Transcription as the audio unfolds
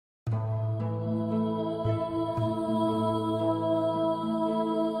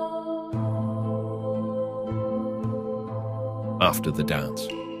after the dance,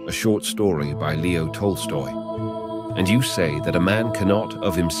 a short story by Leo Tolstoy. And you say that a man cannot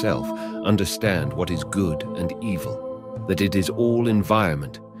of himself understand what is good and evil, that it is all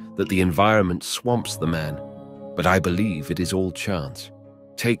environment, that the environment swamps the man, but I believe it is all chance.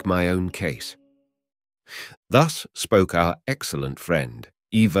 Take my own case. Thus spoke our excellent friend,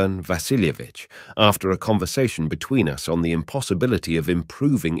 Ivan Vasilievich, after a conversation between us on the impossibility of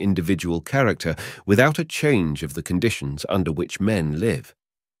improving individual character without a change of the conditions under which men live.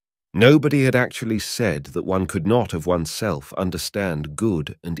 Nobody had actually said that one could not of oneself understand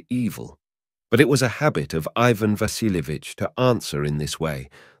good and evil, but it was a habit of Ivan Vasilievich to answer in this way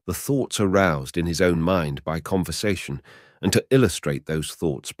the thoughts aroused in his own mind by conversation, and to illustrate those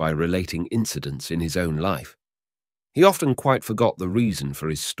thoughts by relating incidents in his own life. He often quite forgot the reason for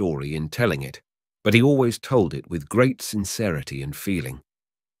his story in telling it, but he always told it with great sincerity and feeling.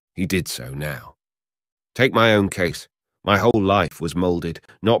 He did so now. Take my own case. My whole life was moulded,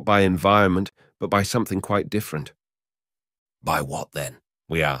 not by environment, but by something quite different. By what then?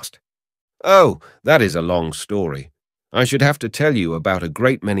 We asked. Oh, that is a long story. I should have to tell you about a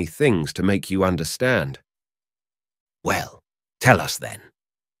great many things to make you understand. Well, tell us then.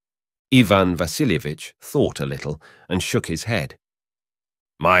 Ivan Vasilievich thought a little and shook his head.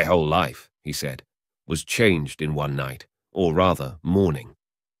 My whole life, he said, was changed in one night, or rather morning.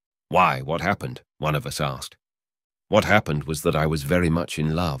 Why, what happened? One of us asked. What happened was that I was very much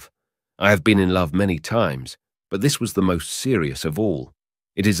in love. I have been in love many times, but this was the most serious of all.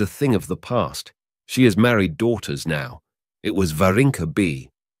 It is a thing of the past. She has married daughters now. It was Varinka B.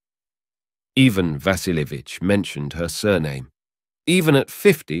 Ivan Vasilievich mentioned her surname. Even at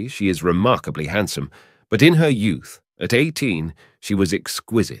 50, she is remarkably handsome, but in her youth, at 18, she was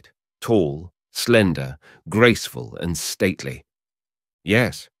exquisite, tall, slender, graceful, and stately.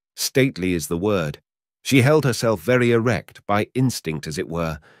 Yes, stately is the word. She held herself very erect, by instinct as it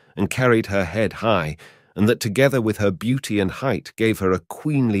were, and carried her head high, and that together with her beauty and height gave her a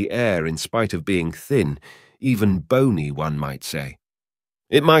queenly air in spite of being thin, even bony, one might say.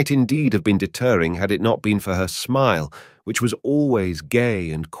 It might indeed have been deterring had it not been for her smile, which was always gay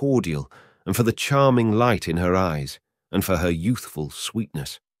and cordial, and for the charming light in her eyes, and for her youthful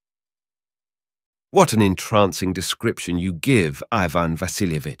sweetness. What an entrancing description you give, Ivan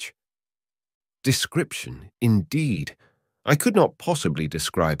Vasilievich. Description, indeed. I could not possibly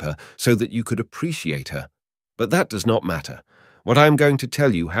describe her so that you could appreciate her, but that does not matter. What I am going to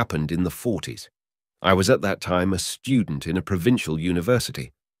tell you happened in the 40s. I was at that time a student in a provincial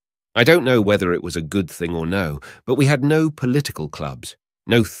university. I don't know whether it was a good thing or no, but we had no political clubs,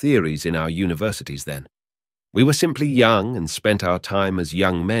 no theories in our universities then. We were simply young and spent our time as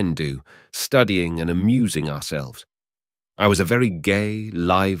young men do, studying and amusing ourselves. I was a very gay,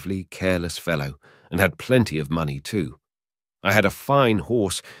 lively, careless fellow, and had plenty of money too. I had a fine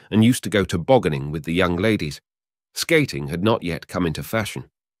horse and used to go tobogganing with the young ladies. Skating had not yet come into fashion.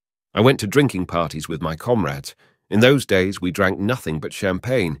 I went to drinking parties with my comrades. In those days we drank nothing but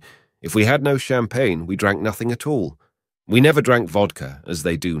champagne. If we had no champagne, we drank nothing at all. We never drank vodka, as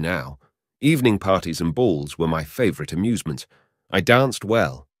they do now. Evening parties and balls were my favourite amusements. I danced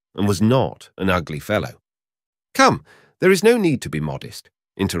well, and was not an ugly fellow. Come, there is no need to be modest,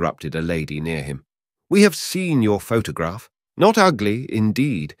 interrupted a lady near him. We have seen your photograph. Not ugly,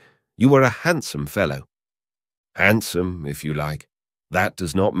 indeed. You were a handsome fellow. Handsome, if you like. That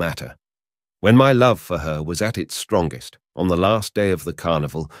does not matter. When my love for her was at its strongest, on the last day of the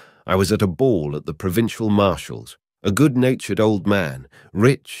carnival, I was at a ball at the provincial marshal's, a good-natured old man,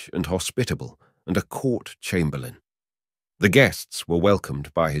 rich and hospitable, and a court chamberlain. The guests were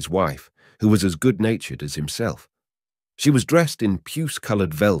welcomed by his wife, who was as good-natured as himself. She was dressed in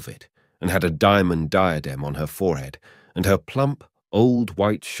puce-coloured velvet, and had a diamond diadem on her forehead, and her plump, old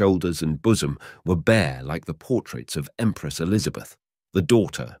white shoulders and bosom were bare like the portraits of Empress Elizabeth, the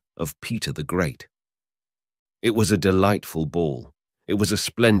daughter of Peter the Great. It was a delightful ball. It was a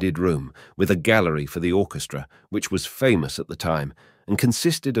splendid room, with a gallery for the orchestra, which was famous at the time, and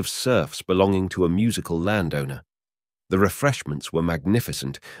consisted of serfs belonging to a musical landowner. The refreshments were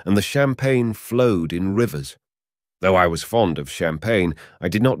magnificent, and the champagne flowed in rivers. Though I was fond of champagne, I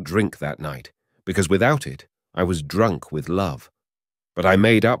did not drink that night, because without it I was drunk with love. But I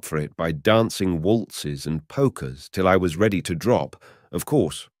made up for it by dancing waltzes and polkas till I was ready to drop, of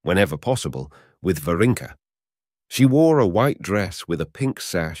course, whenever possible, with Varinka. She wore a white dress with a pink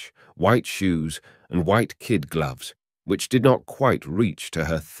sash, white shoes, and white kid gloves, which did not quite reach to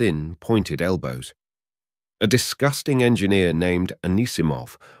her thin, pointed elbows. A disgusting engineer named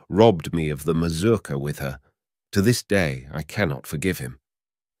Anisimov robbed me of the mazurka with her. To this day I cannot forgive him.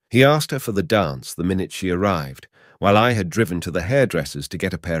 He asked her for the dance the minute she arrived, while I had driven to the hairdresser's to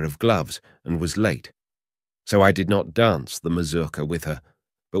get a pair of gloves and was late. So I did not dance the mazurka with her,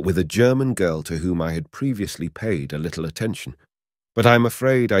 but with a German girl to whom I had previously paid a little attention. But I'm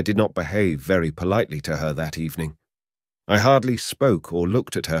afraid I did not behave very politely to her that evening. I hardly spoke or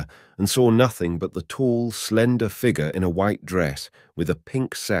looked at her, and saw nothing but the tall, slender figure in a white dress, with a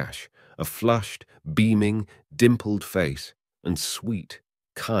pink sash, a flushed, beaming, dimpled face, and sweet,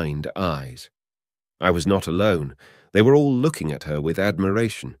 kind eyes. I was not alone. They were all looking at her with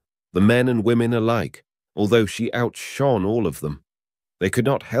admiration, the men and women alike, although she outshone all of them. They could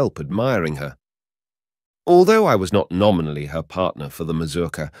not help admiring her. Although I was not nominally her partner for the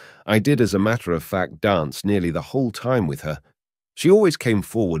mazurka, I did as a matter of fact dance nearly the whole time with her. She always came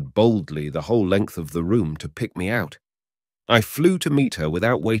forward boldly the whole length of the room to pick me out. I flew to meet her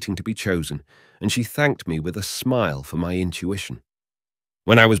without waiting to be chosen, and she thanked me with a smile for my intuition.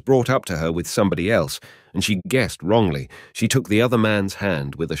 When I was brought up to her with somebody else, and she guessed wrongly, she took the other man's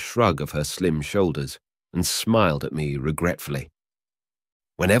hand with a shrug of her slim shoulders, and smiled at me regretfully.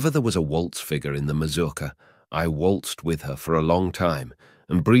 Whenever there was a waltz figure in the mazurka, I waltzed with her for a long time,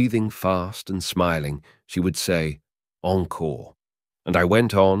 and breathing fast and smiling, she would say, "Encore," and I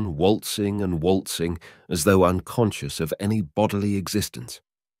went on waltzing and waltzing as though unconscious of any bodily existence.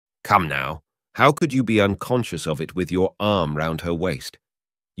 Come now, how could you be unconscious of it with your arm round her waist?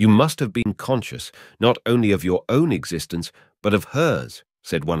 You must have been conscious not only of your own existence, but of hers,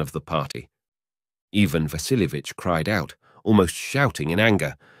 said one of the party. Ivan Vasilievich cried out, almost shouting in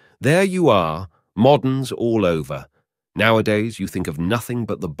anger, "There you are, moderns all over. Nowadays you think of nothing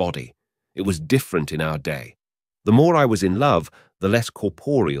but the body. It was different in our day. The more I was in love, the less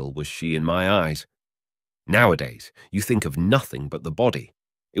corporeal was she in my eyes. Nowadays you think of nothing but the body.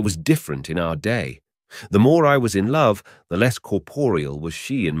 It was different in our day. The more I was in love, the less corporeal was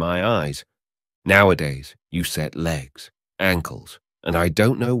she in my eyes. Nowadays you set legs, ankles, and I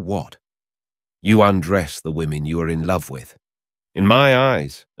don't know what. You undress the women you are in love with. In my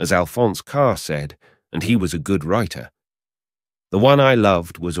eyes, as Alphonse Karr said, and he was a good writer, the one I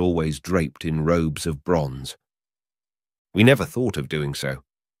loved was always draped in robes of bronze. We never thought of doing so.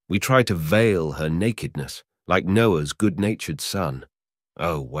 We tried to veil her nakedness, like Noah's good-natured son.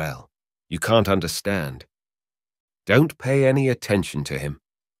 Oh, well, you can't understand. Don't pay any attention to him.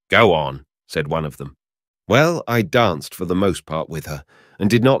 Go on, said one of them. Well, I danced for the most part with her, and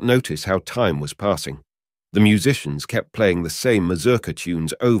did not notice how time was passing. The musicians kept playing the same mazurka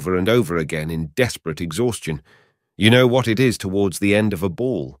tunes over and over again in desperate exhaustion. You know what it is towards the end of a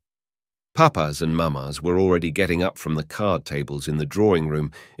ball. Papas and mammas were already getting up from the card tables in the drawing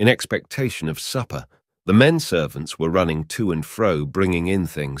room in expectation of supper. The men servants were running to and fro, bringing in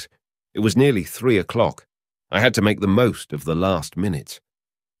things. It was nearly 3 o'clock. I had to make the most of the last minutes.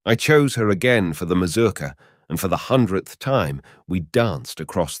 I chose her again for the mazurka, and for the 100th time we danced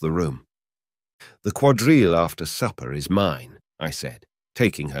across the room. The quadrille after supper is mine, I said,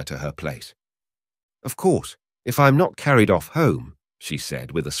 taking her to her place. Of course, if I'm not carried off home, she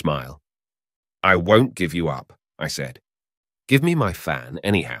said with a smile. I won't give you up, I said. Give me my fan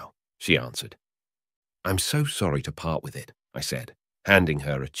anyhow, she answered. I'm so sorry to part with it, I said, handing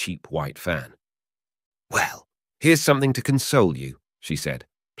her a cheap white fan. Well, here's something to console you, she said,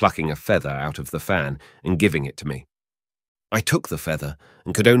 plucking a feather out of the fan and giving it to me. I took the feather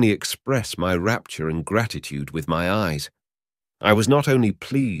and could only express my rapture and gratitude with my eyes. I was not only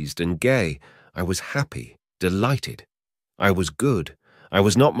pleased and gay, I was happy, delighted. I was good. I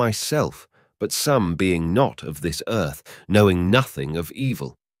was not myself, but some being not of this earth, knowing nothing of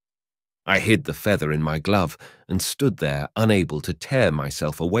evil. I hid the feather in my glove and stood there unable to tear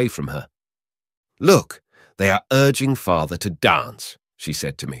myself away from her. Look, they are urging father to dance, she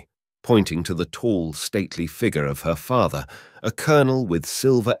said to me, pointing to the tall, stately figure of her father, a colonel with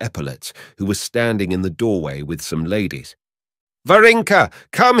silver epaulets, who was standing in the doorway with some ladies. "Varinka,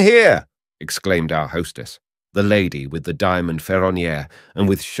 come here!" exclaimed our hostess, the lady with the diamond ferronniere and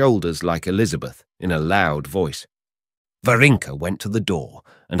with shoulders like Elizabeth, in a loud voice. Varinka went to the door,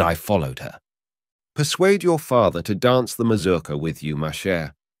 and I followed her. "Persuade your father to dance the mazurka with you, ma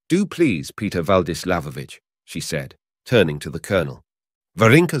chère. Do please, Peter Valdislavovich," she said, turning to the colonel.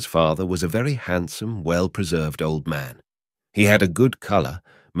 Varinka's father was a very handsome, well-preserved old man. He had a good colour,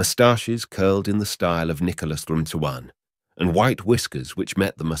 moustaches curled in the style of Nicholas Rimtsuan, and white whiskers which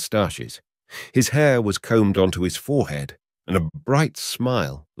met the moustaches. His hair was combed onto his forehead, and a bright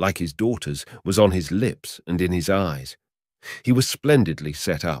smile, like his daughter's, was on his lips and in his eyes. He was splendidly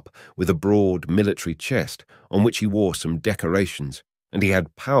set up, with a broad military chest on which he wore some decorations, and he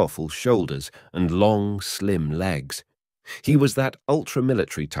had powerful shoulders and long, slim legs. He was that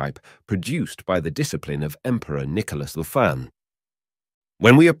ultra-military type produced by the discipline of Emperor Nicholas I.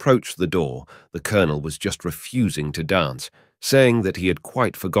 When we approached the door, the colonel was just refusing to dance, saying that he had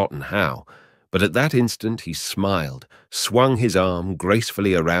quite forgotten how, but at that instant he smiled, swung his arm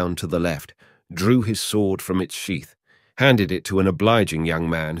gracefully around to the left, drew his sword from its sheath, handed it to an obliging young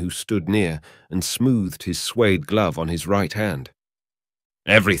man who stood near, and smoothed his suede glove on his right hand.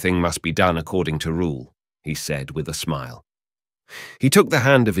 "Everything must be done according to rule," he said with a smile. He took the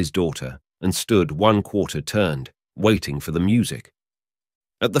hand of his daughter and stood 1/4 turned, waiting for the music.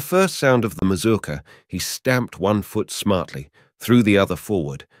 At the first sound of the mazurka, he stamped one foot smartly, threw the other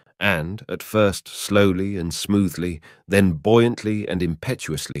forward, and, at first slowly and smoothly, then buoyantly and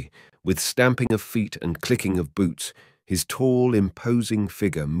impetuously, with stamping of feet and clicking of boots, his tall, imposing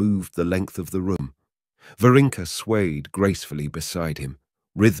figure moved the length of the room. Varinka swayed gracefully beside him,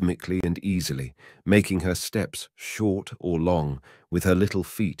 rhythmically and easily, making her steps short or long, with her little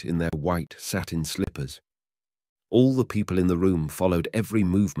feet in their white satin slippers. All the people in the room followed every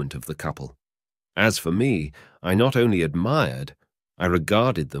movement of the couple. As for me, I not only admired, I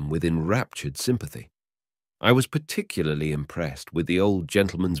regarded them with enraptured sympathy. I was particularly impressed with the old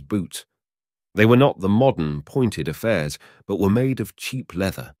gentleman's boots. They were not the modern, pointed affairs, but were made of cheap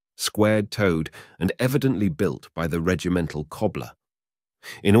leather, square-toed, and evidently built by the regimental cobbler.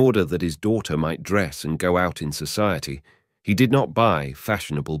 In order that his daughter might dress and go out in society, he did not buy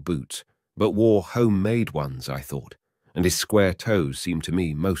fashionable boots, but wore home-made ones, I thought, and his square toes seemed to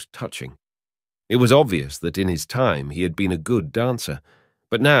me most touching. It was obvious that in his time he had been a good dancer,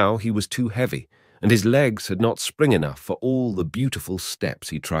 but now he was too heavy, and his legs had not spring enough for all the beautiful steps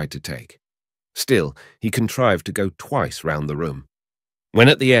he tried to take. Still, he contrived to go twice round the room. When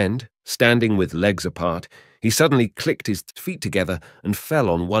at the end, standing with legs apart, he suddenly clicked his feet together and fell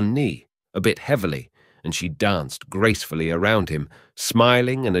on one knee, a bit heavily, and she danced gracefully around him,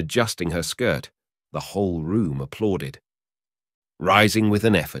 smiling and adjusting her skirt. The whole room applauded. Rising with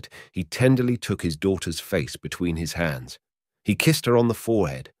an effort, he tenderly took his daughter's face between his hands. He kissed her on the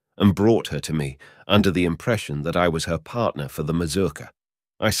forehead and brought her to me, under the impression that I was her partner for the mazurka.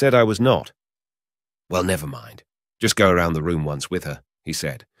 I said I was not. "Well, never mind. Just go around the room once with her," he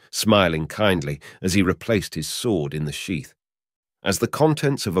said, smiling kindly as he replaced his sword in the sheath. As the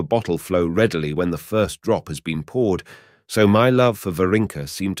contents of a bottle flow readily when the first drop has been poured, so my love for Varinka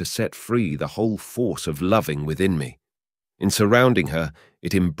seemed to set free the whole force of loving within me. In surrounding her,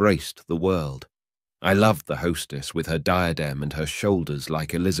 it embraced the world. I loved the hostess with her diadem and her shoulders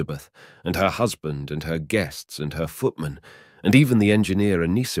like Elizabeth, and her husband and her guests and her footman, and even the engineer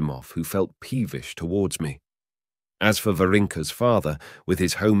Anisimov, who felt peevish towards me. As for Varinka's father, with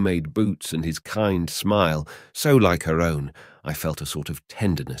his homemade boots and his kind smile, so like her own, I felt a sort of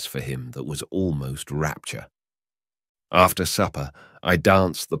tenderness for him that was almost rapture. After supper, I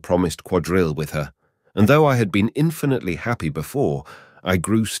danced the promised quadrille with her, and though I had been infinitely happy before, I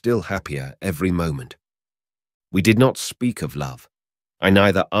grew still happier every moment. We did not speak of love. I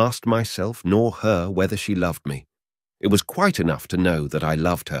neither asked myself nor her whether she loved me. It was quite enough to know that I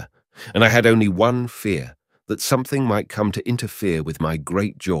loved her, and I had only one fear, that something might come to interfere with my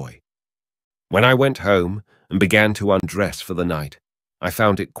great joy. When I went home and began to undress for the night, I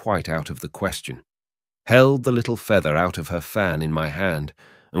found it quite out of the question, held the little feather out of her fan in my hand,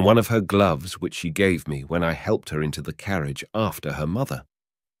 and one of her gloves which she gave me when I helped her into the carriage after her mother.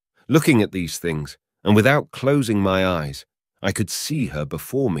 Looking at these things, and without closing my eyes, I could see her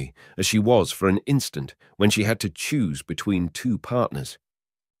before me as she was for an instant when she had to choose between two partners.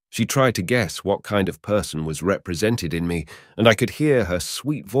 She tried to guess what kind of person was represented in me, and I could hear her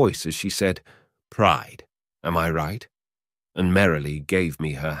sweet voice as she said, "Pride, am I right?" and merrily gave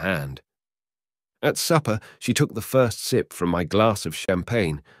me her hand. At supper, she took the first sip from my glass of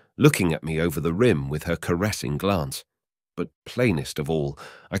champagne, looking at me over the rim with her caressing glance. But plainest of all,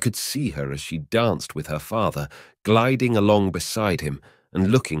 I could see her as she danced with her father, gliding along beside him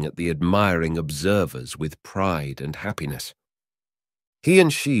and looking at the admiring observers with pride and happiness. He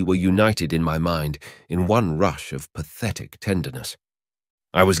and she were united in my mind in one rush of pathetic tenderness.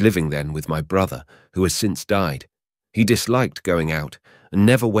 I was living then with my brother, who has since died. He disliked going out and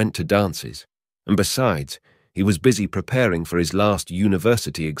never went to dances, and besides, he was busy preparing for his last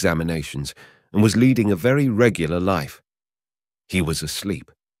university examinations and was leading a very regular life. He was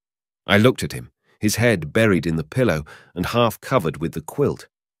asleep. I looked at him, his head buried in the pillow and half covered with the quilt,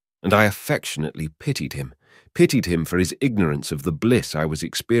 and I affectionately pitied him for his ignorance of the bliss I was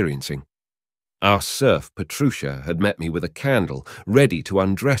experiencing. Our serf, Petrushia, had met me with a candle, ready to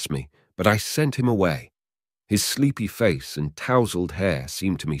undress me, but I sent him away. His sleepy face and tousled hair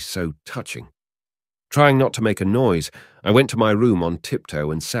seemed to me so touching. Trying not to make a noise, I went to my room on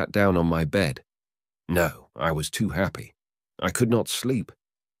tiptoe and sat down on my bed. No, I was too happy. I could not sleep.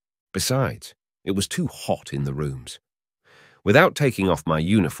 Besides, it was too hot in the rooms. Without taking off my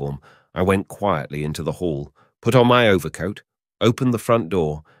uniform, I went quietly into the hall, put on my overcoat, opened the front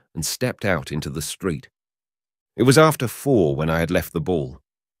door, and stepped out into the street. It was after 4 when I had left the ball.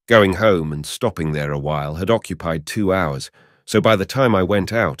 Going home and stopping there a while had occupied 2 hours, so by the time I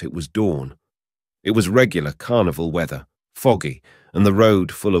went out it was dawn. It was regular carnival weather, foggy, and the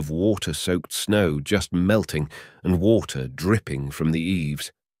road full of water-soaked snow just melting and water dripping from the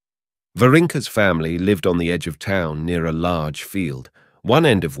eaves. Varinka's family lived on the edge of town near a large field, one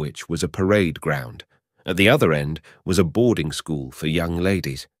end of which was a parade ground. At the other end was a boarding school for young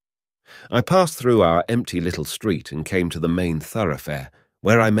ladies. I passed through our empty little street and came to the main thoroughfare,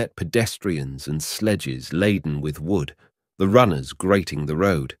 where I met pedestrians and sledges laden with wood, the runners grating the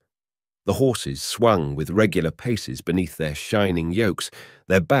road. The horses swung with regular paces beneath their shining yokes,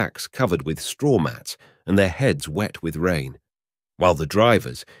 their backs covered with straw mats and their heads wet with rain, while the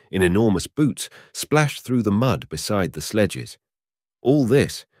drivers, in enormous boots, splashed through the mud beside the sledges. All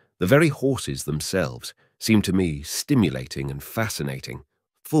this, the very horses themselves, seemed to me stimulating and fascinating,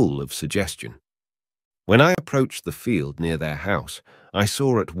 full of suggestion. When I approached the field near their house, I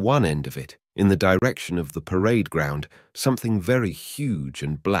saw at one end of it, in the direction of the parade ground, something very huge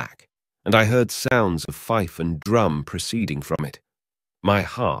and black, and I heard sounds of fife and drum proceeding from it. My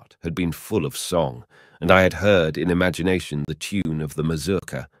heart had been full of song, and I had heard in imagination the tune of the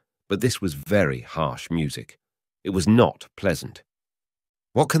mazurka, but this was very harsh music. It was not pleasant.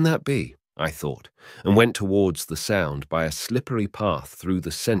 What can that be? I thought, and went towards the sound by a slippery path through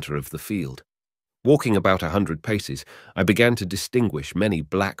the centre of the field. Walking about 100 paces, I began to distinguish many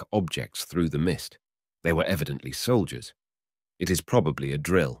black objects through the mist. They were evidently soldiers. It is probably a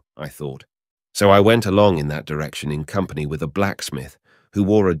drill, I thought. So I went along in that direction in company with a blacksmith, who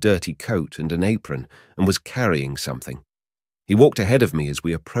wore a dirty coat and an apron and was carrying something. He walked ahead of me as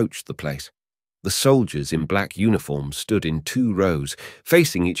we approached the place. The soldiers in black uniforms stood in 2 rows,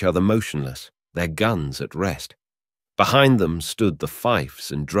 facing each other motionless, their guns at rest. Behind them stood the fifes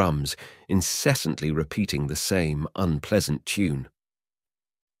and drums, incessantly repeating the same unpleasant tune.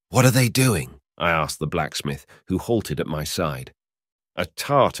 "What are they doing?" I asked the blacksmith, who halted at my side. "A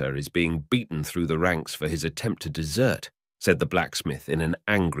Tartar is being beaten through the ranks for his attempt to desert," said the blacksmith in an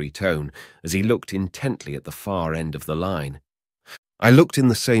angry tone, as he looked intently at the far end of the line. I looked in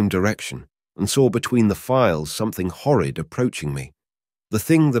the same direction, and saw between the files something horrid approaching me. The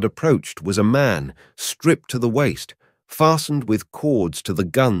thing that approached was a man, stripped to the waist, fastened with cords to the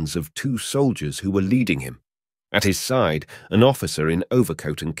guns of 2 soldiers who were leading him. At his side, an officer in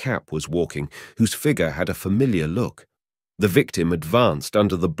overcoat and cap was walking, whose figure had a familiar look. The victim advanced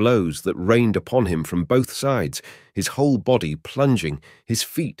under the blows that rained upon him from both sides, his whole body plunging, his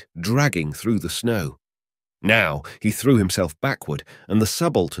feet dragging through the snow. Now he threw himself backward, and the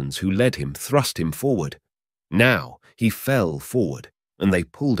subalterns who led him thrust him forward. Now he fell forward, and they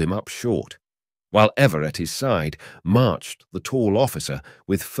pulled him up short, while ever at his side marched the tall officer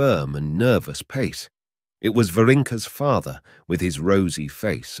with firm and nervous pace. It was Varinka's father, with his rosy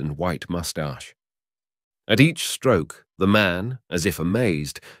face and white moustache. At each stroke, the man, as if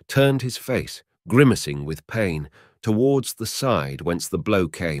amazed, turned his face, grimacing with pain, towards the side whence the blow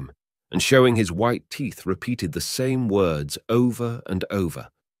came, and showing his white teeth repeated the same words over and over.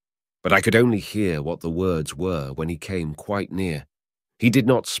 But I could only hear what the words were when he came quite near. He did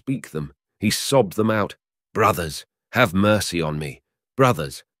not speak them. He sobbed them out. "Brothers, have mercy on me.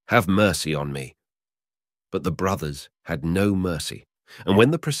 Brothers, have mercy on me." But the brothers had no mercy, and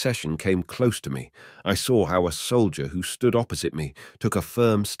when the procession came close to me, I saw how a soldier who stood opposite me took a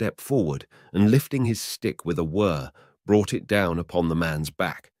firm step forward and, lifting his stick with a whir, brought it down upon the man's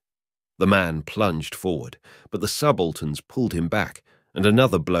back. The man plunged forward, but the subalterns pulled him back, and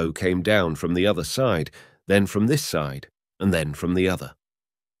another blow came down from the other side, then from this side, and then from the other.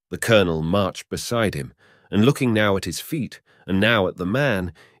 The colonel marched beside him, and looking now at his feet, and now at the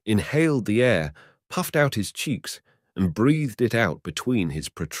man, inhaled the air, puffed out his cheeks, and breathed it out between his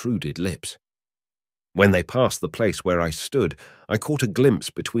protruded lips. When they passed the place where I stood, I caught a glimpse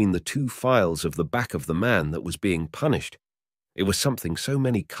between the 2 files of the back of the man that was being punished. It was something so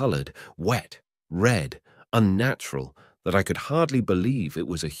many-coloured, wet, red, unnatural, that I could hardly believe it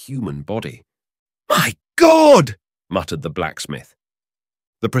was a human body. "My God!" muttered the blacksmith.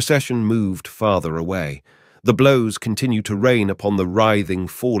 The procession moved farther away. The blows continued to rain upon the writhing,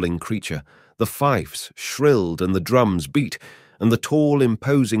 falling creature. The fifes shrilled and the drums beat, and the tall,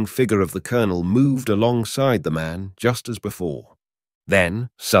 imposing figure of the colonel moved alongside the man just as before. Then,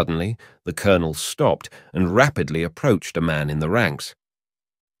 suddenly, the colonel stopped and rapidly approached a man in the ranks.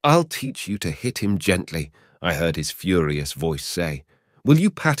 "I'll teach you to hit him gently," I heard his furious voice say. "Will you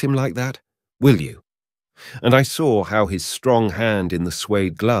pat him like that? Will you?" And I saw how his strong hand in the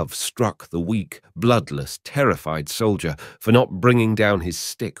suede glove struck the weak, bloodless, terrified soldier for not bringing down his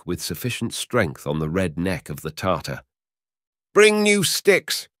stick with sufficient strength on the red neck of the Tartar. "Bring new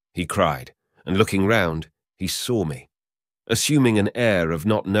sticks!" he cried, and looking round, he saw me. Assuming an air of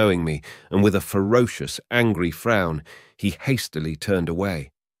not knowing me, and with a ferocious, angry frown, he hastily turned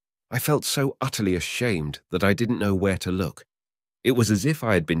away. I felt so utterly ashamed that I didn't know where to look. It was as if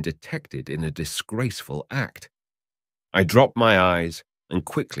I had been detected in a disgraceful act. I dropped my eyes and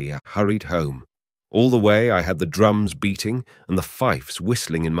quickly hurried home. All the way I had the drums beating and the fifes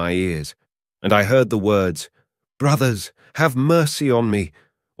whistling in my ears, and I heard the words, "Brothers, have mercy on me,"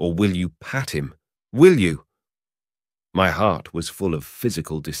 or "Will you pat him? Will you?" My heart was full of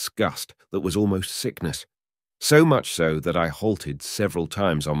physical disgust that was almost sickness, so much so that I halted several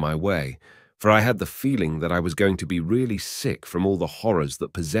times on my way, for I had the feeling that I was going to be really sick from all the horrors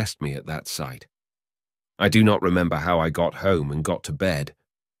that possessed me at that sight. I do not remember how I got home and got to bed,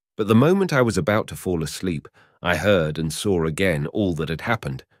 but the moment I was about to fall asleep, I heard and saw again all that had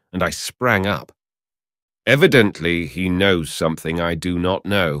happened, and I sprang up. Evidently he knows something I do not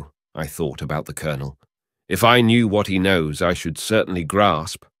know, I thought about the colonel. If I knew what he knows, I should certainly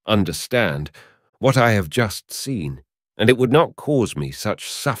grasp, understand, what I have just seen, and it would not cause me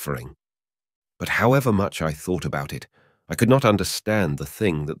such suffering. But however much I thought about it, I could not understand the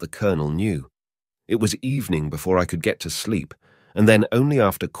thing that the colonel knew. It was evening before I could get to sleep, and then only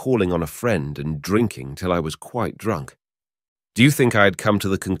after calling on a friend and drinking till I was quite drunk. Do you think I had come to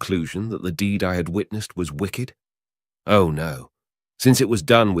the conclusion that the deed I had witnessed was wicked? Oh, no. Since it was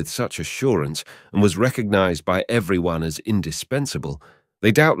done with such assurance and was recognized by everyone as indispensable,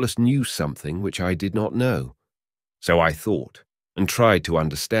 they doubtless knew something which I did not know. So I thought, and tried to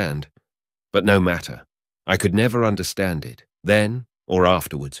understand. But no matter, I could never understand it, then or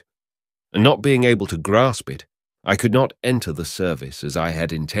afterwards. And not being able to grasp it, I could not enter the service as I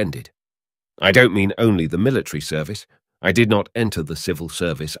had intended. I don't mean only the military service. I did not enter the civil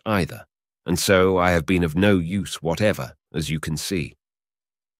service either, and so I have been of no use whatever, as you can see.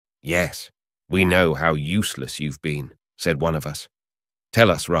 "Yes, we know how useless you've been," said one of us.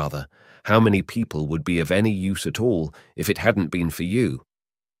 "Tell us, rather, how many people would be of any use at all if it hadn't been for you."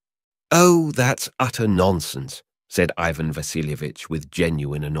 "Oh, that's utter nonsense," said Ivan Vassilievich with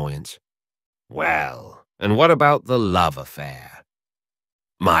genuine annoyance. "Well, and what about the love affair?"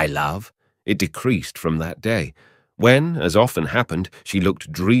 "My love? It decreased from that day. When, as often happened, she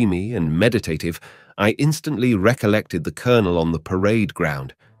looked dreamy and meditative, I instantly recollected the colonel on the parade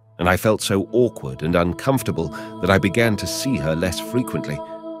ground, and I felt so awkward and uncomfortable that I began to see her less frequently,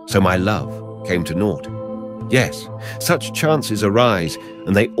 so my love came to naught. Yes, such chances arise,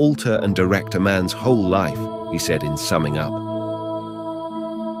 and they alter and direct a man's whole life," he said in summing up.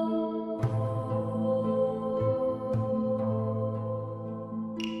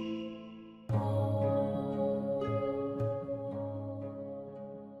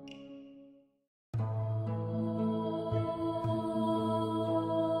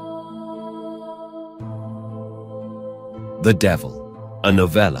 The Devil, a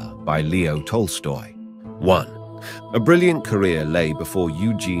novella by Leo Tolstoy. 1. A brilliant career lay before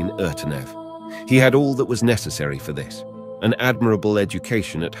Eugene Urtenev. He had all that was necessary for this: an admirable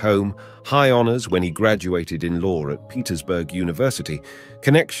education at home, high honors when he graduated in law at Petersburg University,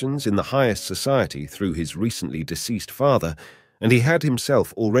 connections in the highest society through his recently deceased father, and he had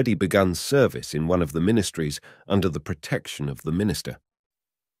himself already begun service in one of the ministries under the protection of the minister.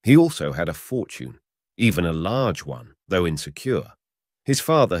 He also had a fortune, even a large one, though insecure. His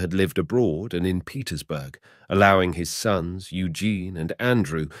father had lived abroad and in Petersburg, allowing his sons, Eugene and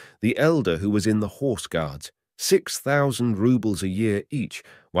Andrew, the elder who was in the Horse Guards, 6,000 rubles a year each,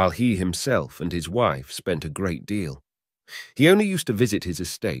 while he himself and his wife spent a great deal. He only used to visit his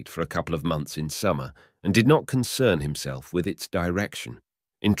estate for a couple of months in summer, and did not concern himself with its direction,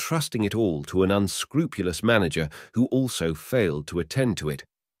 entrusting it all to an unscrupulous manager who also failed to attend to it,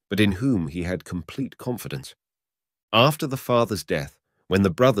 but in whom he had complete confidence. After the father's death, when the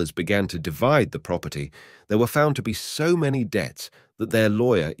brothers began to divide the property, there were found to be so many debts that their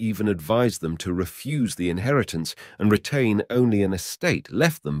lawyer even advised them to refuse the inheritance and retain only an estate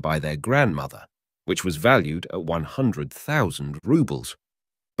left them by their grandmother, which was valued at 100,000 rubles.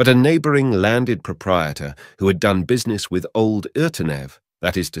 But a neighboring landed proprietor who had done business with old Urtenev,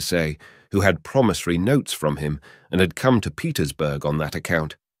 that is to say, who had promissory notes from him and had come to Petersburg on that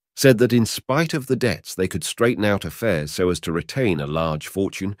account, said that in spite of the debts they could straighten out affairs so as to retain a large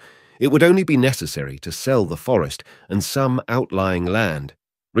fortune. It would only be necessary to sell the forest and some outlying land,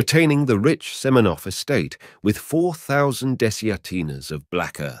 retaining the rich Semenov estate with 4,000 desiatinas of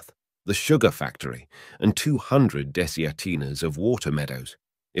black earth, the sugar factory, and 200 desiatinas of water meadows,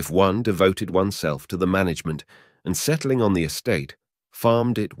 if one devoted oneself to the management and settling on the estate,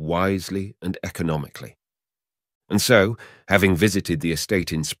 farmed it wisely and economically. And so, having visited the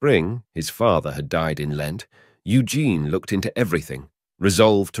estate in spring, his father had died in Lent, Eugene looked into everything,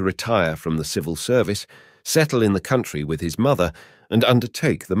 resolved to retire from the civil service, settle in the country with his mother, and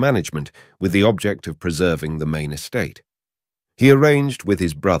undertake the management with the object of preserving the main estate. He arranged with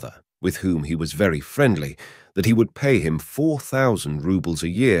his brother, with whom he was very friendly, that he would pay him 4,000 rubles a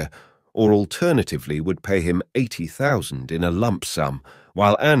year, or alternatively would pay him 80,000 in a lump sum,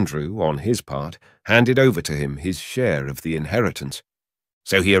 while Andrew, on his part, handed over to him his share of the inheritance.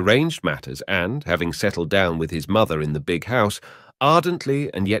 So he arranged matters and, having settled down with his mother in the big house,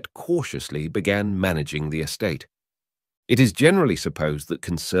 ardently and yet cautiously began managing the estate. It is generally supposed that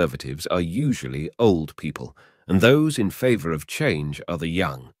conservatives are usually old people, and those in favor of change are the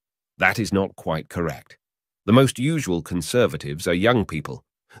young. That is not quite correct. The most usual conservatives are young people,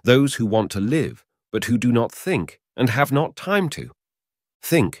 those who want to live, but who do not think and have not time to.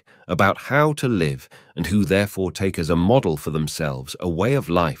 Think about how to live and who therefore take as a model for themselves a way of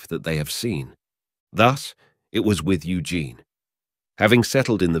life that they have seen. Thus, it was with Eugene. Having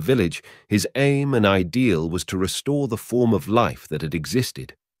settled in the village, his aim and ideal was to restore the form of life that had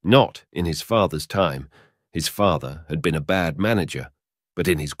existed, not in his father's time. His father had been a bad manager, but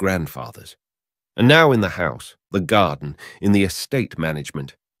in his grandfather's. And now in the house, the garden, in the estate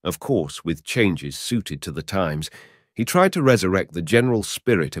management, of course with changes suited to the times, he tried to resurrect the general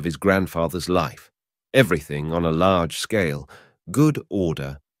spirit of his grandfather's life. Everything on a large scale, good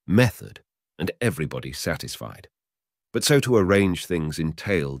order, method, and everybody satisfied. But so to arrange things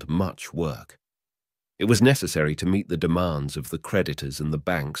entailed much work. It was necessary to meet the demands of the creditors and the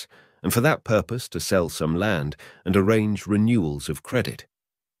banks, and for that purpose to sell some land and arrange renewals of credit.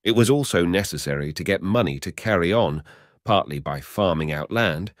 It was also necessary to get money to carry on, partly by farming out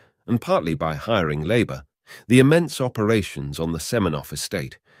land and partly by hiring labor, the immense operations on the Semenov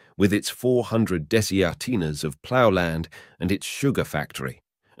estate, with its 400 desiatinas of ploughland and its sugar factory,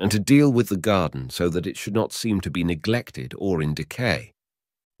 and to deal with the garden so that it should not seem to be neglected or in decay.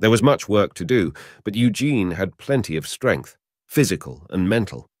 There was much work to do, but Eugene had plenty of strength, physical and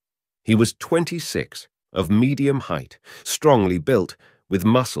mental. He was 26, of medium height, strongly built, with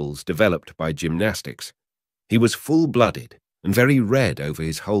muscles developed by gymnastics. He was full-blooded and very red over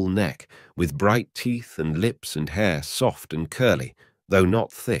his whole neck, with bright teeth and lips and hair soft and curly, though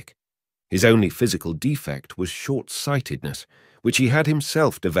not thick. His only physical defect was short-sightedness, which he had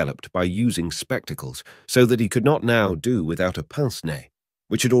himself developed by using spectacles, so that he could not now do without a pince-nez,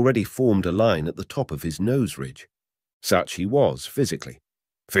 which had already formed a line at the top of his nose ridge. Such he was physically.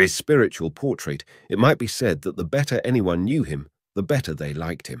 For his spiritual portrait, it might be said that the better anyone knew him, the better they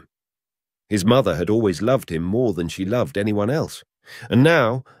liked him. His mother had always loved him more than she loved anyone else, and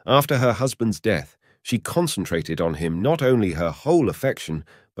now, after her husband's death, she concentrated on him not only her whole affection,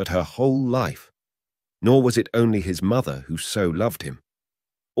 but her whole life. Nor was it only his mother who so loved him.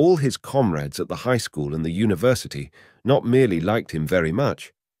 All his comrades at the high school and the university not merely liked him very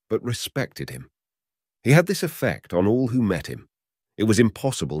much, but respected him. He had this effect on all who met him. It was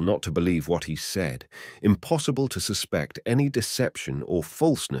impossible not to believe what he said, impossible to suspect any deception or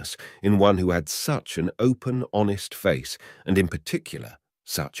falseness in one who had such an open, honest face, and in particular,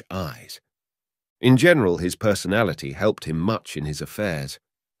 such eyes. In general, his personality helped him much in his affairs.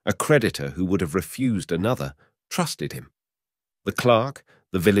 A creditor who would have refused another trusted him. The clerk,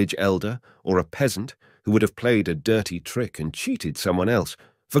 the village elder, or a peasant who would have played a dirty trick and cheated someone else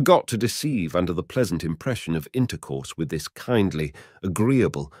forgot to deceive under the pleasant impression of intercourse with this kindly,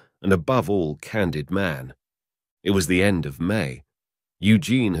 agreeable, and above all candid man. It was the end of May.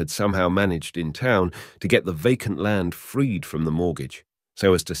 Eugene had somehow managed in town to get the vacant land freed from the mortgage,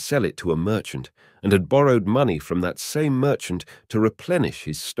 so as to sell it to a merchant, and had borrowed money from that same merchant to replenish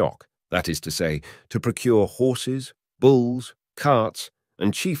his stock, that is to say, to procure horses, bulls, carts,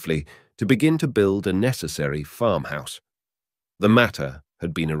 and chiefly to begin to build a necessary farmhouse. The matter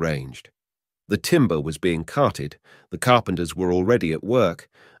had been arranged. The timber was being carted, the carpenters were already at work,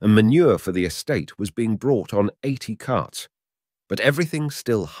 and manure for the estate was being brought on 80 carts. But everything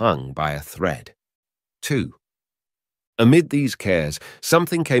still hung by a thread. 2. Amid these cares,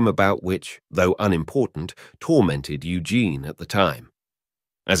 something came about which, though unimportant, tormented Eugene at the time.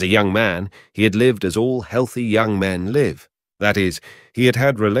 As a young man, he had lived as all healthy young men live, That is, he had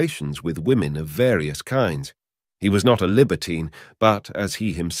had relations with women of various kinds. He was not a libertine, but, as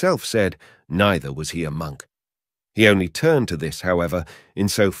he himself said, neither was he a monk. He only turned to this, however, in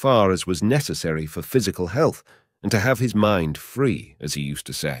so far as was necessary for physical health, and to have his mind free, as he used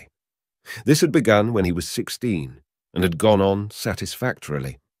to say. This had begun when he was 16, and had gone on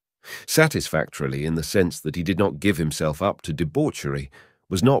satisfactorily. Satisfactorily in the sense that he did not give himself up to debauchery,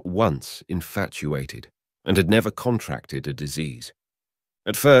 was not once infatuated, and had never contracted a disease.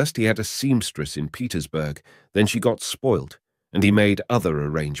 At first he had a seamstress in Petersburg, then she got spoilt, and he made other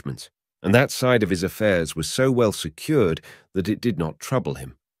arrangements, and that side of his affairs was so well secured that it did not trouble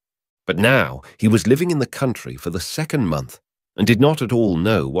him. But now he was living in the country for the second month, and did not at all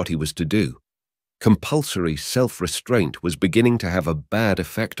know what he was to do. Compulsory self-restraint was beginning to have a bad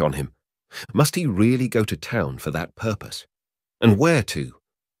effect on him. Must he really go to town for that purpose? And where to?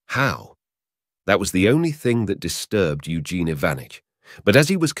 How? That was the only thing that disturbed Eugene Ivanovich. But as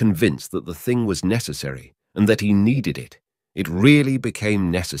he was convinced that the thing was necessary, and that he needed it, it really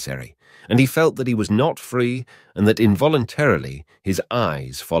became necessary, and he felt that he was not free, and that involuntarily his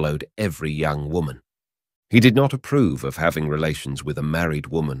eyes followed every young woman. He did not approve of having relations with a married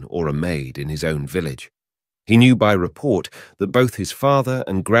woman or a maid in his own village. He knew by report that both his father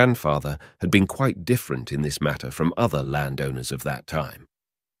and grandfather had been quite different in this matter from other landowners of that time.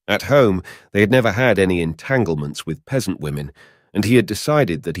 At home, they had never had any entanglements with peasant women, and he had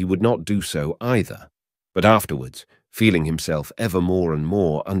decided that he would not do so either. But afterwards, feeling himself ever more and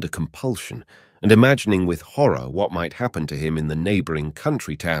more under compulsion, and imagining with horror what might happen to him in the neighbouring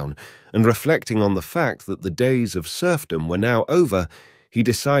country town, and reflecting on the fact that the days of serfdom were now over, he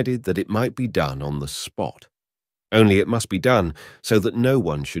decided that it might be done on the spot. Only it must be done so that no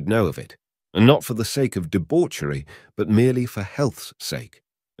one should know of it, and not for the sake of debauchery, but merely for health's sake,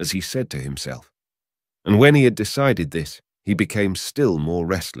 as he said to himself. And when he had decided this, he became still more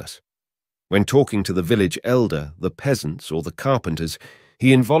restless. When talking to the village elder, the peasants, or the carpenters,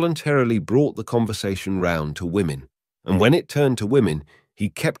 he involuntarily brought the conversation round to women, and when it turned to women, he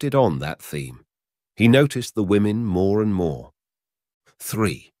kept it on that theme. He noticed the women more and more.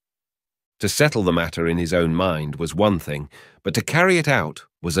 3. To settle the matter in his own mind was one thing, but to carry it out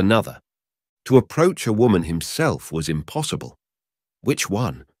was another. To approach a woman himself was impossible. Which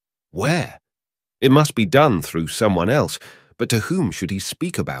one? Where? It must be done through someone else, but to whom should he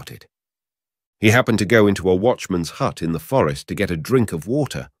speak about it? He happened to go into a watchman's hut in the forest to get a drink of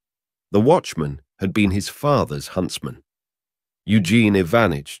water. The watchman had been his father's huntsman. Eugene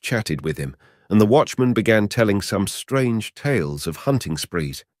Ivanovich chatted with him, and the watchman began telling some strange tales of hunting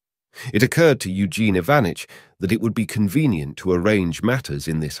sprees. It occurred to Eugene Ivanovich that it would be convenient to arrange matters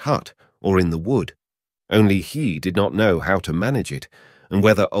in this hut or in the wood. Only he did not know how to manage it, and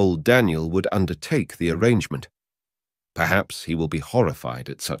whether old Daniel would undertake the arrangement. Perhaps he will be horrified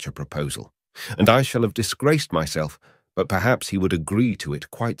at such a proposal, and I shall have disgraced myself, but perhaps he would agree to it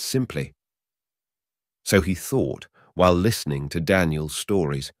quite simply. So he thought, while listening to Daniel's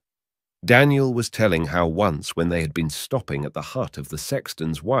stories. Daniel was telling how once, when they had been stopping at the hut of the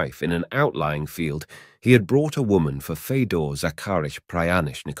sexton's wife in an outlying field, he had brought a woman for Fedor Zakharich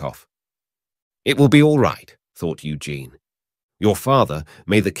Pryanishnikov. It will be all right, thought Eugene. Your father,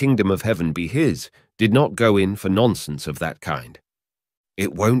 may the kingdom of heaven be his, did not go in for nonsense of that kind.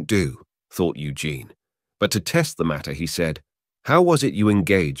 It won't do, thought Eugene. But to test the matter, he said, how was it you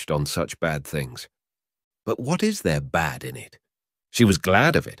engaged on such bad things? But what is there bad in it? She was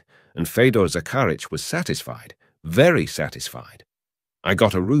glad of it, and Fedor Zakharich was satisfied, very satisfied. I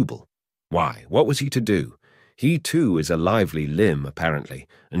got a rouble. Why, what was he to do? He too is a lively limb, apparently,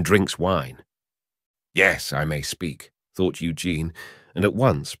 and drinks wine. Yes, I may speak, thought Eugene, and at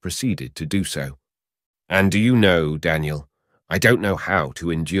once proceeded to do so. And do you know, Daniel, I don't know how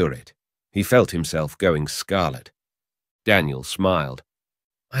to endure it. He felt himself going scarlet. Daniel smiled.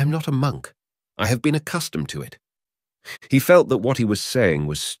 I am not a monk. I have been accustomed to it. He felt that what he was saying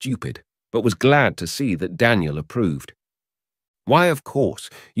was stupid, but was glad to see that Daniel approved. Why, of course,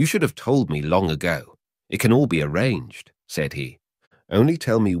 you should have told me long ago. It can all be arranged, said he. Only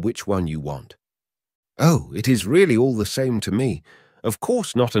tell me which one you want. Oh, it is really all the same to me. Of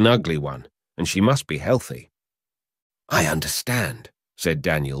course not an ugly one, and she must be healthy. I understand, said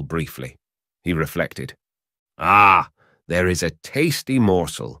Daniel briefly. He reflected. Ah, there is a tasty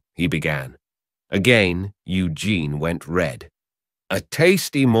morsel, he began. Again, Eugene went red. A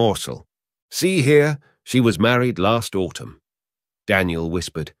tasty morsel. See here, she was married last autumn. Daniel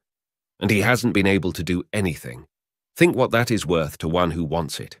whispered. And he hasn't been able to do anything. Think what that is worth to one who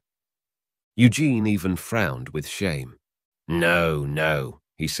wants it. Eugene even frowned with shame. No, no,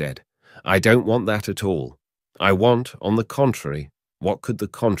 he said. I don't want that at all. I want, on the contrary, what could the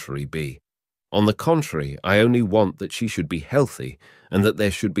contrary be? On the contrary, I only want that she should be healthy and that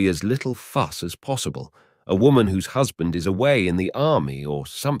there should be as little fuss as possible, a woman whose husband is away in the army or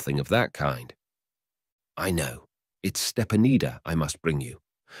something of that kind. I know. It's Stepanida I must bring you.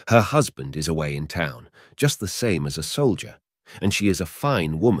 Her husband is away in town, just the same as a soldier, and she is a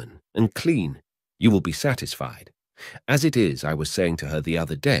fine woman and clean. You will be satisfied. As it is, I was saying to her the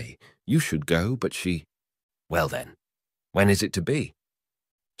other day, you should go, but she— Well then, when is it to be?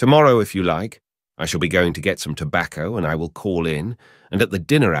 Tomorrow, if you like. I shall be going to get some tobacco, and I will call in, and at the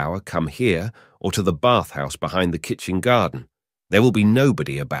dinner hour come here or to the bathhouse behind the kitchen garden. There will be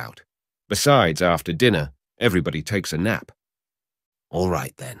nobody about. Besides, after dinner, everybody takes a nap. All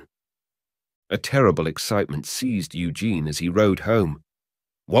right, then. A terrible excitement seized Eugene as he rode home.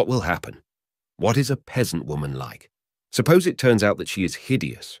 What will happen? What is a peasant woman like? Suppose it turns out that she is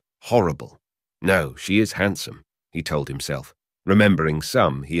hideous, horrible. No, she is handsome, he told himself, remembering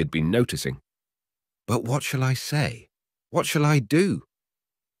some he had been noticing. But what shall I say? What shall I do?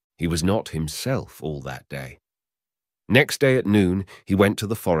 He was not himself all that day. Next day at noon, he went to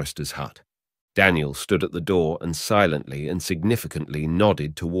the forester's hut. Daniel stood at the door and silently and significantly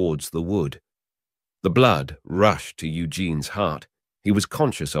nodded towards the wood. The blood rushed to Eugene's heart. He was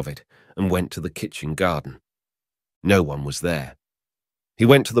conscious of it and went to the kitchen garden. No one was there. He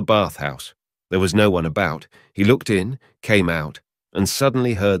went to the bathhouse. There was no one about. He looked in, came out, and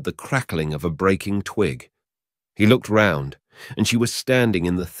suddenly heard the crackling of a breaking twig. He looked round, and she was standing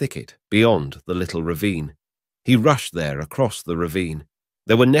in the thicket beyond the little ravine. He rushed there across the ravine.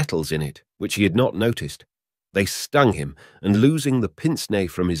 There were nettles in it, which he had not noticed. They stung him, and losing the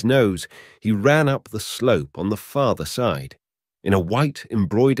pince-nez from his nose, he ran up the slope on the farther side. In a white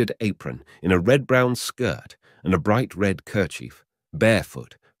embroidered apron, in a red-brown skirt, and a bright red kerchief,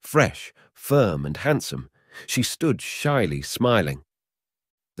 barefoot, fresh, firm, and handsome, she stood shyly smiling.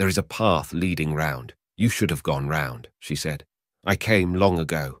 There is a path leading round. You should have gone round, she said. I came long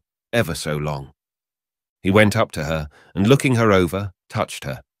ago, ever so long. He went up to her, and looking her over, touched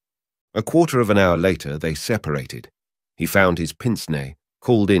her. A quarter of an hour later, they separated. He found his pince-nez,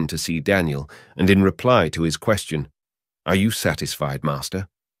 called in to see Daniel, and in reply to his question, Are you satisfied, master?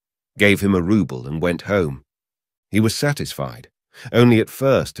 Gave him a rouble and went home. He was satisfied. Only at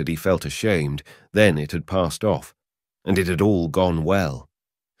first had he felt ashamed, then it had passed off, and it had all gone well.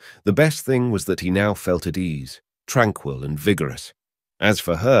 The best thing was that he now felt at ease, tranquil and vigorous. As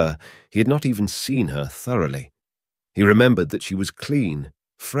for her, he had not even seen her thoroughly. He remembered that she was clean,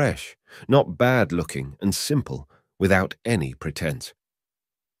 fresh, not bad-looking and simple, without any pretence.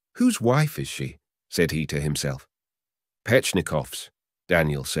 Whose wife is she? Said he to himself. Petchnikov's,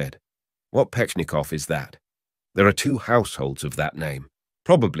 Daniel said. What Petchnikov is that? There are 2 households of that name.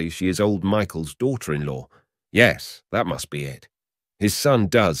 Probably she is old Michael's daughter-in-law. Yes, that must be it. His son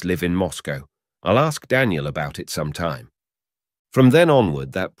does live in Moscow. I'll ask Daniel about it some time. From then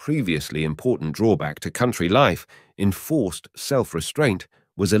onward, that previously important drawback to country life, enforced self-restraint,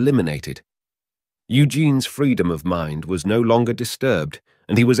 was eliminated. Eugene's freedom of mind was no longer disturbed,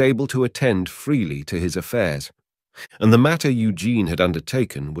 and he was able to attend freely to his affairs. And the matter Eugene had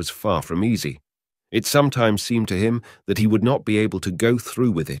undertaken was far from easy. It sometimes seemed to him that he would not be able to go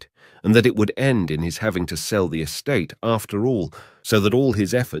through with it, and that it would end in his having to sell the estate after all, so that all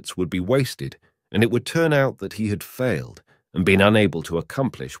his efforts would be wasted, and it would turn out that he had failed and been unable to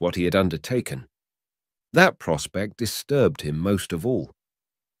accomplish what he had undertaken. That prospect disturbed him most of all.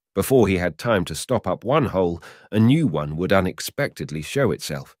 Before he had time to stop up one hole, a new one would unexpectedly show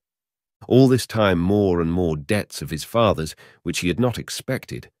itself. All this time more and more debts of his father's, which he had not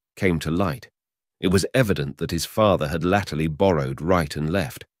expected, came to light. It was evident that his father had latterly borrowed right and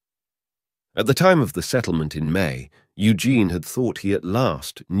left. At the time of the settlement in May, Eugene had thought he at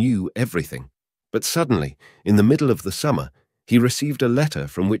last knew everything. But suddenly, in the middle of the summer, he received a letter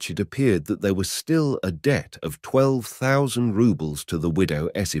from which it appeared that there was still a debt of 12,000 roubles to the widow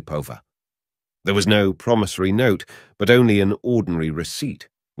Esipova. There was no promissory note, but only an ordinary receipt,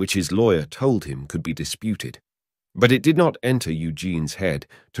 which his lawyer told him could be disputed. But it did not enter Eugene's head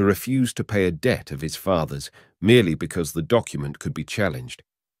to refuse to pay a debt of his father's merely because the document could be challenged.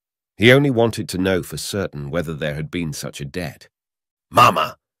 He only wanted to know for certain whether there had been such a debt.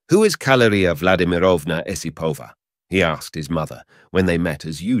 "Mama, who is Kalaria Vladimirovna Esipova?" he asked his mother when they met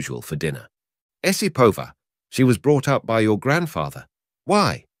as usual for dinner. "Esipova. She was brought up by your grandfather.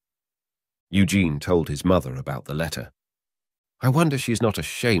 Why?" Eugene told his mother about the letter. "I wonder she is not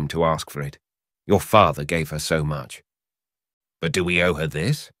ashamed to ask for it. Your father gave her so much." "But do we owe her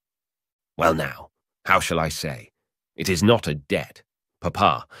this?" "Well now, how shall I say? It is not a debt.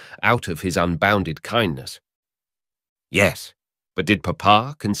 Papa, out of his unbounded kindness, Yes, but did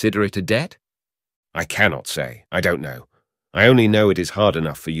Papa consider it a debt? I cannot say. I don't know. I only know it is hard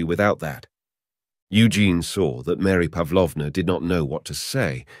enough for you without that. Eugene saw that Mary Pavlovna did not know what to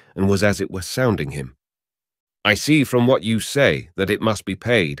say and was as it were sounding him. I see from what you say that it must be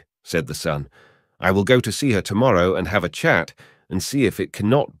paid, said the son. I will go to see her tomorrow and have a chat and see if it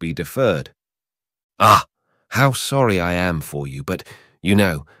cannot be deferred. Ah, how sorry I am for you, but, you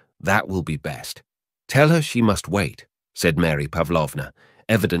know, that will be best. Tell her she must wait, said Mary Pavlovna,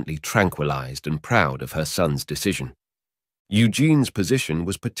 evidently tranquilized and proud of her son's decision. Eugene's position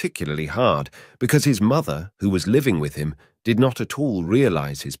was particularly hard because his mother, who was living with him, did not at all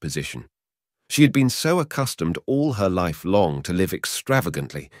realize his position. She had been so accustomed all her life long to live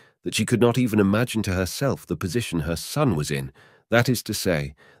extravagantly that she could not even imagine to herself the position her son was in, that is to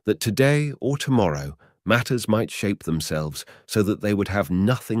say, that today or tomorrow matters might shape themselves so that they would have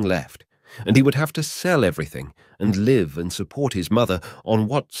nothing left, and he would have to sell everything and live and support his mother on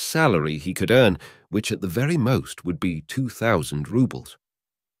what salary he could earn, which at the very most would be 2,000 roubles.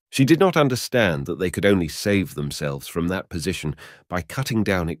 She did not understand that they could only save themselves from that position by cutting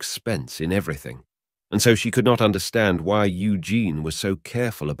down expense in everything, and so she could not understand why Eugene was so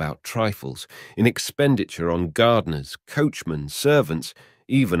careful about trifles, in expenditure on gardeners, coachmen, servants,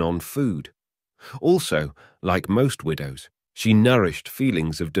 even on food. Also, like most widows, she nourished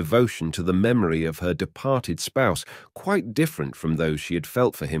feelings of devotion to the memory of her departed spouse quite different from those she had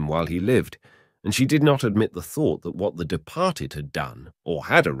felt for him while he lived, and she did not admit the thought that what the departed had done, or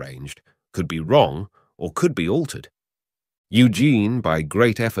had arranged, could be wrong or could be altered. Eugene, by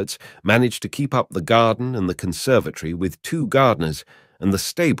great efforts, managed to keep up the garden and the conservatory with 2 gardeners and the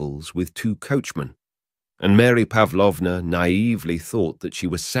stables with 2 coachmen, and Mary Pavlovna naively thought that she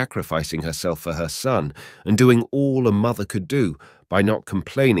was sacrificing herself for her son and doing all a mother could do by not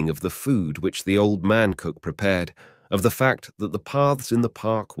complaining of the food which the old man-cook prepared, of the fact that the paths in the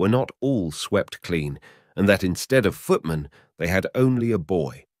park were not all swept clean, and that instead of footmen they had only a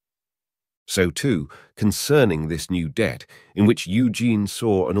boy. So, too, concerning this new debt, in which Eugene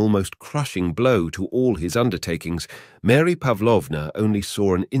saw an almost crushing blow to all his undertakings, Mary Pavlovna only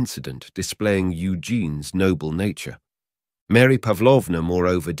saw an incident displaying Eugene's noble nature. Mary Pavlovna,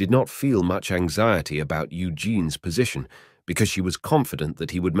 moreover, did not feel much anxiety about Eugene's position, because she was confident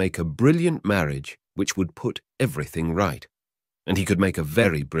that he would make a brilliant marriage which would put everything right. And he could make a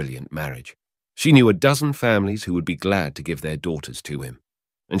very brilliant marriage. She knew a dozen families who would be glad to give their daughters to him,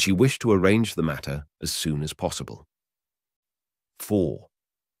 and she wished to arrange the matter as soon as possible. 4.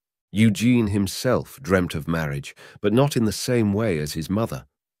 Eugene himself dreamt of marriage, but not in the same way as his mother.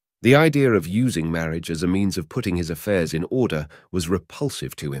 The idea of using marriage as a means of putting his affairs in order was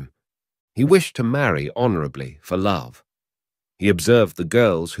repulsive to him. He wished to marry honorably for love. He observed the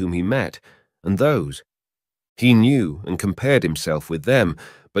girls whom he met, and those. He knew and compared himself with them,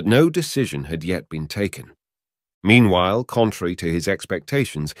 but no decision had yet been taken. Meanwhile, contrary to his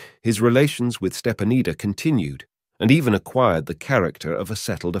expectations, his relations with Stepanida continued, and even acquired the character of a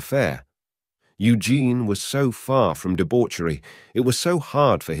settled affair. Eugene was so far from debauchery, it was so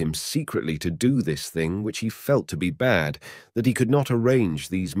hard for him secretly to do this thing which he felt to be bad, that he could not arrange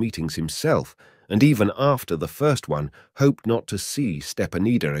these meetings himself, and even after the first one hoped not to see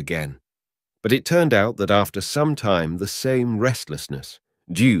Stepanida again. But it turned out that after some time the same restlessness,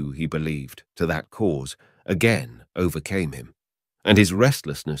 due, he believed, to that cause, again overcame him, and his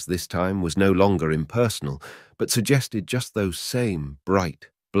restlessness this time was no longer impersonal, but suggested just those same bright,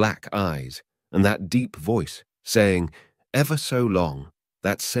 black eyes, and that deep voice, saying, ever so long,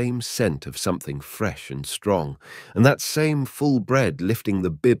 that same scent of something fresh and strong, and that same full bread lifting the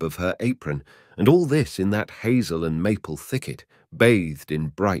bib of her apron, and all this in that hazel and maple thicket, bathed in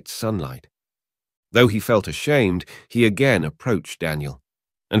bright sunlight. Though he felt ashamed, he again approached Daniel,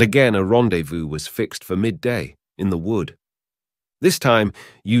 and again a rendezvous was fixed for midday in the wood. This time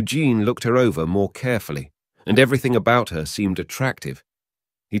Eugene looked her over more carefully, and everything about her seemed attractive.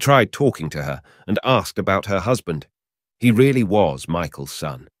 He tried talking to her and asked about her husband. He really was Michael's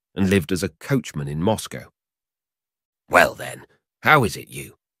son, and lived as a coachman in Moscow. Well then, how is it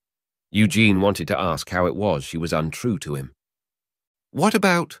you? Eugene wanted to ask how it was she was untrue to him. What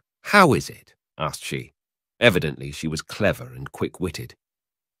about how is it? Asked she. Evidently she was clever and quick-witted.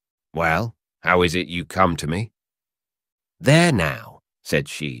 Well, how is it you come to me? There now, said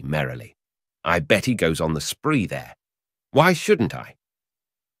she merrily. I bet he goes on the spree there. Why shouldn't I?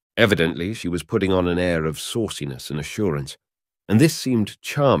 Evidently she was putting on an air of sauciness and assurance, and this seemed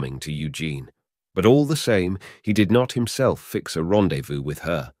charming to Eugene, but all the same he did not himself fix a rendezvous with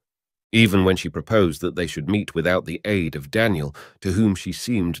her. Even when she proposed that they should meet without the aid of Daniel, to whom she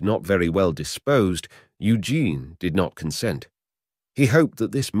seemed not very well disposed, Eugene did not consent. He hoped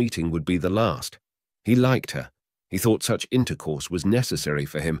that this meeting would be the last. He liked her. He thought such intercourse was necessary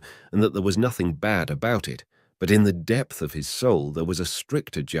for him and that there was nothing bad about it, but in the depth of his soul there was a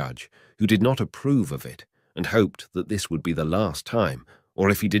stricter judge who did not approve of it and hoped that this would be the last time,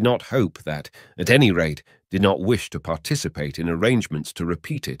 or if he did not hope that, at any rate, did not wish to participate in arrangements to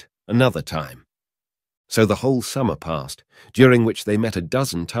repeat it another time. So the whole summer passed, during which they met a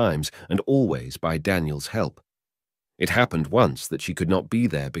dozen times and always by Daniel's help. It happened once that she could not be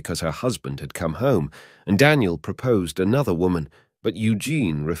there because her husband had come home, and Daniel proposed another woman, but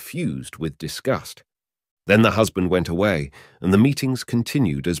Eugene refused with disgust. Then the husband went away, and the meetings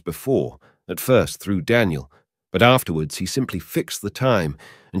continued as before, at first through Daniel, but afterwards he simply fixed the time,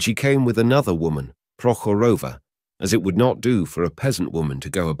 and she came with another woman, Prokhorova, as it would not do for a peasant woman to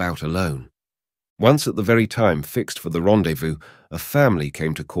go about alone. Once at the very time fixed for the rendezvous, a family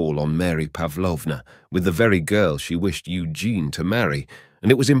came to call on Mary Pavlovna with the very girl she wished Eugene to marry,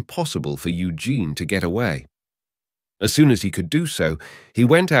 and it was impossible for Eugene to get away. As soon as he could do so, he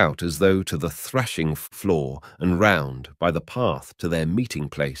went out as though to the thrashing floor and round by the path to their meeting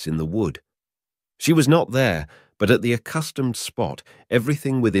place in the wood. She was not there, but at the accustomed spot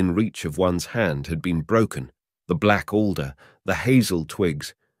everything within reach of one's hand had been broken, the black alder, the hazel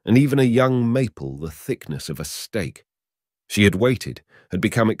twigs, and even a young maple the thickness of a stake. She had waited, had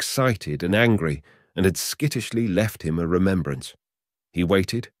become excited and angry, and had skittishly left him a remembrance. He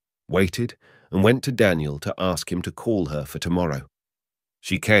waited, and went to Daniel to ask him to call her for tomorrow.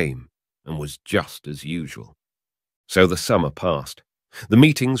 She came, and was just as usual. So the summer passed. The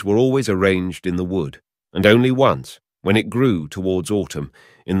meetings were always arranged in the wood, and only once, when it grew towards autumn,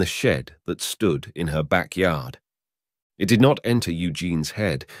 in the shed that stood in her backyard. It did not enter Eugene's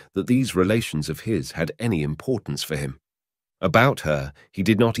head that these relations of his had any importance for him. About her he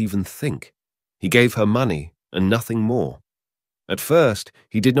did not even think. He gave her money and nothing more. At first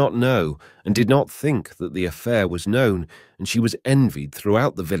he did not know and did not think that the affair was known and she was envied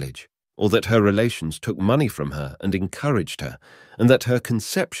throughout the village, or that her relations took money from her and encouraged her, and that her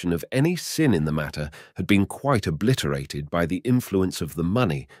conception of any sin in the matter had been quite obliterated by the influence of the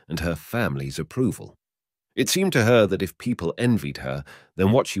money and her family's approval. It seemed to her that if people envied her,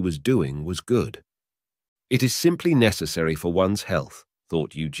 then what she was doing was good. It is simply necessary for one's health,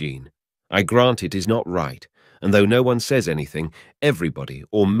 thought Eugene. I grant it is not right, and though no one says anything, everybody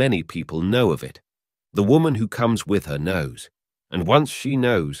or many people know of it. The woman who comes with her knows, and once she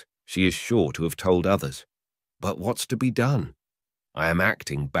knows, she is sure to have told others. But what's to be done? I am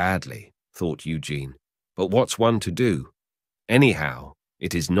acting badly, thought Eugene, but what's one to do? Anyhow,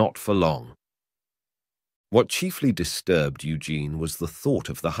 it is not for long. What chiefly disturbed Eugene was the thought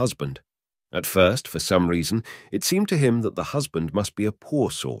of the husband. At first, for some reason, it seemed to him that the husband must be a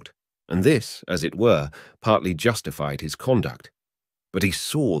poor sort, and this, as it were, partly justified his conduct. But he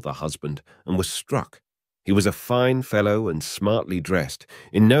saw the husband and was struck. He was a fine fellow and smartly dressed,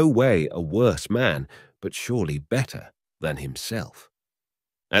 in no way a worse man, but surely better than himself.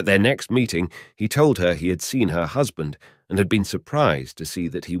 At their next meeting, he told her he had seen her husband and had been surprised to see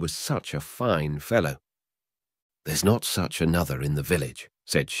that he was such a fine fellow. "There's not such another in the village,"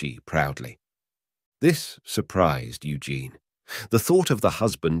 said she proudly. This surprised Eugene. The thought of the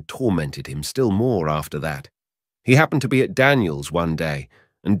husband tormented him still more after that. He happened to be at Daniel's one day,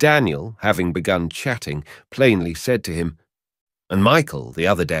 and Daniel, having begun chatting, plainly said to him, "And Michael, the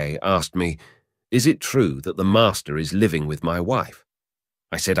other day, asked me, 'Is it true that the master is living with my wife?'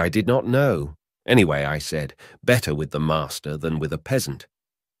 I said I did not know. Anyway, I said, better with the master than with a peasant."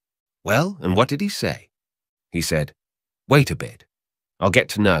 "Well, and what did he say?" He said, "Wait a bit. I'll get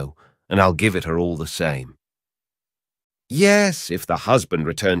to know, and I'll give it her all the same." Yes, if the husband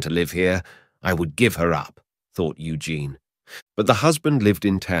returned to live here, I would give her up, thought Eugene. But the husband lived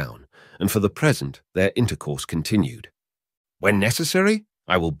in town, and for the present their intercourse continued. When necessary,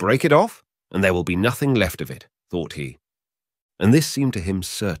 I will break it off, and there will be nothing left of it, thought he. And this seemed to him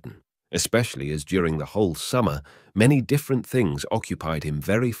certain, especially as during the whole summer many different things occupied him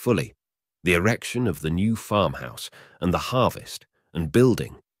very fully. The erection of the new farmhouse, and the harvest, and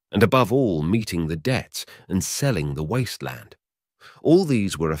building, and above all meeting the debts and selling the waste land. All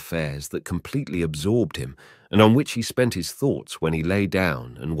these were affairs that completely absorbed him, and on which he spent his thoughts when he lay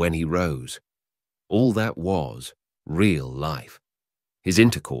down and when he rose. All that was real life. His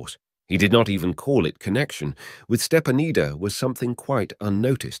intercourse, he did not even call it connection, with Stepanida was something quite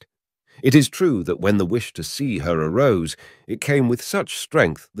unnoticed. It is true that when the wish to see her arose, it came with such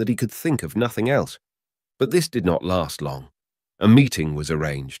strength that he could think of nothing else. But this did not last long. A meeting was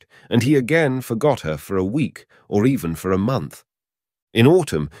arranged, and he again forgot her for a week or even for a month. In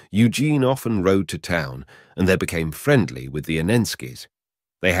autumn, Eugene often rode to town, and they became friendly with the Anenskys.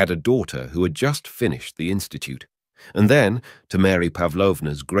 They had a daughter who had just finished the institute. And then, to Mary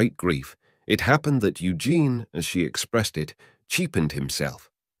Pavlovna's great grief, it happened that Eugene, as she expressed it, cheapened himself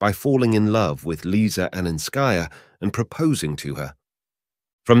by falling in love with Lisa Annenskaya and proposing to her.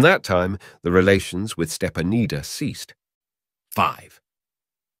 From that time, the relations with Stepanida ceased. 5.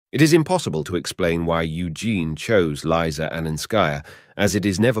 It is impossible to explain why Eugene chose Liza Annenskaya, as it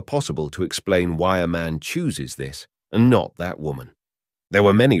is never possible to explain why a man chooses this and not that woman. There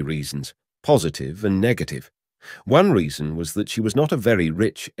were many reasons, positive and negative. One reason was that she was not a very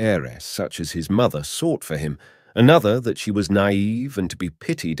rich heiress such as his mother sought for him, another that she was naive and to be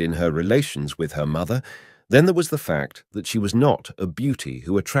pitied in her relations with her mother. Then there was the fact that she was not a beauty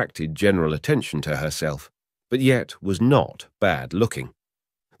who attracted general attention to herself, but yet was not bad-looking.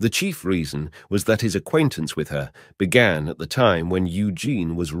 The chief reason was that his acquaintance with her began at the time when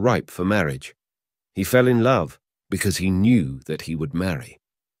Eugene was ripe for marriage. He fell in love because he knew that he would marry.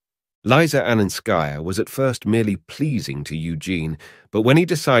 Liza Annenskaya was at first merely pleasing to Eugene, but when he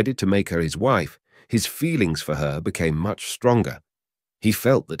decided to make her his wife, his feelings for her became much stronger. He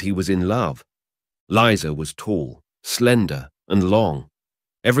felt that he was in love. Liza was tall, slender, and long.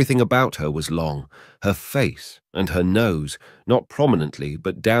 Everything about her was long, her face and her nose, not prominently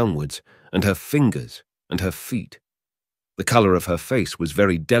but downwards, and her fingers and her feet. The colour of her face was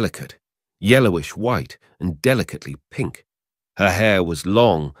very delicate, yellowish white and delicately pink. Her hair was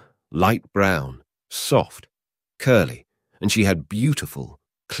long, light brown, soft, curly, and she had beautiful,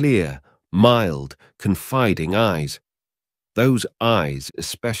 clear, mild, confiding eyes. Those eyes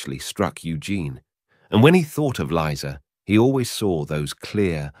especially struck Eugene, and when he thought of Liza, he always saw those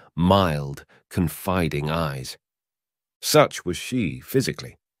clear, mild, confiding eyes. Such was she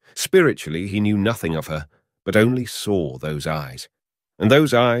physically. Spiritually, he knew nothing of her, but only saw those eyes. And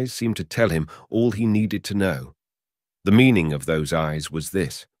those eyes seemed to tell him all he needed to know. The meaning of those eyes was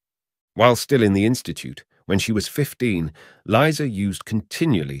this. While still in the institute, when she was 15, Liza used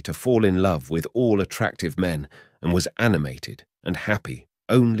continually to fall in love with all attractive men and was animated and happy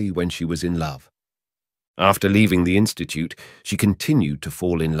only when she was in love. After leaving the institute, she continued to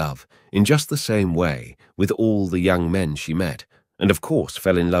fall in love, in just the same way, with all the young men she met, and of course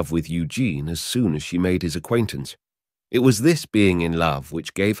fell in love with Eugene as soon as she made his acquaintance. It was this being in love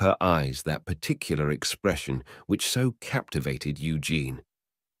which gave her eyes that particular expression which so captivated Eugene.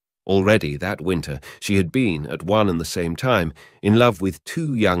 Already that winter she had been, at one and the same time, in love with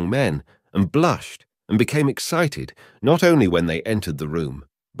 2 young men, and blushed and became excited, not only when they entered the room,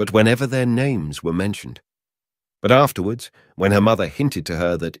 but whenever their names were mentioned. But afterwards, when her mother hinted to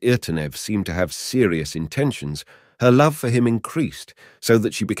her that Irtenev seemed to have serious intentions, her love for him increased, so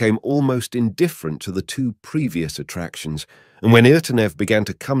that she became almost indifferent to the 2 previous attractions, and when Irtenev began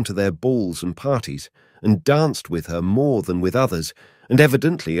to come to their balls and parties, and danced with her more than with others, and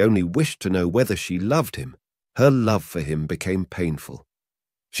evidently only wished to know whether she loved him, her love for him became painful.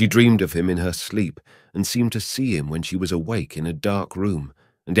 She dreamed of him in her sleep, and seemed to see him when she was awake in a dark room,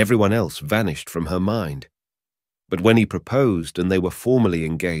 and everyone else vanished from her mind. But when he proposed and they were formally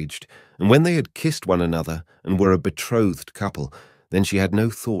engaged, and when they had kissed one another and were a betrothed couple, then she had no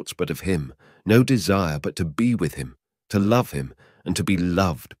thoughts but of him, no desire but to be with him, to love him, and to be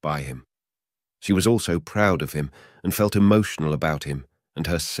loved by him. She was also proud of him, and felt emotional about him, and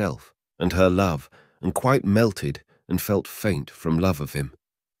herself, and her love, and quite melted and felt faint from love of him.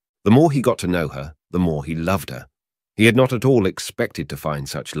 The more he got to know her, the more he loved her. He had not at all expected to find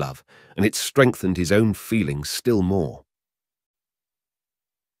such love, and it strengthened his own feelings still more.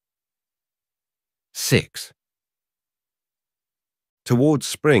 6. Towards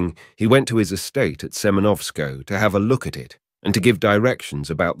spring, he went to his estate at Semenovsko to have a look at it, and to give directions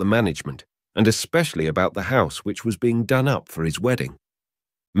about the management, and especially about the house which was being done up for his wedding.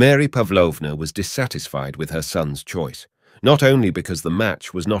 Mary Pavlovna was dissatisfied with her son's choice, not only because the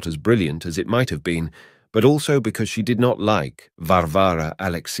match was not as brilliant as it might have been, but also because she did not like Varvara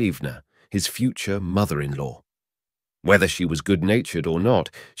Alexievna, his future mother-in-law. Whether she was good-natured or not,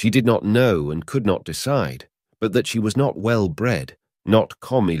 she did not know and could not decide, but that she was not well-bred, not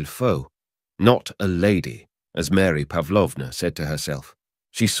comme il faut, not a lady, as Mary Pavlovna said to herself.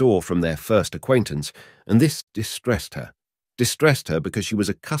 She saw from their first acquaintance, and this distressed her because she was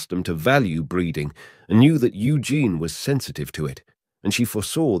accustomed to value breeding and knew that Eugene was sensitive to it, and she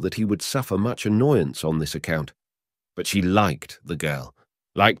foresaw that he would suffer much annoyance on this account. But she liked the girl,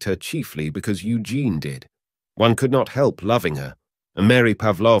 liked her chiefly because Eugene did. One could not help loving her, and Mary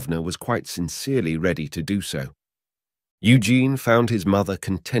Pavlovna was quite sincerely ready to do so. Eugene found his mother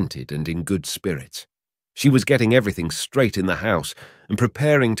contented and in good spirits. She was getting everything straight in the house and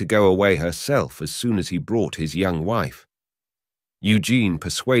preparing to go away herself as soon as he brought his young wife. Eugene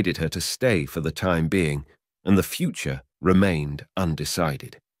persuaded her to stay for the time being, and the future remained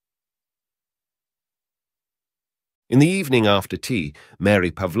undecided. In the evening after tea, Mary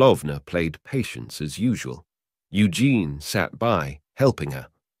Pavlovna played patience as usual. Eugene sat by, helping her.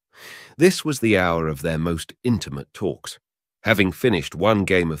 This was the hour of their most intimate talks. Having finished one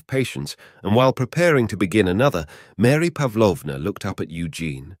game of patience, and while preparing to begin another, Mary Pavlovna looked up at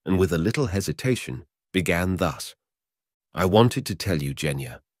Eugene and, with a little hesitation, began thus. I wanted to tell you,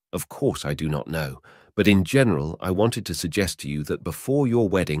 Genya, of course I do not know, but in general I wanted to suggest to you that before your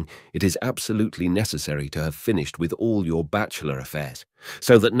wedding it is absolutely necessary to have finished with all your bachelor affairs,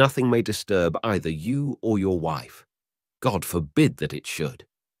 so that nothing may disturb either you or your wife. God forbid that it should.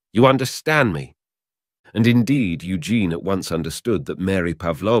 You understand me? And indeed, Eugene at once understood that Mary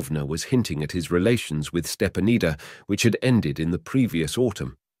Pavlovna was hinting at his relations with Stepanida, which had ended in the previous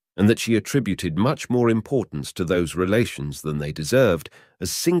autumn, and that she attributed much more importance to those relations than they deserved,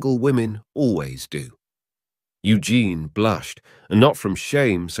 as single women always do. Eugene blushed, and not from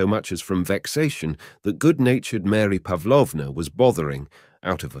shame so much as from vexation that good-natured Mary Pavlovna was bothering,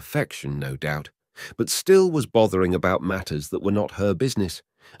 out of affection, no doubt, but still was bothering about matters that were not her business,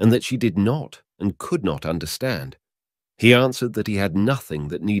 and that she did not and could not understand. He answered that he had nothing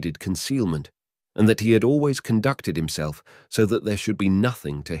that needed concealment, and that he had always conducted himself so that there should be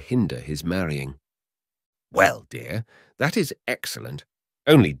nothing to hinder his marrying. Well, dear, that is excellent.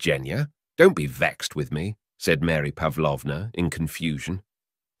 Only, Genya, don't be vexed with me, said Mary Pavlovna in confusion.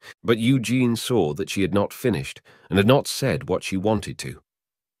 But Eugene saw that she had not finished and had not said what she wanted to.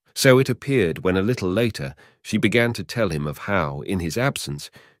 So it appeared when a little later she began to tell him of how, in his absence,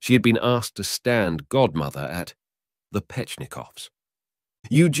 she had been asked to stand godmother at the Petchnikovs.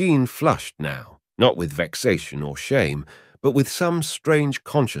 Eugene flushed now, not with vexation or shame, but with some strange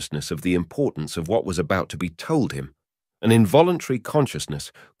consciousness of the importance of what was about to be told him, an involuntary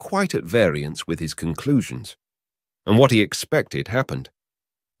consciousness quite at variance with his conclusions. And what he expected happened.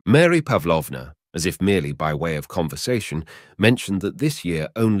 Mary Pavlovna, as if merely by way of conversation, mentioned that this year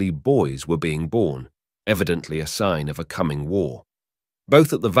only boys were being born, evidently a sign of a coming war.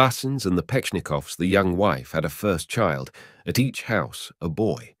 Both at the Vassins and the Petchnikovs the young wife had a first child, at each house a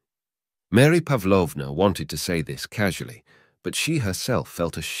boy. Mary Pavlovna wanted to say this casually, but she herself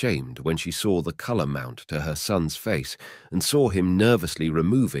felt ashamed when she saw the colour mount to her son's face and saw him nervously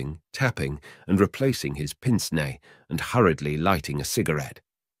removing, tapping, and replacing his pince-nez and hurriedly lighting a cigarette.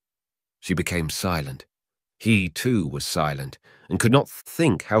 She became silent. He, too, was silent, and could not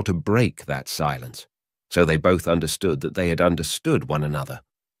think how to break that silence. So they both understood that they had understood one another.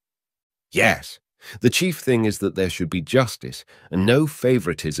 Yes, the chief thing is that there should be justice and no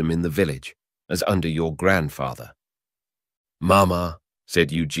favoritism in the village, as under your grandfather. Mamma,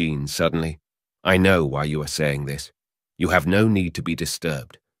 said Eugene suddenly, I know why you are saying this. You have no need to be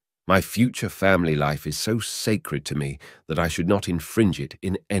disturbed. My future family life is so sacred to me that I should not infringe it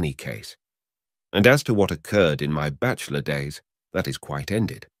in any case. And as to what occurred in my bachelor days, that is quite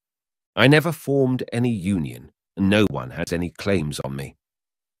ended. I never formed any union, and no one has any claims on me.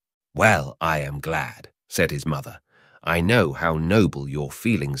 Well, I am glad, said his mother. I know how noble your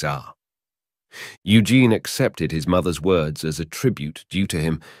feelings are. Eugene accepted his mother's words as a tribute due to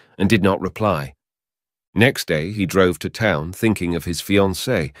him and did not reply. Next day he drove to town thinking of his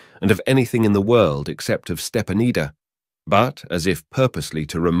fiancée and of anything in the world except of Stepanida. But, as if purposely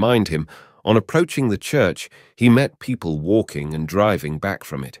to remind him, on approaching the church he met people walking and driving back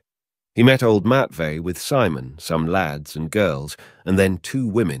from it. He met old Matvey with Simon, some lads and girls, and then two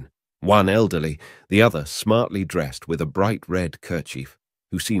women, one elderly, the other smartly dressed with a bright red kerchief,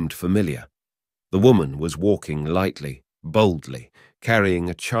 who seemed familiar. The woman was walking lightly, boldly, carrying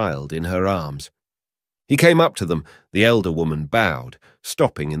a child in her arms. He came up to them. The elder woman bowed,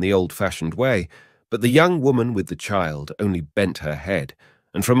 stopping in the old-fashioned way, but the young woman with the child only bent her head,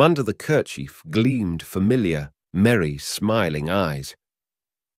 and from under the kerchief gleamed familiar, merry, smiling eyes.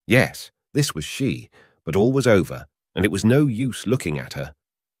 Yes, this was she, but all was over, and it was no use looking at her.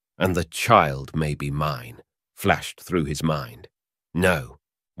 And the child may be mine, flashed through his mind. No,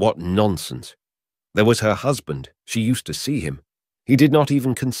 what nonsense. There was her husband. She used to see him. He did not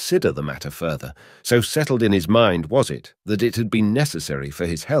even consider the matter further, so settled in his mind was it that it had been necessary for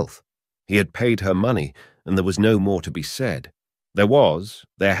his health. He had paid her money, and there was no more to be said. There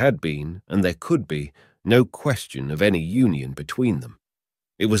had been, and there could be, no question of any union between them.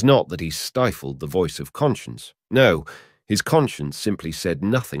 It was not that he stifled the voice of conscience. No, his conscience simply said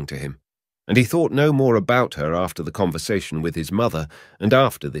nothing to him, and he thought no more about her after the conversation with his mother and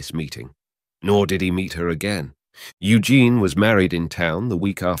after this meeting. Nor did he meet her again. Eugene was married in town the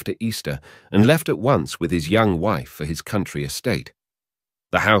week after Easter and left at once with his young wife for his country estate.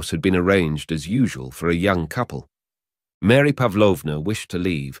 The house had been arranged as usual for a young couple. Mary Pavlovna wished to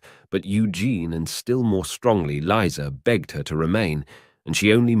leave, but Eugene and still more strongly Liza begged her to remain, and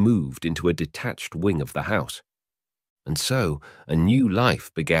she only moved into a detached wing of the house. And so a new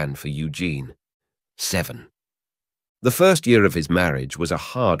life began for Eugene. 7. The first year of his marriage was a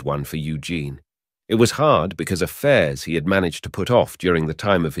hard one for Eugene. It was hard because affairs he had managed to put off during the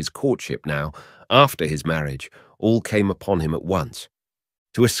time of his courtship now, after his marriage, all came upon him at once.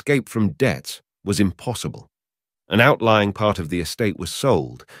 To escape from debts was impossible. An outlying part of the estate was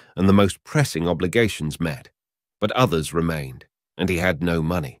sold, and the most pressing obligations met, but others remained, and he had no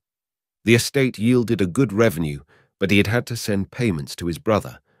money. The estate yielded a good revenue, but he had had to send payments to his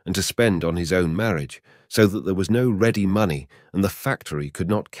brother and to spend on his own marriage, so that there was no ready money, and the factory could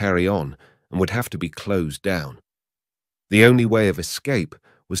not carry on and would have to be closed down. The only way of escape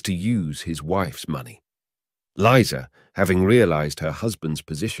was to use his wife's money. Liza, having realized her husband's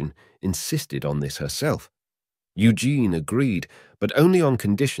position, insisted on this herself. Eugene agreed, but only on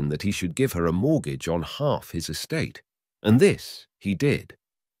condition that he should give her a mortgage on half his estate, and this he did.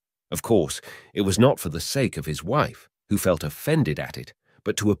 Of course, it was not for the sake of his wife, who felt offended at it,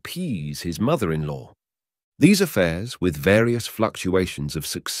 but to appease his mother-in-law. These affairs, with various fluctuations of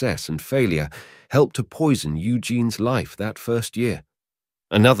success and failure, helped to poison Eugene's life that first year.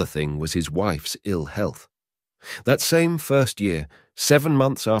 Another thing was his wife's ill health. That same first year, 7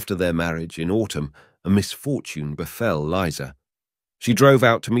 months after their marriage in autumn, a misfortune befell Liza. She drove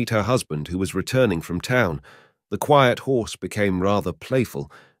out to meet her husband, who was returning from town. The quiet horse became rather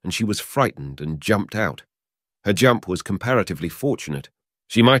playful, and she was frightened and jumped out. Her jump was comparatively fortunate.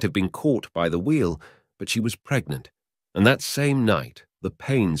 She might have been caught by the wheel, but she was pregnant, and that same night the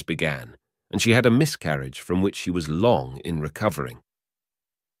pains began, and she had a miscarriage from which she was long in recovering.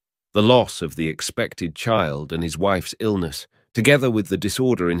 The loss of the expected child and his wife's illness, together with the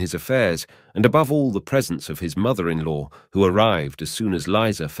disorder in his affairs, and above all the presence of his mother-in-law, who arrived as soon as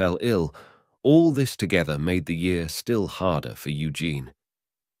Liza fell ill, all this together made the year still harder for Eugene.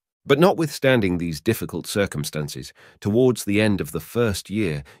 But notwithstanding these difficult circumstances, towards the end of the first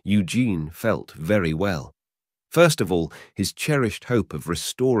year, Eugene felt very well. First of all, his cherished hope of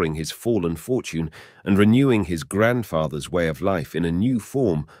restoring his fallen fortune and renewing his grandfather's way of life in a new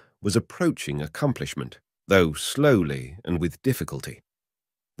form was approaching accomplishment, though slowly and with difficulty.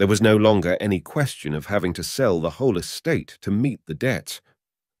 There was no longer any question of having to sell the whole estate to meet the debts.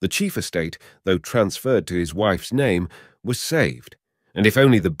 The chief estate, though transferred to his wife's name, was saved, and if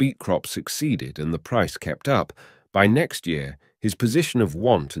only the beet crop succeeded and the price kept up, by next year his position of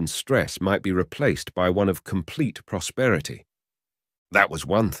want and stress might be replaced by one of complete prosperity. That was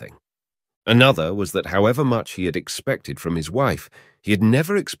one thing. Another was that however much he had expected from his wife, he had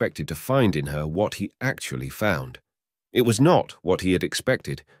never expected to find in her what he actually found. It was not what he had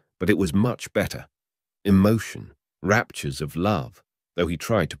expected, but it was much better. Emotion, raptures of love, though he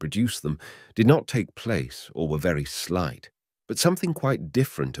tried to produce them, did not take place or were very slight. But something quite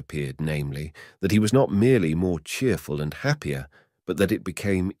different appeared, namely, that he was not merely more cheerful and happier, but that it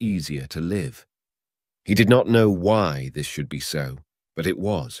became easier to live. He did not know why this should be so, but it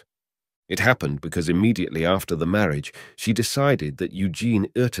was. It happened because immediately after the marriage, she decided that Eugene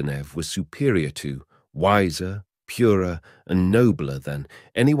Irtenev was superior to, wiser, purer, and nobler than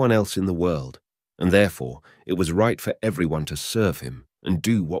anyone else in the world, and therefore it was right for everyone to serve him and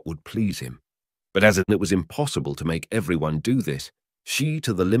do what would please him. But as it was impossible to make everyone do this, she,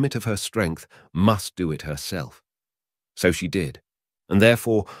 to the limit of her strength, must do it herself. So she did, and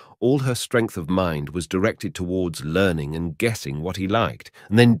therefore all her strength of mind was directed towards learning and guessing what he liked,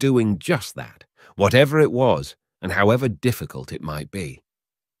 and then doing just that, whatever it was, and however difficult it might be.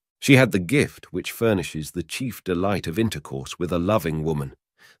 She had the gift which furnishes the chief delight of intercourse with a loving woman.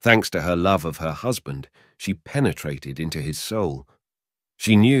 Thanks to her love of her husband, she penetrated into his soul.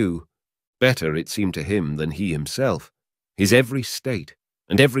 She knew, better it seemed to him than he himself, his every state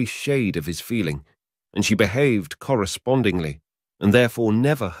and every shade of his feeling, and she behaved correspondingly, and therefore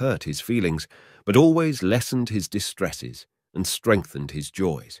never hurt his feelings, but always lessened his distresses and strengthened his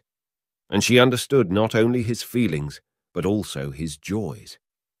joys. And she understood not only his feelings, but also his joys.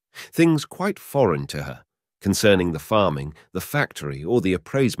 Things quite foreign to her, concerning the farming, the factory, or the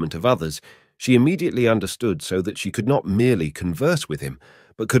appraisement of others, she immediately understood, so that she could not merely converse with him,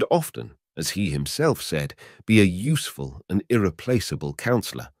 but could often, as he himself said, be a useful and irreplaceable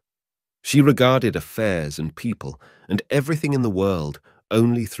counsellor. She regarded affairs and people and everything in the world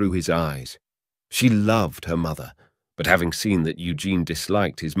only through his eyes. She loved her mother, But having seen that Eugene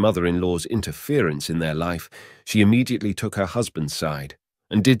disliked his mother-in-law's interference in their life, she immediately took her husband's side,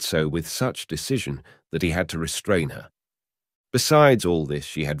 and did so with such decision that he had to restrain her. Besides all this,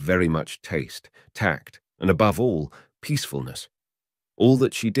 she had very much taste, tact, and above all, peacefulness. All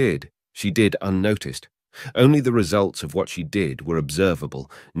that she did unnoticed. Only the results of what she did were observable,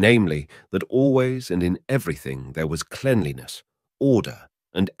 namely, that always and in everything there was cleanliness, order,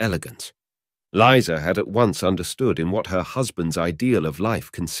 and elegance. Liza had at once understood in what her husband's ideal of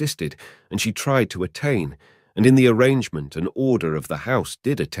life consisted, and she tried to attain, and in the arrangement and order of the house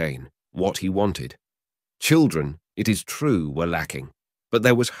did attain, what he wanted. Children, it is true, were lacking, but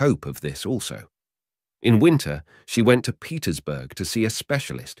there was hope of this also. In winter, she went to Petersburg to see a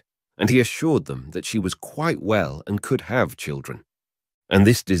specialist, and he assured them that she was quite well and could have children. And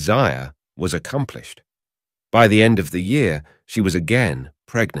this desire was accomplished. By the end of the year, she was again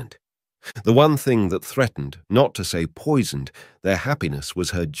pregnant. The one thing that threatened, not to say poisoned, their happiness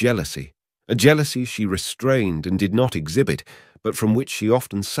was her jealousy, a jealousy she restrained and did not exhibit, but from which she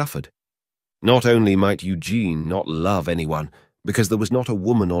often suffered. Not only might Eugene not love anyone, because there was not a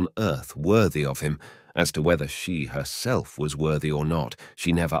woman on earth worthy of him. As to whether she herself was worthy or not,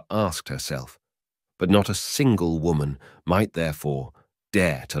 she never asked herself. But not a single woman might therefore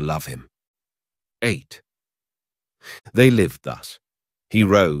dare to love him. 8. They lived thus. He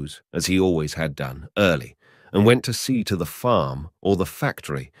rose, as he always had done, early, and went to see to the farm or the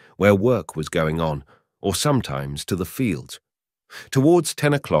factory where work was going on, or sometimes to the fields. Towards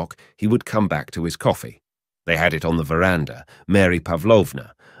 10 o'clock he would come back to his coffee. They had it on the veranda, Mary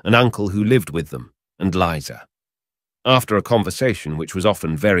Pavlovna, an uncle who lived with them, and Liza. After a conversation which was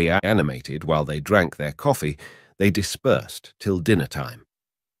often very animated while they drank their coffee, they dispersed till dinner time.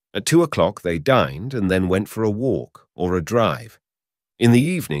 At 2 o'clock they dined and then went for a walk or a drive. In the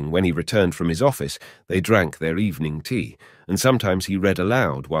evening, when he returned from his office, they drank their evening tea, and sometimes he read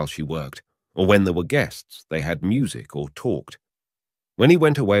aloud while she worked, or when there were guests, they had music or talked. When he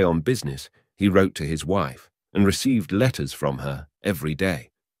went away on business, he wrote to his wife, and received letters from her every day.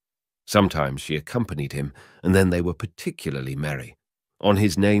 Sometimes she accompanied him, and then they were particularly merry. On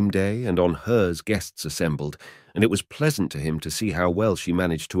his name day and on hers guests assembled, and it was pleasant to him to see how well she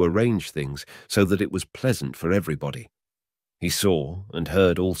managed to arrange things so that it was pleasant for everybody. He saw and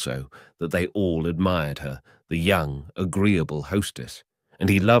heard also that they all admired her, the young, agreeable hostess, and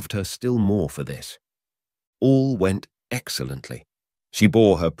he loved her still more for this. All went excellently. She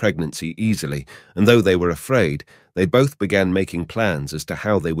bore her pregnancy easily, and though they were afraid, they both began making plans as to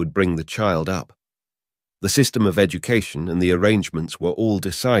how they would bring the child up. The system of education and the arrangements were all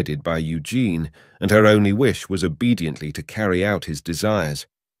decided by Eugene, and her only wish was obediently to carry out his desires.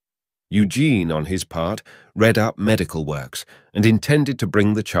 Eugene, on his part, read up medical works, and intended to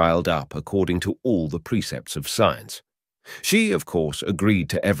bring the child up according to all the precepts of science. She, of course, agreed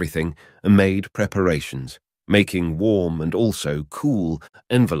to everything and made preparations, making warm and also cool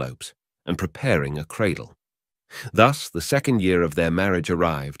envelopes, and preparing a cradle. Thus the second year of their marriage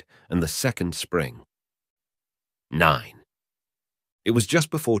arrived, and the second spring. 9. It was just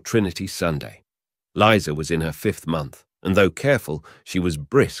before Trinity Sunday. Liza was in her 5th month, and though careful, she was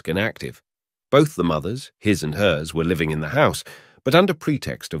brisk and active. Both the mothers, his and hers, were living in the house, but under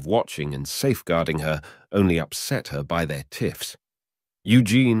pretext of watching and safeguarding her, only upset her by their tiffs.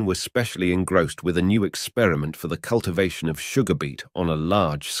 Eugene was specially engrossed with a new experiment for the cultivation of sugar beet on a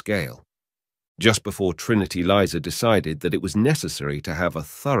large scale. Just before Trinity, Liza decided that it was necessary to have a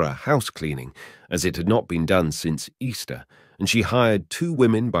thorough house cleaning, as it had not been done since Easter, and she hired 2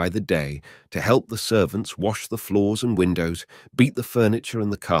 women by the day to help the servants wash the floors and windows, beat the furniture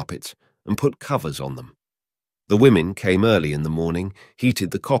and the carpets, and put covers on them. The women came early in the morning, heated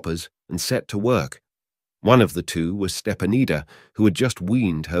the coppers, and set to work. One of the 2 was Stepanida, who had just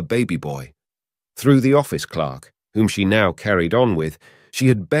weaned her baby boy. Through the office clerk, whom she now carried on with, she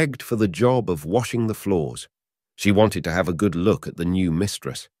had begged for the job of washing the floors. She wanted to have a good look at the new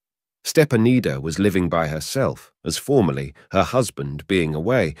mistress. Stepanida was living by herself, as formerly, her husband being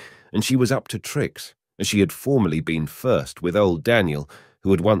away, and she was up to tricks, as she had formerly been first with old Daniel,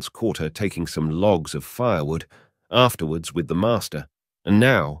 who had once caught her taking some logs of firewood, afterwards with the master, and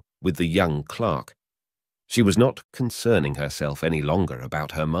now with the young clerk. She was not concerning herself any longer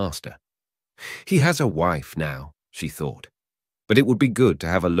about her master. He has a wife now, she thought, but it would be good to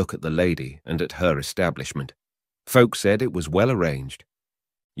have a look at the lady and at her establishment. Folk said it was well arranged.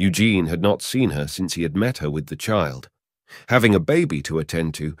 Eugene had not seen her since he had met her with the child. Having a baby to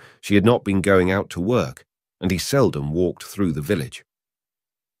attend to, she had not been going out to work, and he seldom walked through the village.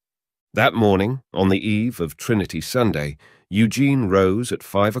 That morning, on the eve of Trinity Sunday, Eugene rose at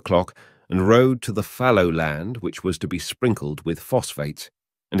 5 o'clock and rode to the fallow land which was to be sprinkled with phosphates,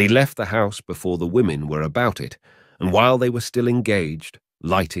 and he left the house before the women were about it, and while they were still engaged,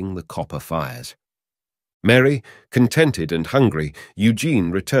 lighting the copper fires. Merry, contented and hungry,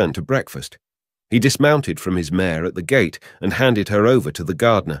 Eugene returned to breakfast. He dismounted from his mare at the gate and handed her over to the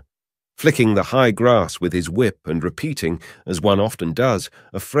gardener. Flicking the high grass with his whip and repeating, as one often does,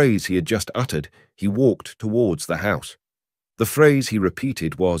 a phrase he had just uttered, he walked towards the house. The phrase he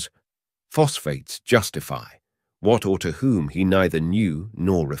repeated was, "Phosphates justify," what or to whom he neither knew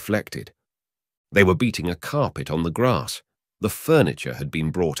nor reflected. They were beating a carpet on the grass. The furniture had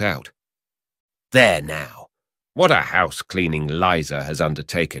been brought out. "There now! What a house-cleaning Liza has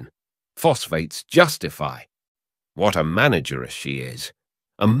undertaken! Phosphates justify! What a manageress she is!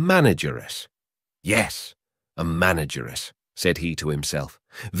 A manageress! Yes, a manageress," said he to himself,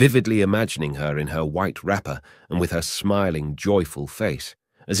 vividly imagining her in her white wrapper and with her smiling, joyful face,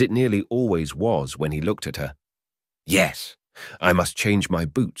 as it nearly always was when he looked at her. "Yes, I must change my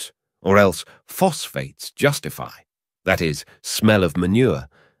boots, or else phosphates justify. That is, smell of manure,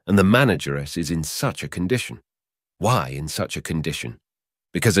 and the manageress is in such a condition. Why in such a condition?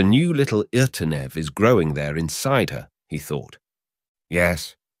 Because a new little Irtenev is growing there inside her," he thought.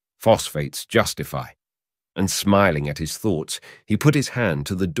 Yes, phosphates justify. And smiling at his thoughts, he put his hand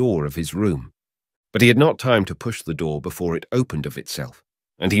to the door of his room. But he had not time to push the door before it opened of itself,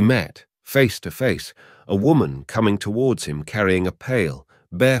 and he met, face to face, a woman coming towards him carrying a pail,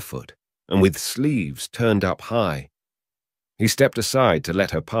 barefoot, and with sleeves turned up high. He stepped aside to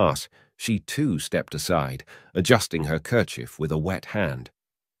let her pass. She too stepped aside, adjusting her kerchief with a wet hand.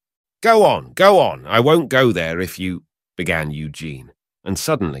 Go on, I won't go there if you—" began Eugene, and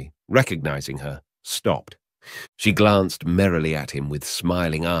suddenly, recognizing her, stopped. She glanced merrily at him with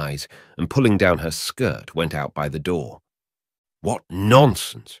smiling eyes, and pulling down her skirt went out by the door. "What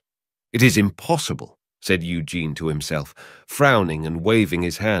nonsense! It is impossible," said Eugene to himself, frowning and waving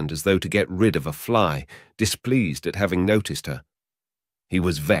his hand as though to get rid of a fly, displeased at having noticed her. He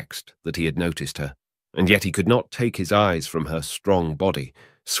was vexed that he had noticed her, and yet he could not take his eyes from her strong body,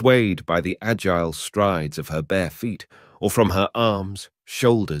 swayed by the agile strides of her bare feet, or from her arms,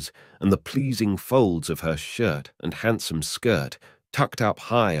 shoulders, and the pleasing folds of her shirt and handsome skirt, tucked up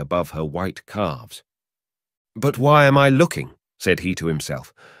high above her white calves. "But why am I looking?" said he to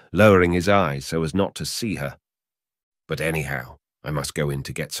himself, lowering his eyes so as not to see her. "But anyhow, I must go in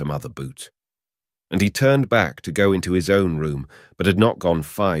to get some other boots." And he turned back to go into his own room, but had not gone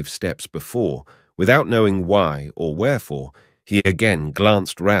 5 steps before, without knowing why or wherefore, he again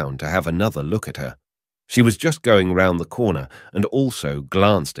glanced round to have another look at her. She was just going round the corner, and also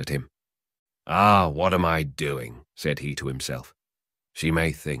glanced at him. "Ah, what am I doing?" said he to himself. "She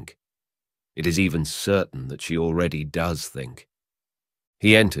may think. It is even certain that she already does think."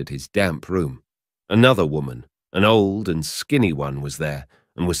 He entered his damp room. Another woman, an old and skinny one, was there,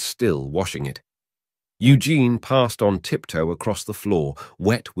 and was still washing it. Eugene passed on tiptoe across the floor,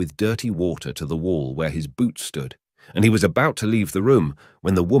 wet with dirty water, to the wall where his boots stood, and he was about to leave the room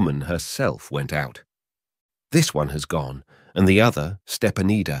when the woman herself went out. "This one has gone, and the other,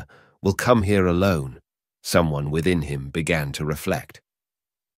 Stepanida, will come here alone," someone within him began to reflect.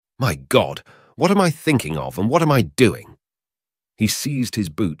 "My God, what am I thinking of, and what am I doing?" He seized his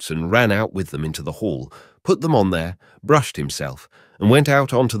boots and ran out with them into the hall, put them on there, brushed himself, and went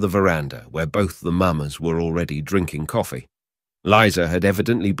out onto the veranda where both the mammas were already drinking coffee. Liza had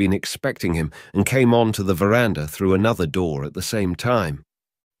evidently been expecting him and came on to the veranda through another door at the same time.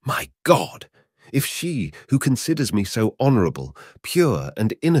 "My God! If she, who considers me so honourable, pure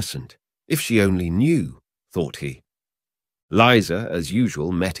and innocent, if she only knew," thought he. Liza, as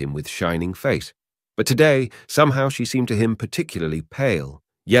usual, met him with shining face, but today somehow she seemed to him particularly pale,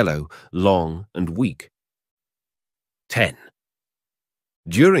 yellow, long, and weak. 10.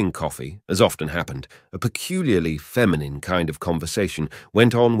 During coffee, as often happened, a peculiarly feminine kind of conversation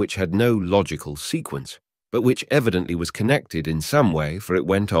went on which had no logical sequence, but which evidently was connected in some way, for it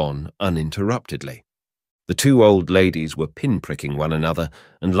went on uninterruptedly. The two old ladies were pinpricking one another,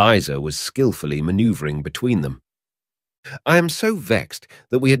 and Liza was skillfully manoeuvring between them. "I am so vexed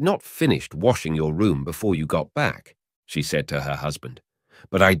that we had not finished washing your room before you got back," she said to her husband,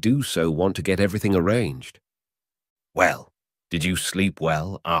 "but I do so want to get everything arranged." "Well, did you sleep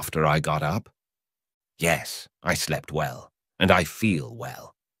well after I got up?" "Yes, I slept well, and I feel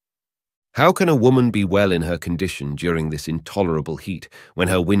well." "How can a woman be well in her condition during this intolerable heat when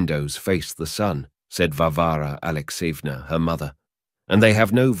her windows face the sun?" said Varvara Alexeyevna, her mother. "And they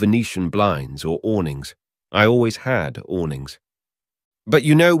have no Venetian blinds or awnings. I always had awnings." "But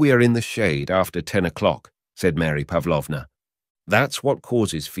you know we are in the shade after 10 o'clock, said Mary Pavlovna. "That's what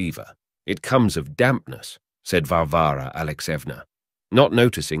causes fever. It comes of dampness, said Varvara Alexeyevna, not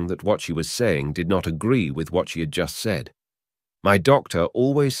noticing that what she was saying did not agree with what she had just said. My doctor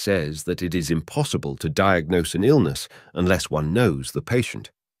always says that it is impossible to diagnose an illness unless one knows the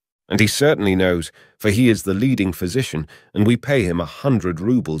patient. And he certainly knows, for he is the leading physician, and we pay him 100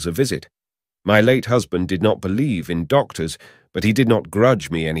 rubles a visit. My late husband did not believe in doctors, but he did not grudge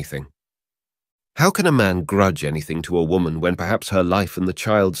me anything. How can a man grudge anything to a woman when perhaps her life and the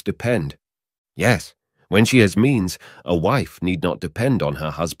child's depend? Yes, when she has means, a wife need not depend on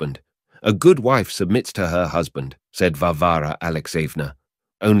her husband. A good wife submits to her husband, said Varvara Alexeyevna.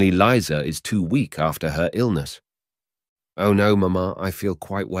 Only Liza is too weak after her illness. Oh no, Mamma, I feel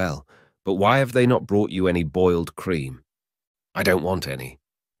quite well. But why have they not brought you any boiled cream? I don't want any.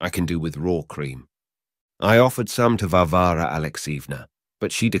 I can do with raw cream. I offered some to Varvara Alexeyevna,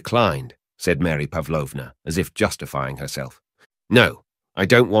 but she declined, said Mary Pavlovna, as if justifying herself. No, I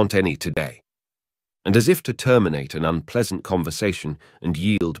don't want any today. And as if to terminate an unpleasant conversation and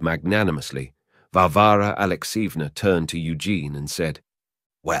yield magnanimously, Varvara Alexeyevna turned to Eugene and said,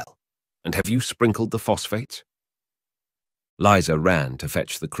 Well, and have you sprinkled the phosphates? Liza ran to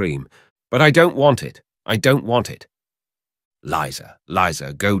fetch the cream. But I don't want it. I don't want it.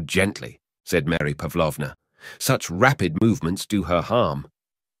 Liza, go gently, said Mary Pavlovna. Such rapid movements do her harm.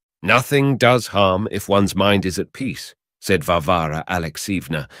 Nothing does harm if one's mind is at peace, said Varvara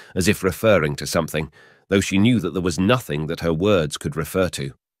Alexeyevna, as if referring to something, though she knew that there was nothing that her words could refer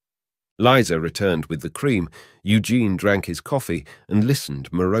to. Liza returned with the cream. Eugene drank his coffee and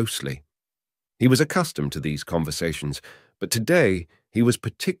listened morosely. He was accustomed to these conversations, but today he was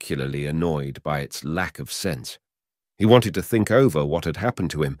particularly annoyed by its lack of sense. He wanted to think over what had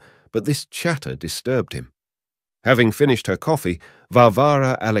happened to him, but this chatter disturbed him. Having finished her coffee,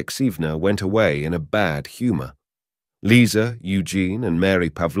 Varvara Alexeyevna went away in a bad humor. Liza, Eugene, and Mary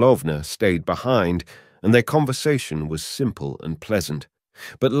Pavlovna stayed behind, and their conversation was simple and pleasant.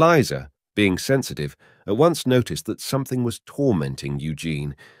 But Liza, being sensitive, at once noticed that something was tormenting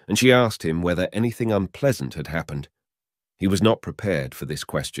Eugene, and she asked him whether anything unpleasant had happened. He was not prepared for this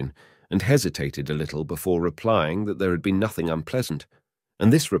question, and hesitated a little before replying that there had been nothing unpleasant,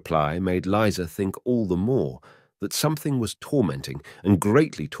 and this reply made Liza think all the more that something was tormenting, and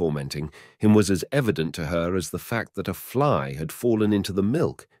greatly tormenting, him was as evident to her as the fact that a fly had fallen into the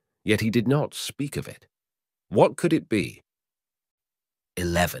milk, yet he did not speak of it. What could it be?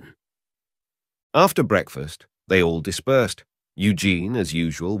 11. After breakfast, they all dispersed. Eugene, as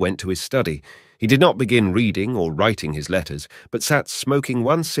usual, went to his study. He did not begin reading or writing his letters, but sat smoking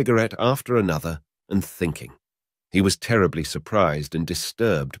one cigarette after another and thinking. He was terribly surprised and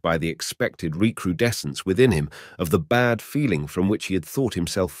disturbed by the expected recrudescence within him of the bad feeling from which he had thought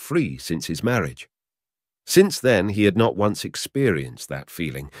himself free since his marriage. Since then he had not once experienced that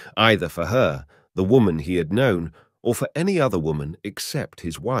feeling, either for her, the woman he had known, or for any other woman except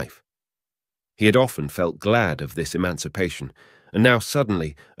his wife. He had often felt glad of this emancipation, and now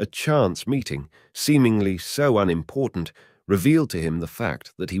suddenly a chance meeting, seemingly so unimportant, revealed to him the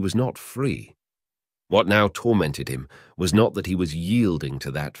fact that he was not free. What now tormented him was not that he was yielding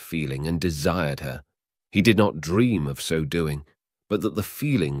to that feeling and desired her. He did not dream of so doing, but that the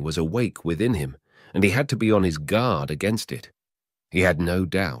feeling was awake within him, and he had to be on his guard against it. He had no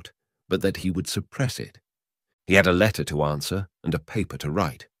doubt, but that he would suppress it. He had a letter to answer and a paper to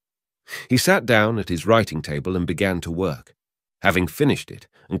write. He sat down at his writing table and began to work. Having finished it,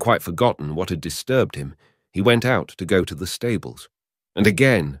 and quite forgotten what had disturbed him, he went out to go to the stables. And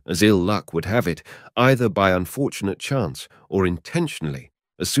again, as ill luck would have it, either by unfortunate chance or intentionally,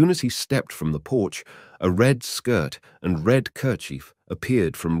 as soon as he stepped from the porch, a red skirt and red kerchief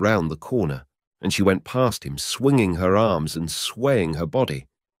appeared from round the corner, and she went past him, swinging her arms and swaying her body.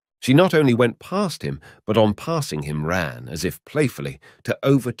 She not only went past him, but on passing him ran, as if playfully, to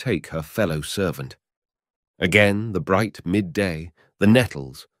overtake her fellow servant. Again the bright midday, the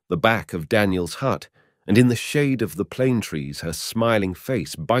nettles, the back of Daniel's hut, and in the shade of the plane trees her smiling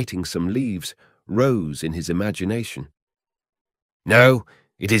face biting some leaves, rose in his imagination. No,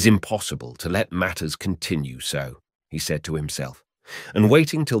 it is impossible to let matters continue so, he said to himself, and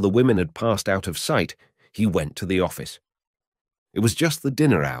waiting till the women had passed out of sight, he went to the office. It was just the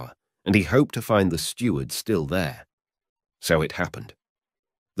dinner hour, and he hoped to find the steward still there. So it happened.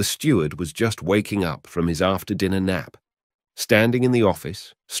 The steward was just waking up from his after-dinner nap. Standing in the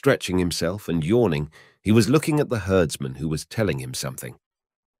office, stretching himself and yawning, he was looking at the herdsman who was telling him something.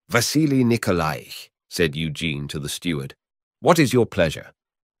 "Vasily Nikolaich," said Eugene to the steward, "what is your pleasure?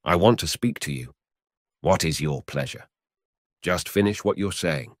 I want to speak to you." "What is your pleasure?" "Just finish what you're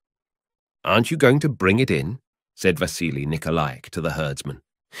saying." "Aren't you going to bring it in?" said Vasily Nikolaich to the herdsman.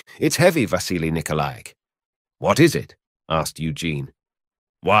 It's heavy, Vasily Nikolaich. What is it? Asked Eugene.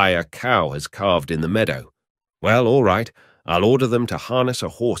 Why, a cow has calved in the meadow. Well, all right, I'll order them to harness a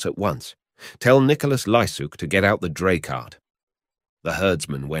horse at once. Tell Nicholas Lysuk to get out the dray cart. The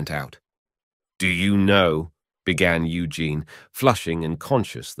herdsman went out. Do you know, began Eugene, flushing and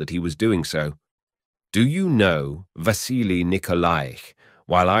conscious that he was doing so. Do you know, Vasily Nikolaich,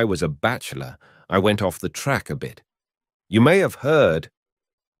 while I was a bachelor, I went off the track a bit. You may have heard.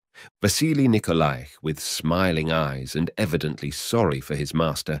 Vasily Nikolaich, with smiling eyes and evidently sorry for his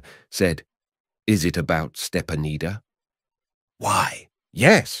master, said, Is it about Stepanida? Why,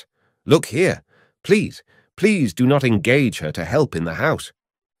 yes. Look here. Please, please do not engage her to help in the house.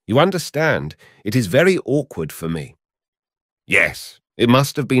 You understand, it is very awkward for me. Yes, it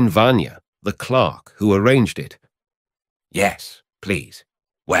must have been Vanya, the clerk, who arranged it. Yes, please.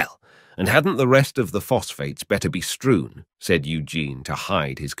 Well, and hadn't the rest of the phosphates better be strewn? Said Eugene to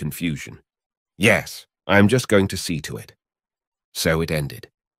hide his confusion. Yes, I am just going to see to it. So it ended,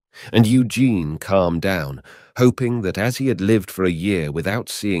 and Eugene calmed down, hoping that as he had lived for a year without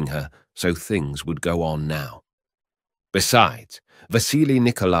seeing her, so things would go on now. Besides, Vasily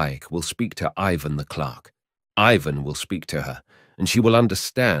Nikolaich will speak to Ivan the clerk. Ivan will speak to her, and she will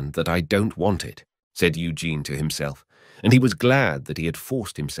understand that I don't want it, said Eugene to himself, and he was glad that he had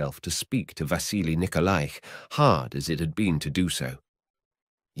forced himself to speak to Vasily Nikolaich, hard as it had been to do so.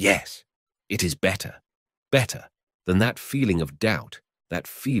 Yes, it is better than that feeling of doubt, that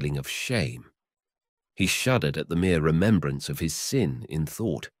feeling of shame. He shuddered at the mere remembrance of his sin in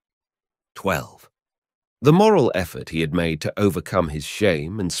thought. 12. The moral effort he had made to overcome his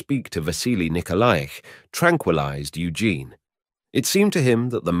shame and speak to Vasily Nikolaich tranquilized Eugene. It seemed to him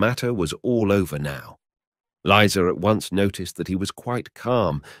that the matter was all over now. Liza at once noticed that he was quite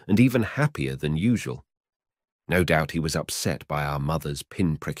calm and even happier than usual. No doubt he was upset by our mothers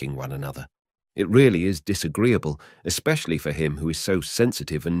pinpricking one another. It really is disagreeable, especially for him who is so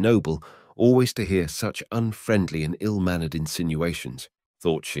sensitive and noble, always to hear such unfriendly and ill-mannered insinuations,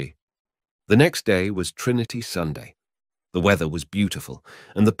 thought she. The next day was Trinity Sunday. The weather was beautiful,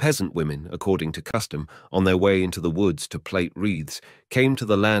 and the peasant women, according to custom, on their way into the woods to plait wreaths, came to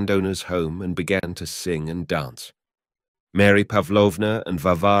the landowner's home and began to sing and dance. Mary Pavlovna and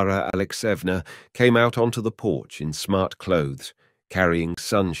Varvara Alexeyevna came out onto the porch in smart clothes, carrying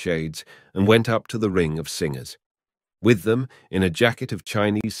sunshades, and went up to the ring of singers. With them, in a jacket of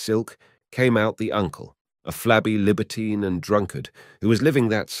Chinese silk, came out the uncle, a flabby libertine and drunkard, who was living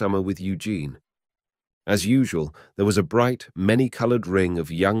that summer with Eugene. As usual, there was a bright, many-coloured ring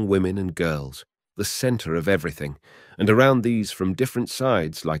of young women and girls, the centre of everything, and around these from different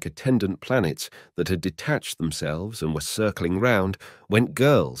sides, like attendant planets that had detached themselves and were circling round, went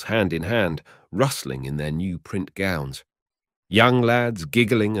girls hand in hand, rustling in their new print gowns. Young lads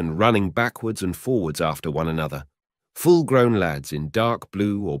giggling and running backwards and forwards after one another. Full-grown lads in dark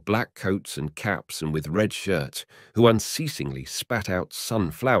blue or black coats and caps and with red shirts, who unceasingly spat out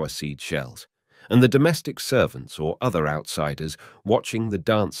sunflower seed shells, and the domestic servants or other outsiders watching the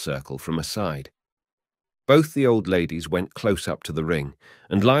dance circle from a side. Both the old ladies went close up to the ring,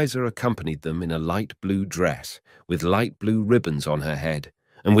 and Liza accompanied them in a light blue dress, with light blue ribbons on her head,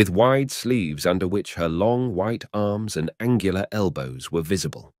 and with wide sleeves under which her long white arms and angular elbows were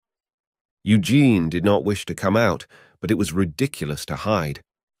visible. Eugene did not wish to come out, but it was ridiculous to hide,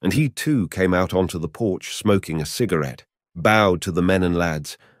 and he too came out onto the porch smoking a cigarette, bowed to the men and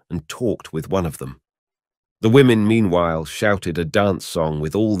lads, and talked with one of them. The women, meanwhile, shouted a dance song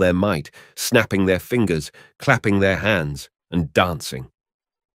with all their might, snapping their fingers, clapping their hands, and dancing.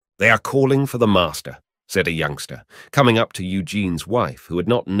 "They are calling for the master," said a youngster, coming up to Eugene's wife, who had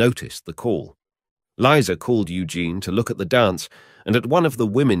not noticed the call. Liza called Eugene to look at the dance, and at one of the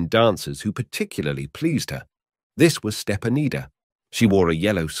women dancers who particularly pleased her. This was Stepanida. She wore a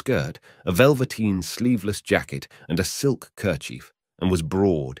yellow skirt, a velveteen sleeveless jacket, and a silk kerchief, and was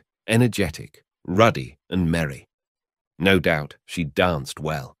broad, energetic, ruddy, and merry. No doubt she danced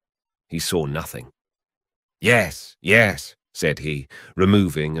well. He saw nothing. "Yes, yes," said he,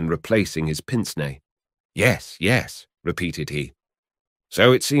 removing and replacing his pince-nez. "Yes, yes," repeated he.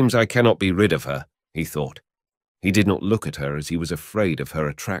 "So it seems I cannot be rid of her," he thought. He did not look at her as he was afraid of her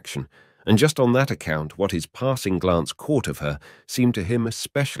attraction, and just on that account what his passing glance caught of her seemed to him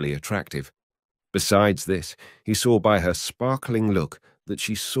especially attractive. Besides this, he saw by her sparkling look that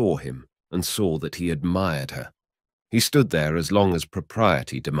she saw him and saw that he admired her. He stood there as long as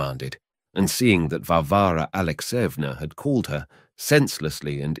propriety demanded, and seeing that Varvara Alexeyevna had called her,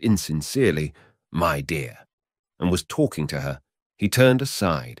 senselessly and insincerely, "my dear," and was talking to her, he turned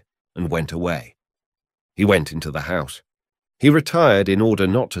aside and went away. He went into the house. He retired in order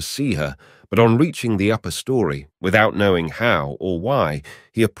not to see her, but on reaching the upper story, without knowing how or why,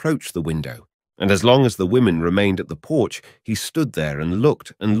 he approached the window, and as long as the women remained at the porch, he stood there and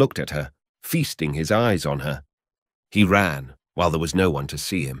looked at her, feasting his eyes on her. He ran, while there was no one to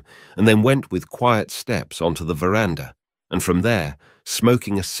see him, and then went with quiet steps onto the veranda, and from there,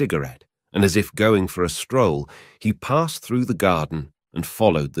 smoking a cigarette, and as if going for a stroll, he passed through the garden and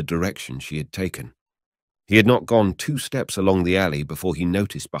followed the direction she had taken. He had not gone 2 steps along the alley before he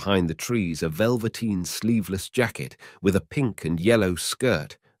noticed behind the trees a velveteen sleeveless jacket with a pink and yellow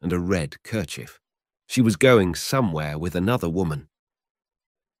skirt and a red kerchief. She was going somewhere with another woman.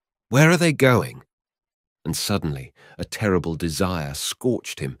 Where are they going? And suddenly a terrible desire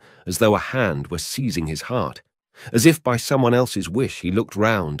scorched him, as though a hand were seizing his heart. As if by someone else's wish, he looked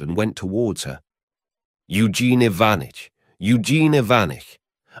round and went towards her. "Eugene Ivanovich, Eugene Ivanovich,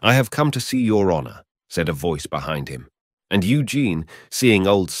 I have come to see your honor," said a voice behind him, and Eugene, seeing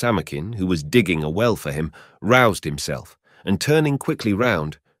old Samokin, who was digging a well for him, roused himself, and turning quickly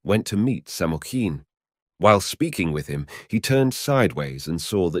round, went to meet Samokin. While speaking with him, he turned sideways and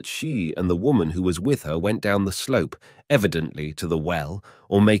saw that she and the woman who was with her went down the slope, evidently to the well,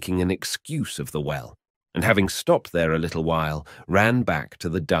 or making an excuse of the well, and having stopped there a little while, ran back to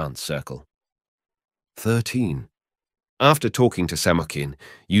the dance circle. 13. After talking to Samokin,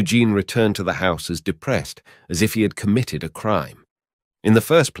 Eugene returned to the house as depressed as if he had committed a crime. In the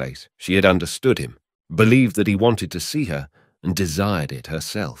first place, she had understood him, believed that he wanted to see her, and desired it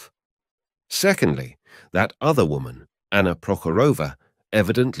herself. Secondly, that other woman, Anna Prokhorova,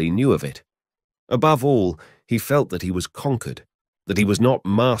 evidently knew of it. Above all, he felt that he was conquered, that he was not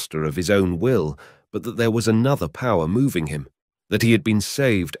master of his own will, but that there was another power moving him, that he had been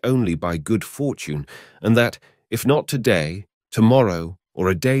saved only by good fortune, and that, if not today, tomorrow, or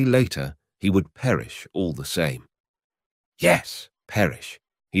a day later, he would perish all the same. Yes, perish.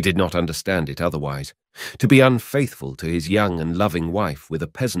 He did not understand it otherwise. To be unfaithful to his young and loving wife with a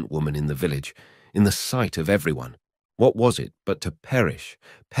peasant woman in the village, in the sight of everyone. What was it but to perish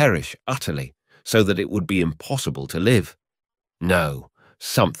utterly, so that it would be impossible to live? No,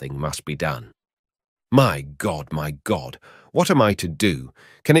 something must be done. My God, what am I to do?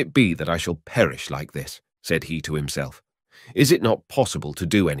 Can it be that I shall perish like this? Said he to himself. Is it not possible to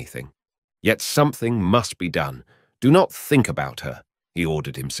do anything? Yet something must be done. Do not think about her, he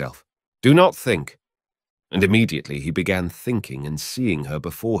ordered himself. Do not think. And immediately he began thinking and seeing her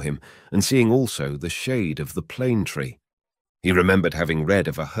before him, and seeing also the shade of the plane tree. He remembered having read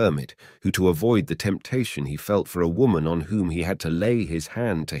of a hermit who, to avoid the temptation he felt for a woman on whom he had to lay his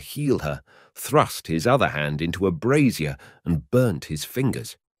hand to heal her, thrust his other hand into a brazier and burnt his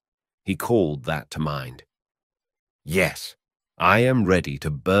fingers. He called that to mind. Yes, I am ready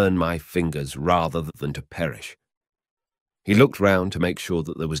to burn my fingers rather than to perish. He looked round to make sure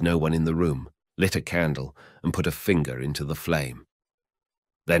that there was no one in the room, lit a candle, and put a finger into the flame.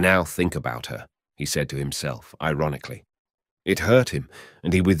 Then now think about her, he said to himself, ironically. It hurt him,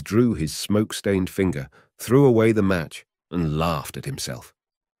 and he withdrew his smoke-stained finger, threw away the match, and laughed at himself.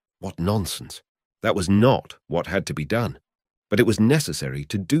 What nonsense! That was not what had to be done. But it was necessary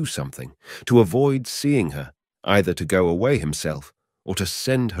to do something, to avoid seeing her, either to go away himself or to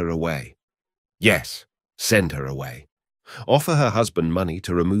send her away. Yes, send her away. Offer her husband money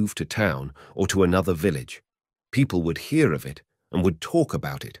to remove to town or to another village. People would hear of it and would talk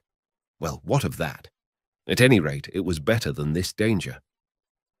about it. Well, what of that? At any rate, it was better than this danger.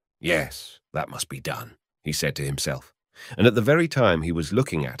 Yes, that must be done, he said to himself, and at the very time he was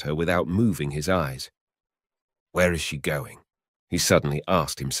looking at her without moving his eyes. Where is she going? He suddenly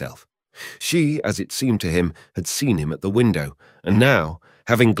asked himself. She, as it seemed to him, had seen him at the window, and now,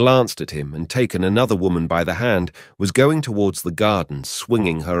 having glanced at him and taken another woman by the hand, was going towards the garden,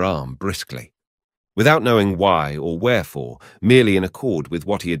 swinging her arm briskly. Without knowing why or wherefore, merely in accord with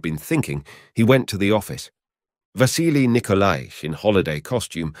what he had been thinking, he went to the office. Vasily Nikolaich, in holiday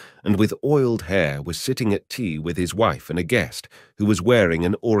costume and with oiled hair, was sitting at tea with his wife and a guest, who was wearing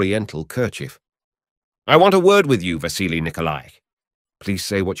an oriental kerchief. "I want a word with you, Vasily Nikolaich." "Please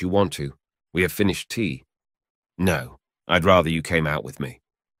say what you want to. We have finished tea." "No, I'd rather you came out with me."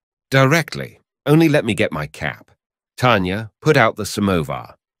 "Directly. Only let me get my cap." "Tanya, put out the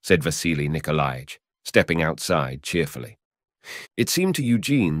samovar," said Vasily Nikolaich, stepping outside cheerfully. It seemed to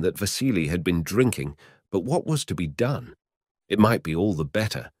Eugene that Vasily had been drinking, but what was to be done? It might be all the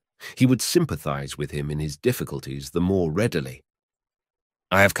better. He would sympathize with him in his difficulties the more readily.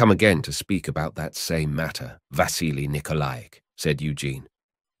 "I have come again to speak about that same matter, Vasily Nikolaich," said Eugene.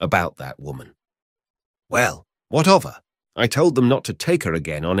 "About that woman." "Well, what of her? I told them not to take her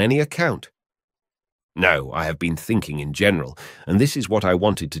again on any account." No, I have been thinking in general, and this is what I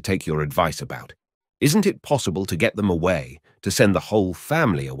wanted to take your advice about. Isn't it possible to get them away, to send the whole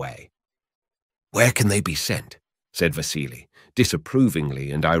family away? Where can they be sent? Said Vasily,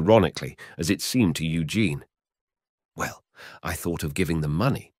 disapprovingly and ironically, as it seemed to Eugene. Well, I thought of giving them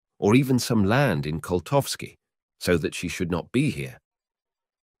money, or even some land in Koltovsky, so that she should not be here.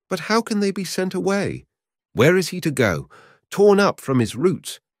 But how can they be sent away? Where is he to go, torn up from his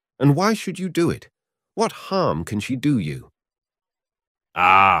roots? And why should you do it? What harm can she do you?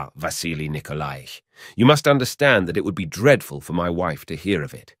 Ah, Vasily Nikolaich, you must understand that it would be dreadful for my wife to hear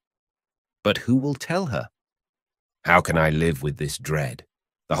of it. But who will tell her? How can I live with this dread?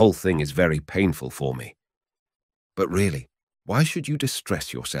 The whole thing is very painful for me. But really, why should you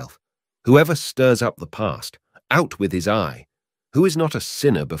distress yourself? Whoever stirs up the past, out with his eye. Who is not a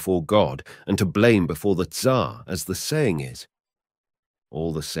sinner before God and to blame before the Tsar, as the saying is?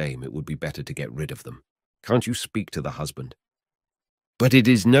 All the same, it would be better to get rid of them. Can't you speak to the husband? But it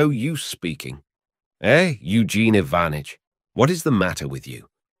is no use speaking. Eh, Eugene Ivanovich, what is the matter with you?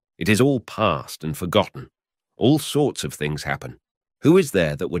 It is all past and forgotten. All sorts of things happen. Who is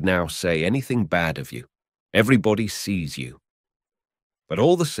there that would now say anything bad of you? Everybody sees you. But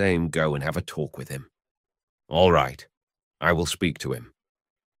all the same, go and have a talk with him. All right, I will speak to him.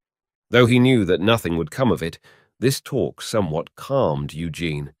 Though he knew that nothing would come of it, this talk somewhat calmed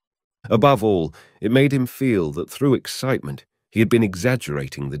Eugene. Above all, it made him feel that through excitement he had been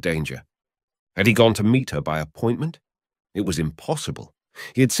exaggerating the danger. Had he gone to meet her by appointment? It was impossible.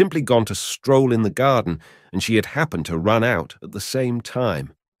 He had simply gone to stroll in the garden, and she had happened to run out at the same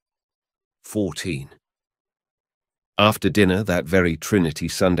time. 14. After dinner that very Trinity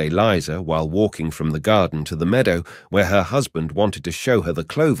Sunday, Liza, while walking from the garden to the meadow where her husband wanted to show her the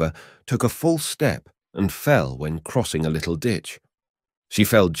clover, took a false step and fell when crossing a little ditch. She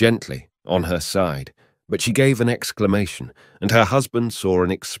fell gently, on her side, but she gave an exclamation, and her husband saw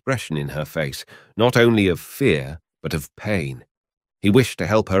an expression in her face, not only of fear, but of pain. He wished to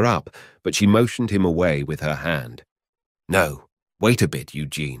help her up, but she motioned him away with her hand. No, wait a bit,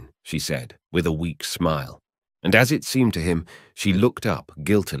 Eugene, she said, with a weak smile. And as it seemed to him, she looked up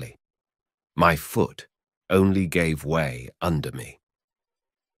guiltily. My foot only gave way under me.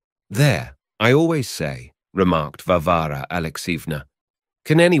 There, I always say, remarked Varvara Alexeyevna,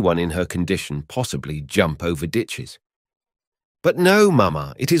 can anyone in her condition possibly jump over ditches? But no,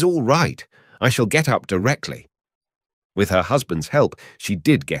 Mamma, it is all right. I shall get up directly. With her husband's help, she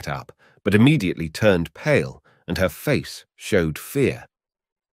did get up, but immediately turned pale, and her face showed fear.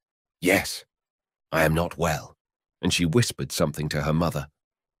 Yes, I am not well, and she whispered something to her mother.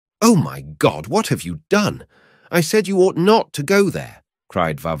 Oh, my God, what have you done? I said you ought not to go there,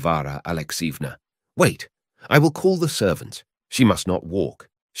 cried Varvara Alexeyevna. Wait, I will call the servants. She must not walk.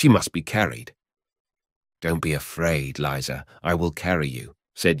 She must be carried. Don't be afraid, Liza. I will carry you,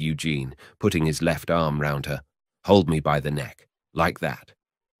 said Eugene, putting his left arm round her. Hold me by the neck, like that.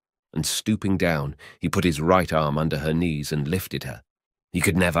 And stooping down, he put his right arm under her knees and lifted her. He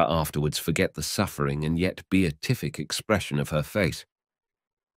could never afterwards forget the suffering and yet beatific expression of her face.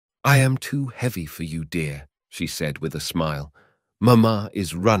 I am too heavy for you, dear, she said with a smile. Mamma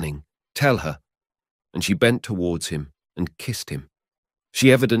is running. Tell her. And she bent towards him and kissed him.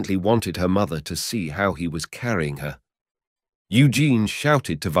 She evidently wanted her mother to see how he was carrying her. Eugene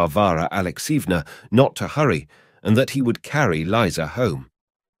shouted to Varvara Alexeyevna not to hurry, and that he would carry Liza home.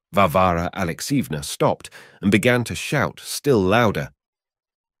 Varvara Alexeyevna stopped and began to shout still louder.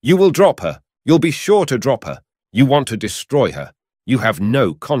 You will drop her. You'll be sure to drop her. You want to destroy her. You have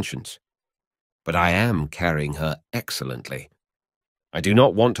no conscience. But I am carrying her excellently. I do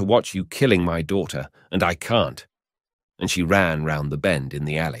not want to watch you killing my daughter, and I can't. And she ran round the bend in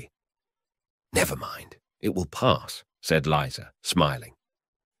the alley. Never mind, it will pass, said Liza, smiling.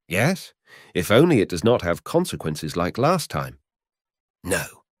 Yes, if only it does not have consequences like last time. No,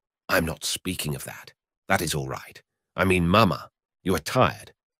 I'm not speaking of that. That is all right. I mean, Mamma, you are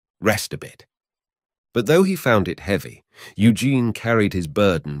tired. Rest a bit. But though he found it heavy, Eugene carried his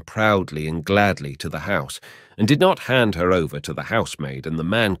burden proudly and gladly to the house, and did not hand her over to the housemaid and the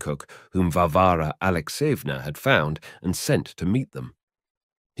man-cook whom Varvara Alexeyevna had found and sent to meet them.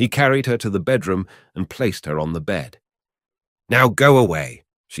 He carried her to the bedroom and placed her on the bed. Now go away,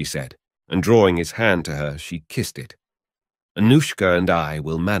 she said, and drawing his hand to her, she kissed it. Anushka and I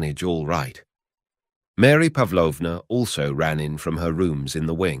will manage all right. Mary Pavlovna also ran in from her rooms in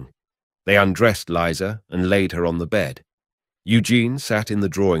the wing. They undressed Liza and laid her on the bed. Eugene sat in the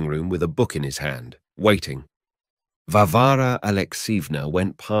drawing-room with a book in his hand, waiting. Varvara Alexeyevna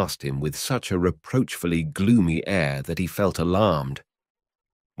went past him with such a reproachfully gloomy air that he felt alarmed.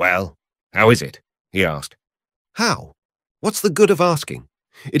 Well, how is it? he asked. How? What's the good of asking?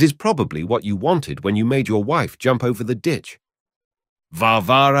 It is probably what you wanted when you made your wife jump over the ditch.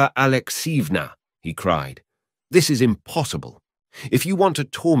 Varvara Alexievna, he cried. This is impossible. If you want to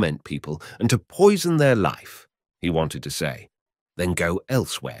torment people and to poison their life, he wanted to say, then go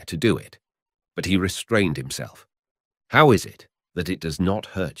elsewhere to do it. But he restrained himself. How is it that it does not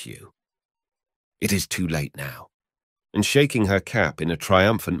hurt you? It is too late now. And shaking her cap in a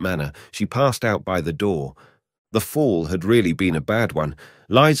triumphant manner, she passed out by the door. The fall had really been a bad one.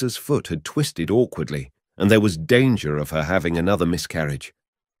 Liza's foot had twisted awkwardly, and there was danger of her having another miscarriage.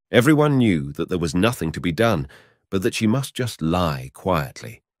 Everyone knew that there was nothing to be done, but that she must just lie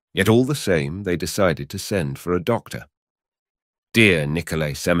quietly. Yet all the same, they decided to send for a doctor. Dear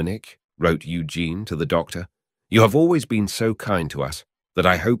Nikolay Semenich, wrote Eugene to the doctor, you have always been so kind to us that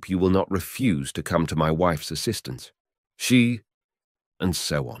I hope you will not refuse to come to my wife's assistance. She, and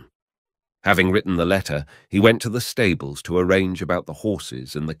so on. Having written the letter, he went to the stables to arrange about the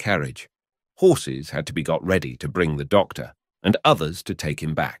horses and the carriage. Horses had to be got ready to bring the doctor, and others to take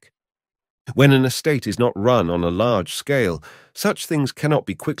him back. When an estate is not run on a large scale, such things cannot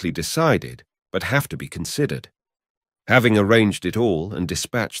be quickly decided, but have to be considered. Having arranged it all and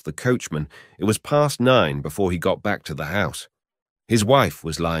dispatched the coachman, it was past 9 before he got back to the house. His wife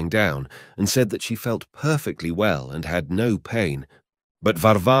was lying down and said that she felt perfectly well and had no pain, but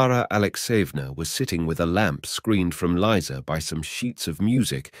Varvara Alexievna was sitting with a lamp screened from Liza by some sheets of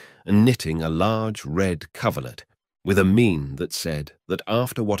music and knitting a large red coverlet, with a mien that said that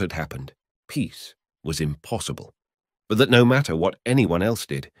after what had happened, peace was impossible, but that no matter what anyone else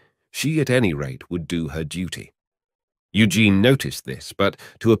did, she at any rate would do her duty. Eugene noticed this, but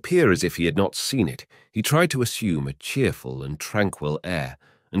to appear as if he had not seen it, he tried to assume a cheerful and tranquil air,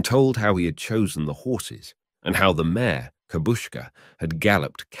 and told how he had chosen the horses, and how the mare, Kabushka, had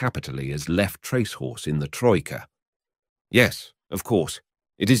galloped capitally as left trace horse in the troika. Yes, of course,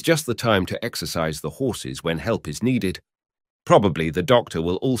 it is just the time to exercise the horses when help is needed. Probably the doctor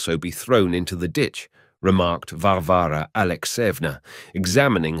will also be thrown into the ditch, remarked Varvara Alexievna,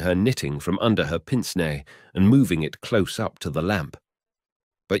 examining her knitting from under her pince-nez and moving it close up to the lamp.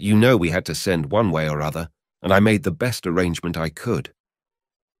 But you know we had to send one way or other, and I made the best arrangement I could.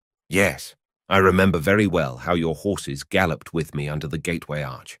 Yes, I remember very well how your horses galloped with me under the gateway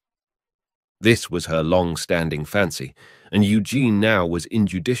arch. This was her long-standing fancy, and Eugene now was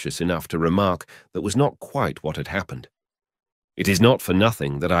injudicious enough to remark that was not quite what had happened. It is not for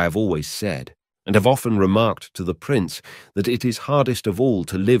nothing that I have always said, and have often remarked to the prince, that it is hardest of all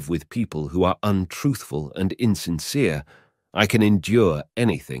to live with people who are untruthful and insincere. I can endure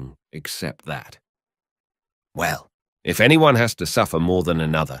anything except that. Well, if anyone has to suffer more than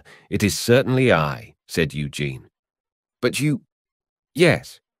another, it is certainly I, said Eugene. But you...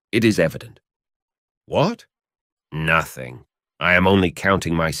 Yes, it is evident. What? Nothing. I am only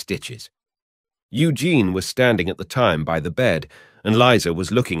counting my stitches. Eugene was standing at the time by the bed, and Liza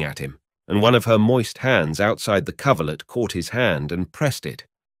was looking at him, and one of her moist hands outside the coverlet caught his hand and pressed it.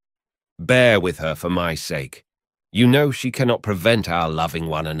 Bear with her for my sake. You know she cannot prevent our loving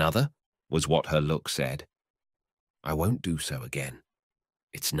one another, was what her look said. I won't do so again.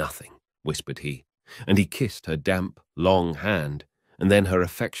 It's nothing, whispered he, and he kissed her damp, long hand, and then her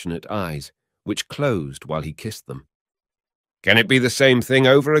affectionate eyes, which closed while he kissed them. Can it be the same thing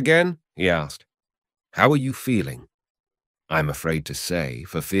over again? He asked. How are you feeling? I'm afraid to say,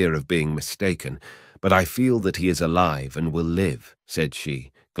 for fear of being mistaken, but I feel that he is alive and will live, said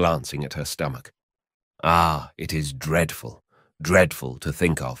she, glancing at her stomach. Ah, it is dreadful, dreadful to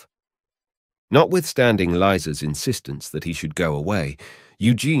think of. Notwithstanding Liza's insistence that he should go away,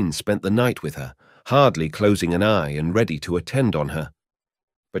 Eugene spent the night with her, hardly closing an eye and ready to attend on her.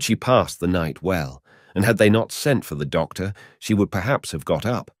 But she passed the night well, and had they not sent for the doctor, she would perhaps have got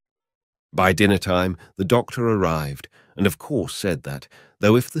up. By dinner-time, the doctor arrived, and of course said that,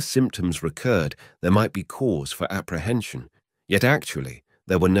 though if the symptoms recurred, there might be cause for apprehension, yet actually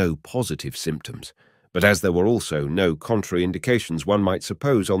there were no positive symptoms, but as there were also no contrary indications, one might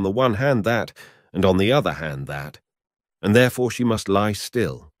suppose on the one hand that, and on the other hand that, and therefore she must lie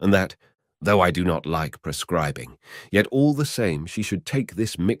still, and that, though I do not like prescribing, yet all the same she should take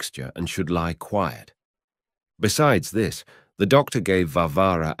this mixture and should lie quiet. Besides this, the doctor gave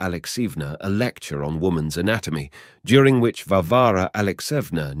Varvara Alexievna a lecture on woman's anatomy, during which Varvara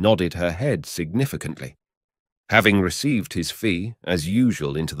Alexievna nodded her head significantly. Having received his fee, as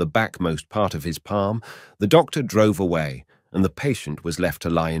usual, into the backmost part of his palm, the doctor drove away, and the patient was left to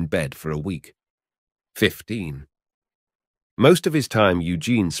lie in bed for a week. 15. Most of his time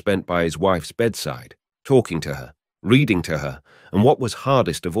Eugene spent by his wife's bedside, talking to her, reading to her, and what was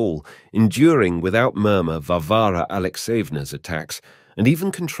hardest of all, enduring without murmur Varvara Alexeyevna's attacks, and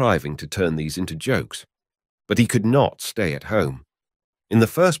even contriving to turn these into jokes. But he could not stay at home. In the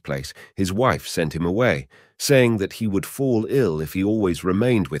first place, his wife sent him away, saying that he would fall ill if he always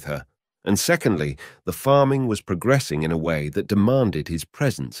remained with her, and secondly, the farming was progressing in a way that demanded his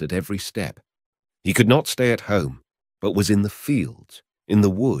presence at every step. He could not stay at home, but was in the fields, in the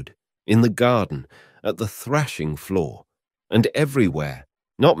wood, in the garden, at the thrashing floor, and everywhere.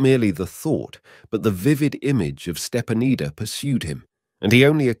 Not merely the thought, but the vivid image of Stepanida pursued him, and he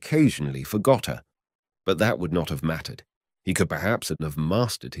only occasionally forgot her. But that would not have mattered. He could perhaps have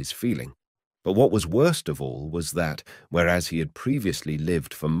mastered his feeling. But what was worst of all was that, whereas he had previously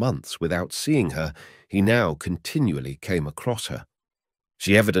lived for months without seeing her, he now continually came across her.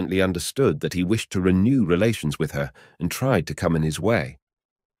 She evidently understood that he wished to renew relations with her and tried to come in his way.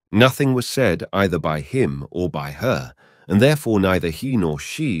 Nothing was said either by him or by her, and therefore neither he nor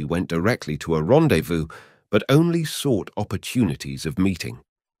she went directly to a rendezvous, but only sought opportunities of meeting.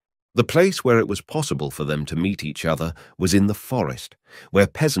 The place where it was possible for them to meet each other was in the forest, where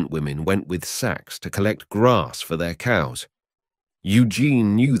peasant women went with sacks to collect grass for their cows.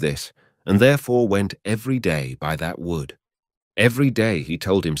 Eugene knew this, and therefore went every day by that wood. Every day he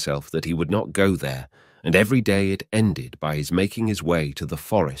told himself that he would not go there, and every day it ended by his making his way to the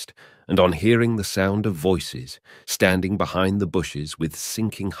forest, and on hearing the sound of voices, standing behind the bushes with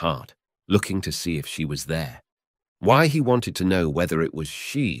sinking heart, looking to see if she was there. Why he wanted to know whether it was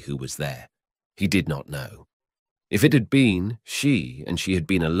she who was there, he did not know. If it had been she, and she had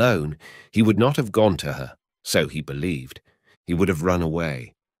been alone, he would not have gone to her, so he believed. He would have run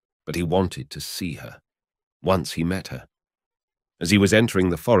away, but he wanted to see her. Once he met her. As he was entering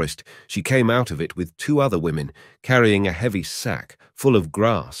the forest, she came out of it with two other women, carrying a heavy sack full of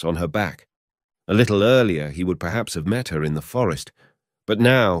grass on her back. A little earlier he would perhaps have met her in the forest, but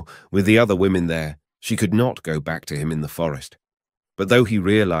now, with the other women there, she could not go back to him in the forest. But though he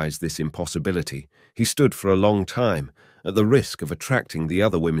realized this impossibility, he stood for a long time, at the risk of attracting the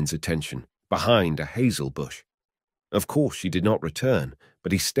other women's attention, behind a hazel bush. Of course she did not return,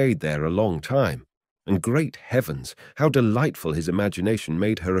 but he stayed there a long time. And great heavens, how delightful his imagination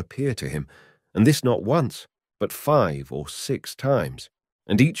made her appear to him, and this not once, but 5 or 6 times,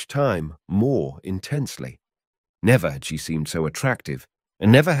 and each time more intensely. Never had she seemed so attractive,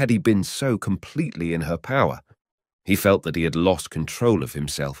 and never had he been so completely in her power. He felt that he had lost control of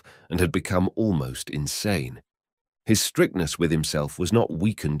himself and had become almost insane. His strictness with himself was not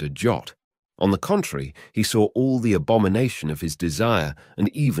weakened a jot. On the contrary, he saw all the abomination of his desire and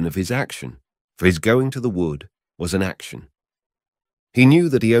even of his action, for his going to the wood was an action. He knew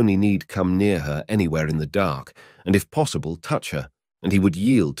that he only need come near her anywhere in the dark, and if possible touch her, and he would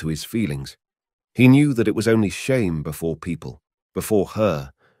yield to his feelings. He knew that it was only shame before people, before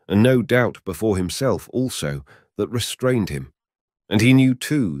her, and no doubt before himself also, that restrained him. And he knew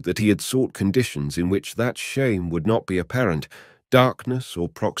too that he had sought conditions in which that shame would not be apparent, darkness or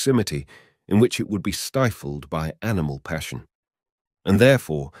proximity, in which it would be stifled by animal passion. And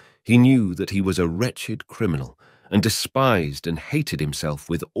therefore he knew that he was a wretched criminal, and despised and hated himself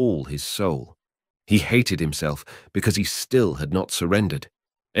with all his soul. He hated himself because he still had not surrendered.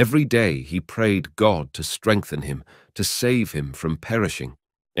 Every day he prayed God to strengthen him, to save him from perishing.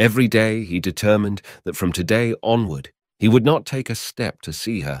 Every day he determined that from today onward he would not take a step to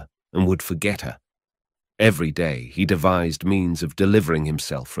see her and would forget her. Every day he devised means of delivering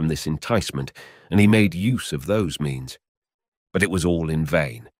himself from this enticement, and he made use of those means. But it was all in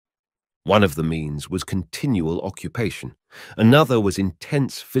vain. One of the means was continual occupation. Another was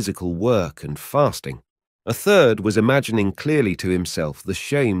intense physical work and fasting. A third was imagining clearly to himself the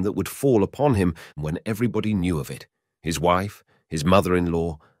shame that would fall upon him when everybody knew of it, his wife, his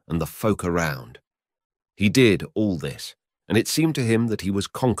mother-in-law, and the folk around. He did all this, and it seemed to him that he was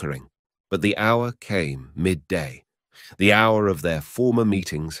conquering. But the hour came midday, the hour of their former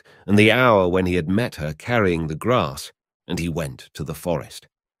meetings, and the hour when he had met her carrying the grass, and he went to the forest.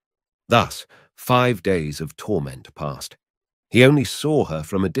 Thus 5 days of torment passed. He only saw her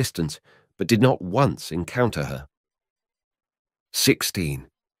from a distance, but did not once encounter her. 16.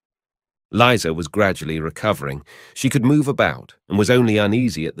 Liza was gradually recovering. She could move about, and was only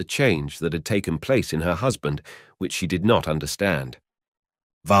uneasy at the change that had taken place in her husband, which she did not understand.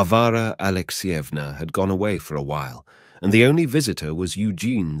 Varvara Alexeyevna had gone away for a while, and the only visitor was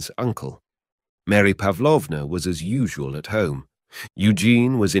Eugene's uncle. Mary Pavlovna was as usual at home.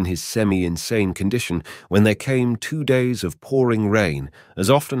 Eugene was in his semi-insane condition when there came 2 days of pouring rain, as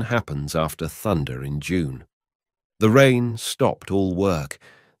often happens after thunder in June. The rain stopped all work.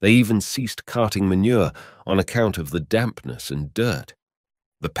 They even ceased carting manure on account of the dampness and dirt.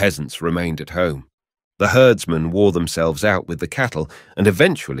 The peasants remained at home. The herdsmen wore themselves out with the cattle and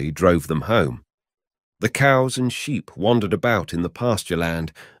eventually drove them home. The cows and sheep wandered about in the pasture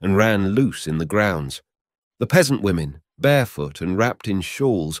land and ran loose in the grounds. The peasant women, barefoot and wrapped in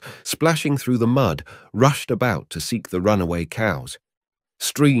shawls, splashing through the mud, rushed about to seek the runaway cows.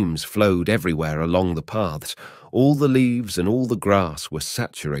 Streams flowed everywhere along the paths. All the leaves and all the grass were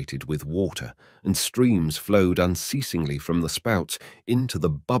saturated with water, and streams flowed unceasingly from the spouts into the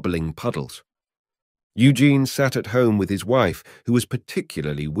bubbling puddles. Eugene sat at home with his wife, who was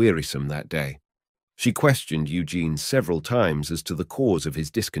particularly wearisome that day. She questioned Eugene several times as to the cause of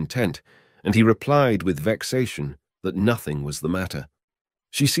his discontent, and he replied with vexation that nothing was the matter.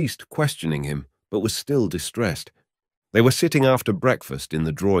 She ceased questioning him, but was still distressed. They were sitting after breakfast in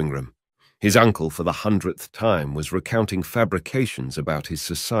the drawing-room. His uncle, for the 100th time, was recounting fabrications about his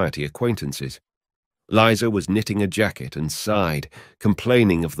society acquaintances. Liza was knitting a jacket and sighed,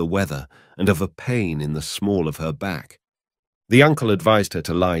 complaining of the weather and of a pain in the small of her back. The uncle advised her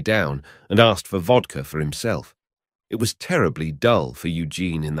to lie down and asked for vodka for himself. It was terribly dull for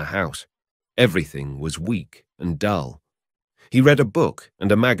Eugene in the house. Everything was weak and dull. He read a book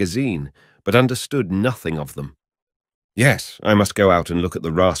and a magazine, but understood nothing of them. "Yes, I must go out and look at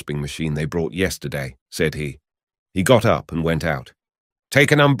the rasping machine they brought yesterday," said he. He got up and went out.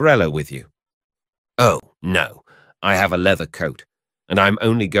 "Take an umbrella with you." "Oh, no, I have a leather coat, and I'm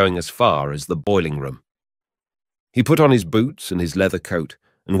only going as far as the boiling room." He put on his boots and his leather coat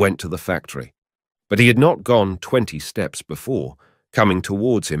and went to the factory. But he had not gone 20 steps before. Coming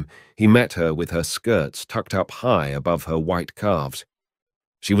towards him, he met her with her skirts tucked up high above her white calves.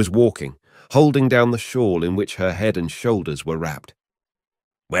 She was walking, holding down the shawl in which her head and shoulders were wrapped.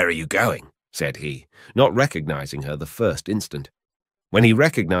 "Where are you going?" said he, not recognizing her the first instant. When he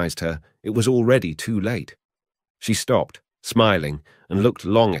recognized her, it was already too late. She stopped, smiling, and looked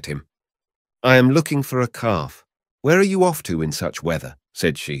long at him. "I am looking for a calf. Where are you off to in such weather?"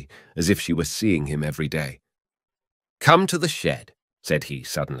 said she, as if she were seeing him every day. "Come to the shed," said he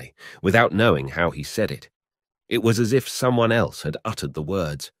suddenly, without knowing how he said it. It was as if someone else had uttered the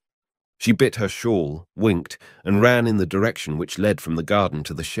words. She bit her shawl, winked, and ran in the direction which led from the garden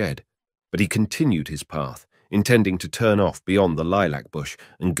to the shed. But he continued his path, intending to turn off beyond the lilac bush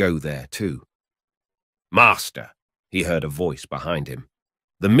and go there too. "Master," he heard a voice behind him.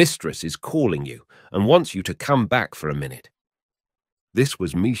 "The mistress is calling you and wants you to come back for a minute." This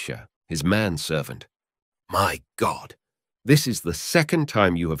was Misha, his manservant. "My God, this is the second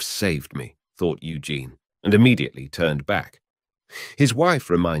time you have saved me," thought Eugene, and immediately turned back. His wife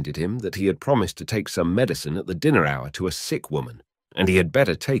reminded him that he had promised to take some medicine at the dinner hour to a sick woman, and he had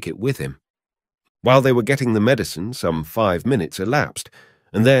better take it with him. While they were getting the medicine, some 5 minutes elapsed,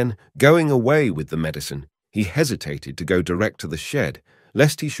 and then, going away with the medicine, he hesitated to go direct to the shed,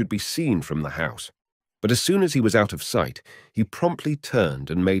 lest he should be seen from the house. But as soon as he was out of sight, he promptly turned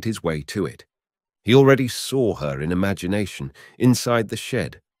and made his way to it. He already saw her in imagination, inside the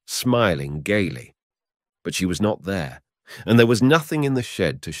shed, smiling gaily. But she was not there, and there was nothing in the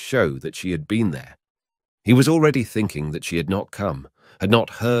shed to show that she had been there. He was already thinking that she had not come, had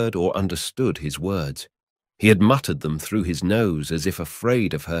not heard or understood his words. He had muttered them through his nose as if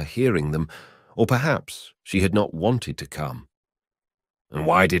afraid of her hearing them, or perhaps she had not wanted to come. And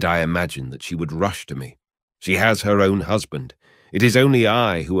why did I imagine that she would rush to me? She has her own husband. It is only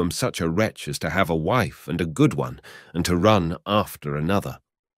I who am such a wretch as to have a wife, and a good one, and to run after another.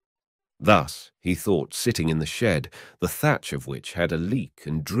 Thus he thought, sitting in the shed, the thatch of which had a leak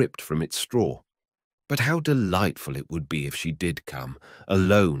and dripped from its straw. But how delightful it would be if she did come,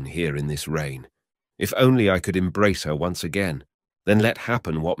 alone here in this rain. If only I could embrace her once again, then let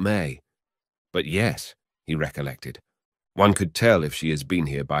happen what may. But yes, he recollected, one could tell if she has been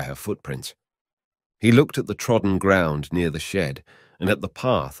here by her footprints. He looked at the trodden ground near the shed, and at the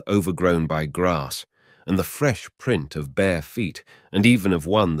path overgrown by grass, and the fresh print of bare feet, and even of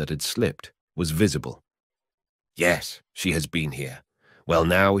one that had slipped, was visible. Yes, she has been here. Well,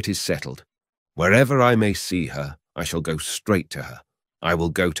 now it is settled. Wherever I may see her, I shall go straight to her. I will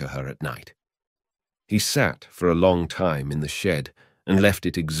go to her at night. He sat for a long time in the shed, and left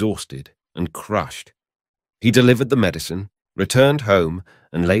it exhausted and crushed. He delivered the medicine, returned home,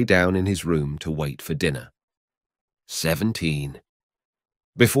 and lay down in his room to wait for dinner. 17.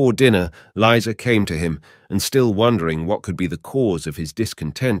 Before dinner, Liza came to him, and still wondering what could be the cause of his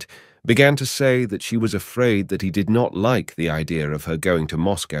discontent, began to say that she was afraid that he did not like the idea of her going to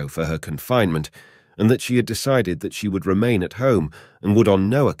Moscow for her confinement, and that she had decided that she would remain at home and would on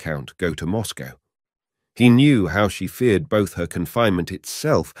no account go to Moscow. He knew how she feared both her confinement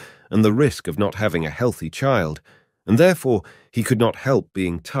itself and the risk of not having a healthy child, and therefore he could not help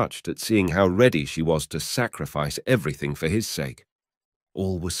being touched at seeing how ready she was to sacrifice everything for his sake.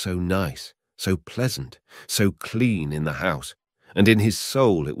 All was so nice, so pleasant, so clean in the house, and in his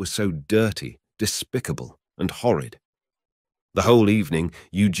soul it was so dirty, despicable, and horrid. The whole evening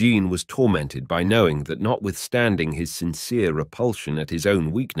Eugene was tormented by knowing that notwithstanding his sincere repulsion at his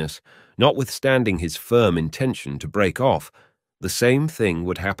own weakness, notwithstanding his firm intention to break off, the same thing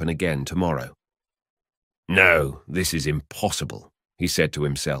would happen again tomorrow. "No, this is impossible," he said to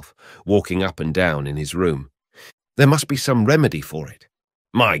himself, walking up and down in his room. "There must be some remedy for it.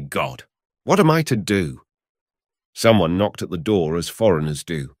 My God, what am I to do?" Someone knocked at the door as foreigners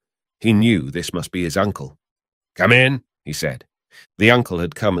do. He knew this must be his uncle. "Come in," he said. The uncle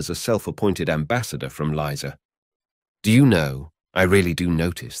had come as a self-appointed ambassador from Liza. "Do you know, I really do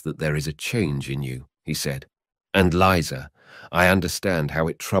notice that there is a change in you," he said. "And Liza, I understand how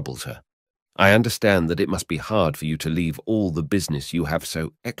it troubles her. I understand that it must be hard for you to leave all the business you have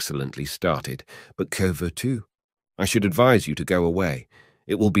so excellently started, but que veux-tu? I should advise you to go away.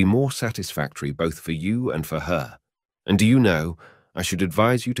 It will be more satisfactory both for you and for her. And do you know, I should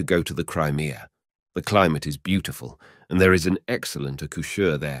advise you to go to the Crimea. The climate is beautiful, and there is an excellent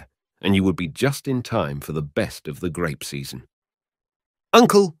accoucheur there, and you would be just in time for the best of the grape season."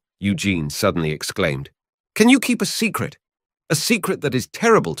 "Uncle," Eugene suddenly exclaimed, "can you keep a secret? A secret that is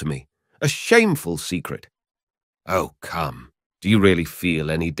terrible to me, a shameful secret." "Oh, come, do you really feel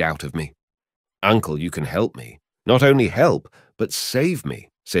any doubt of me?" "Uncle, you can help me. Not only help, but save me,"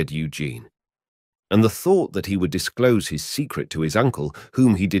 said Eugene. And the thought that he would disclose his secret to his uncle,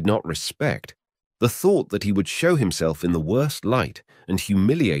 whom he did not respect, the thought that he would show himself in the worst light and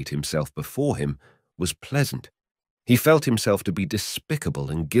humiliate himself before him, was pleasant. He felt himself to be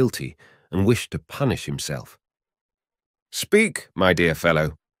despicable and guilty, and wished to punish himself. "Speak, my dear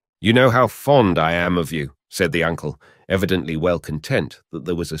fellow. You know how fond I am of you," said the uncle, evidently well content that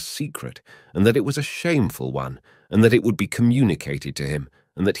there was a secret, and that it was a shameful one, and that it would be communicated to him,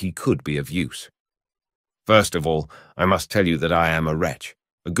 and that he could be of use. "First of all, I must tell you that I am a wretch,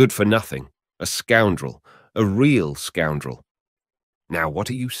 a good-for-nothing, a scoundrel, a real scoundrel." "Now, what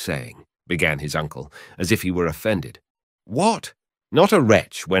are you saying?" began his uncle, as if he were offended. "What? Not a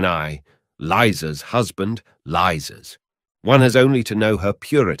wretch when Liza's husband, Liza's. One has only to know her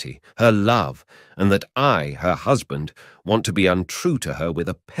purity, her love, and that I, her husband, want to be untrue to her with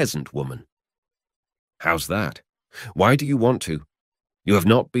a peasant woman." "How's that? Why do you want to? You have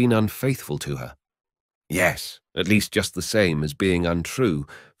not been unfaithful to her." "Yes, at least just the same as being untrue,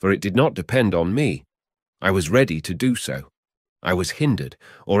 for it did not depend on me. I was ready to do so. I was hindered,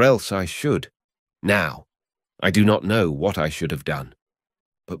 or else I should. Now, I do not know what I should have done.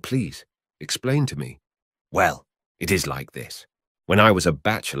 But please, explain to me." "Well, it is like this. When I was a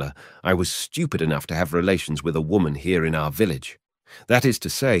bachelor, I was stupid enough to have relations with a woman here in our village. That is to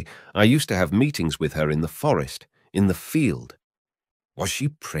say, I used to have meetings with her in the forest, in the field." "Was she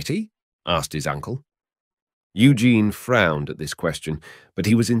pretty?" asked his uncle. Eugene frowned at this question, but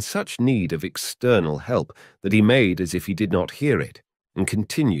he was in such need of external help that he made as if he did not hear it, and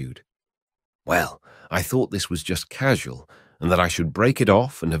continued, "Well, I thought this was just casual, and that I should break it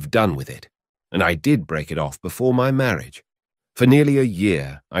off and have done with it. And I did break it off before my marriage. For nearly a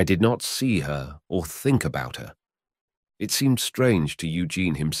year I did not see her or think about her." It seemed strange to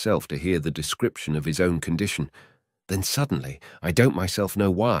Eugene himself to hear the description of his own condition. Then suddenly, I don't myself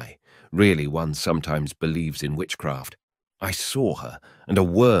know why, really one sometimes believes in witchcraft, I saw her, and a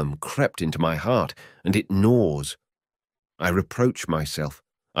worm crept into my heart, and it gnaws. I reproach myself.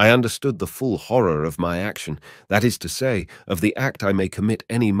 I understood the full horror of my action, that is to say, of the act I may commit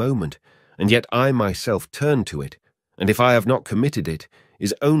any moment, and yet I myself turn to it, and if I have not committed it,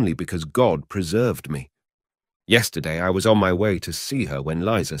 is only because God preserved me. Yesterday I was on my way to see her when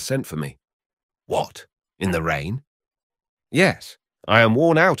Liza sent for me." "What, in the rain?" "Yes. I am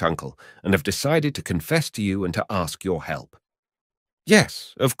worn out, uncle, and have decided to confess to you and to ask your help."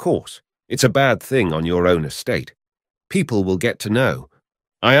 "Yes, of course. It's a bad thing on your own estate. People will get to know.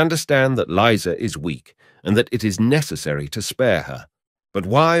 I understand that Liza is weak, and that it is necessary to spare her. But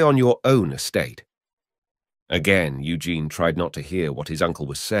why on your own estate?" Again, Eugene tried not to hear what his uncle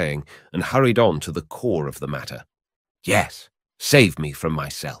was saying, and hurried on to the core of the matter. "Yes, save me from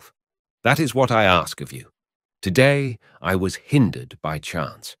myself. That is what I ask of you. Today I was hindered by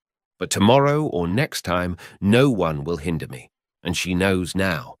chance, but tomorrow or next time no one will hinder me, and she knows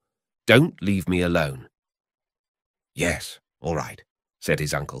now. Don't leave me alone." "Yes, all right," said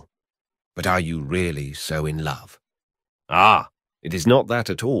his uncle. "But are you really so in love?" "Ah, it is not that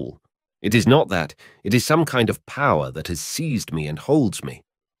at all. It is not that, it is some kind of power that has seized me and holds me.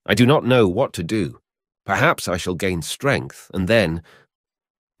 I do not know what to do. Perhaps I shall gain strength, and then—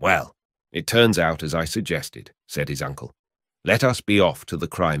 Well, it turns out as I suggested, said his uncle. Let us be off to the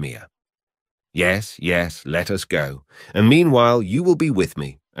Crimea. Yes, yes, let us go, and meanwhile you will be with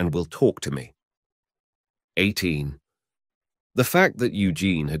me and will talk to me. 18. The fact that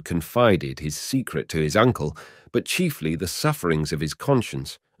Eugene had confided his secret to his uncle, but chiefly the sufferings of his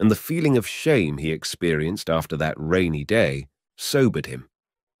conscience and the feeling of shame he experienced after that rainy day, sobered him.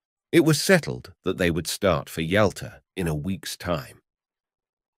 It was settled that they would start for Yalta in a week's time.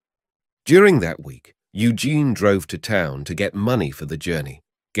 During that week, Eugene drove to town to get money for the journey,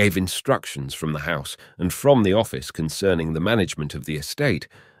 gave instructions from the house and from the office concerning the management of the estate,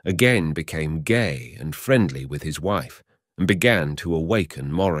 again became gay and friendly with his wife, and began to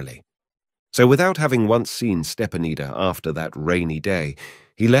awaken morally. So without having once seen Stepanida after that rainy day,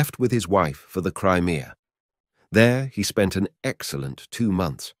 he left with his wife for the Crimea. There he spent an excellent 2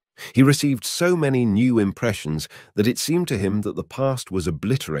 months. He received so many new impressions that it seemed to him that the past was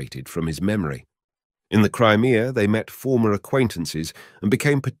obliterated from his memory. In the Crimea they met former acquaintances and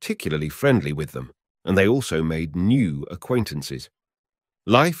became particularly friendly with them, and they also made new acquaintances.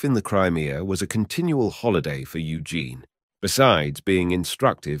 Life in the Crimea was a continual holiday for Eugene, besides being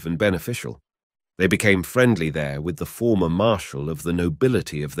instructive and beneficial. They became friendly there with the former marshal of the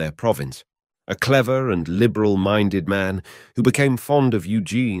nobility of their province, a clever and liberal-minded man who became fond of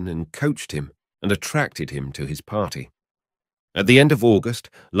Eugene and coached him and attracted him to his party. At the end of August,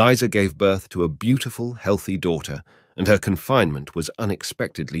 Liza gave birth to a beautiful, healthy daughter, and her confinement was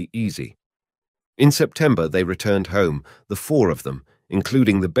unexpectedly easy. In September they returned home, the 4 of them,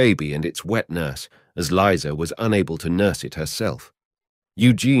 including the baby and its wet nurse, as Liza was unable to nurse it herself.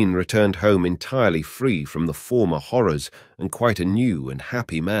 Eugene returned home entirely free from the former horrors and quite a new and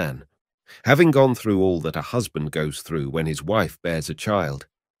happy man. Having gone through all that a husband goes through when his wife bears a child,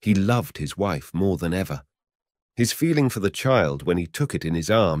 he loved his wife more than ever. His feeling for the child when he took it in his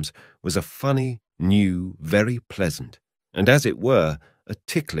arms was a funny, new, very pleasant, and as it were, a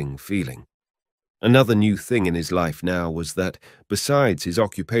tickling feeling. Another new thing in his life now was that, besides his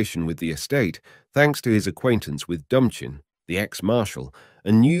occupation with the estate, thanks to his acquaintance with Dumchin, the ex-marshal,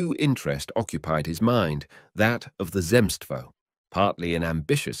 a new interest occupied his mind, that of the Zemstvo, partly an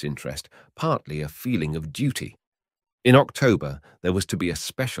ambitious interest, partly a feeling of duty. In October, there was to be a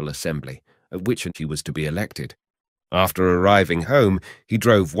special assembly, at which he was to be elected. After arriving home, he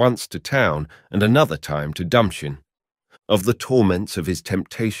drove once to town and another time to Dumchin. Of the torments of his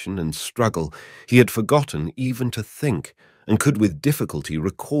temptation and struggle, he had forgotten even to think, and could with difficulty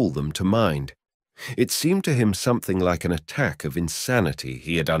recall them to mind. It seemed to him something like an attack of insanity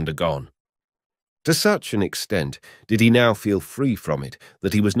he had undergone. To such an extent did he now feel free from it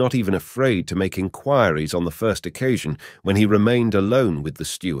that he was not even afraid to make inquiries on the first occasion when he remained alone with the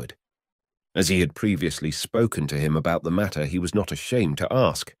steward. As he had previously spoken to him about the matter, he was not ashamed to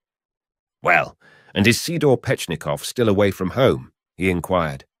ask. "Well, and is Sidor Pechnikov still away from home?" he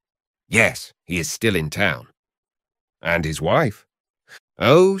inquired. "Yes, he is still in town." "And his wife?"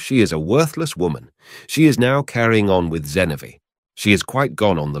 "Oh, she is a worthless woman. She is now carrying on with Zenovi. She has quite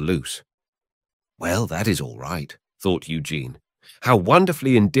gone on the loose." "Well, that is all right," thought Eugene. "How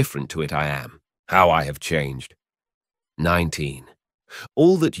wonderfully indifferent to it I am. How I have changed." 19.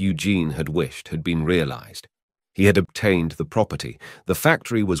 All that Eugene had wished had been realized. He had obtained the property, the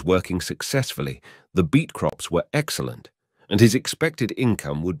factory was working successfully, the beet crops were excellent, and his expected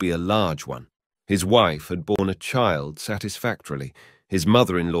income would be a large one. His wife had borne a child satisfactorily, his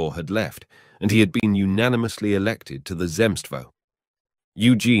mother-in-law had left, and he had been unanimously elected to the Zemstvo.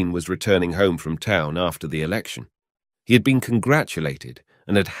 Eugene was returning home from town after the election. He had been congratulated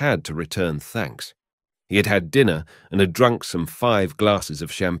and had had to return thanks. He had had dinner and had drunk some 5 glasses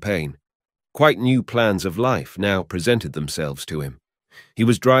of champagne. Quite new plans of life now presented themselves to him. He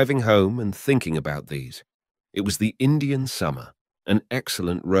was driving home and thinking about these. It was the Indian summer, an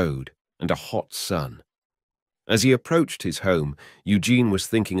excellent road, and a hot sun. As he approached his home, Eugene was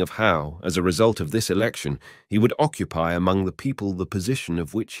thinking of how, as a result of this election, he would occupy among the people the position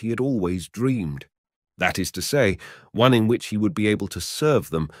of which he had always dreamed. That is to say, one in which he would be able to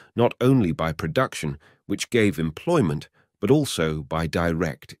serve them not only by production, which gave employment, but also by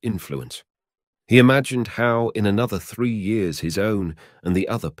direct influence. He imagined how in another 3 years his own and the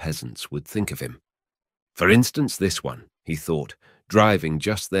other peasants would think of him. For instance, this one, he thought, driving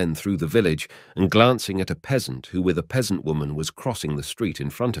just then through the village and glancing at a peasant who with a peasant woman was crossing the street in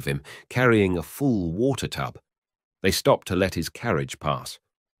front of him, carrying a full water tub. They stopped to let his carriage pass.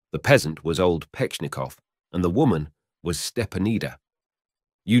 The peasant was old Pechnikov, and the woman was Stepanida.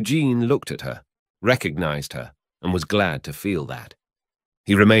 Eugene looked at her, recognized her, and was glad to feel that.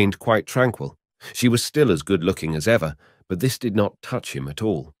 He remained quite tranquil. She was still as good-looking as ever, but this did not touch him at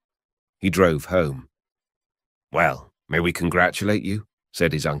all. He drove home. "Well, may we congratulate you?"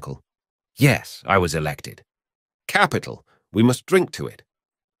 said his uncle. "Yes, I was elected." "Capital! We must drink to it."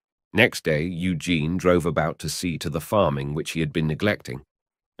 Next day, Eugene drove about to see to the farming which he had been neglecting.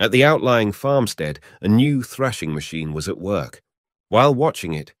 At the outlying farmstead, a new threshing machine was at work. While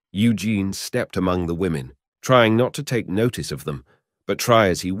watching it, Eugene stepped among the women, trying not to take notice of them, but try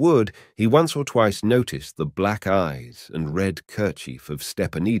as he would, he once or twice noticed the black eyes and red kerchief of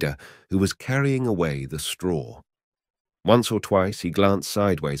Stepanida, who was carrying away the straw. Once or twice he glanced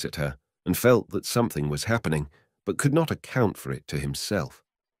sideways at her and felt that something was happening, but could not account for it to himself.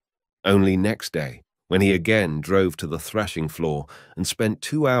 Only next day, when he again drove to the thrashing floor and spent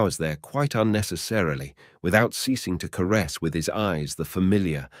 2 hours there quite unnecessarily, without ceasing to caress with his eyes the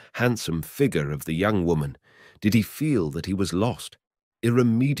familiar, handsome figure of the young woman, did he feel that he was lost,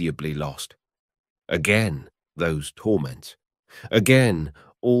 irremediably lost. Again, those torments. Again,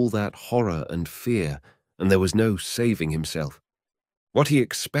 all that horror and fear, and there was no saving himself. What he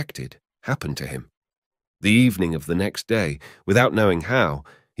expected happened to him. The evening of the next day, without knowing how,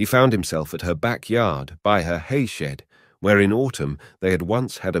 he found himself at her backyard by her hay shed, where in autumn they had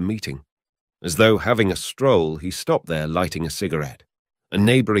once had a meeting. As though having a stroll, he stopped there lighting a cigarette. A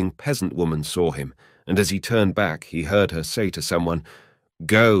neighboring peasant woman saw him, and as he turned back, he heard her say to someone,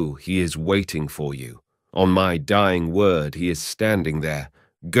 "Go, he is waiting for you. On my dying word, he is standing there.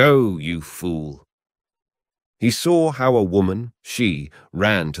 Go, you fool." He saw how a woman, she,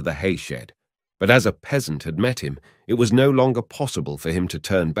 ran to the hay shed, but as a peasant had met him, it was no longer possible for him to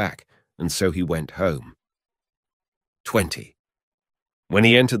turn back, and so he went home. 20. When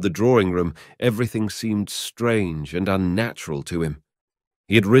he entered the drawing-room, everything seemed strange and unnatural to him.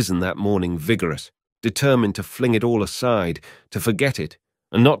 He had risen that morning vigorous, determined to fling it all aside, to forget it,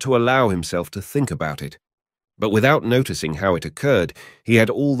 and not to allow himself to think about it. But without noticing how it occurred, he had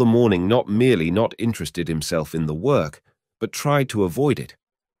all the morning not merely not interested himself in the work, but tried to avoid it.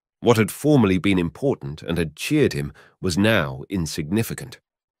 What had formerly been important and had cheered him was now insignificant.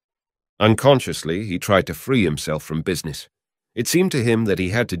 Unconsciously, he tried to free himself from business. It seemed to him that he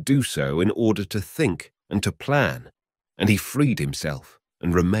had to do so in order to think and to plan, and he freed himself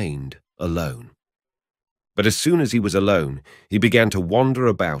and remained alone. But as soon as he was alone, he began to wander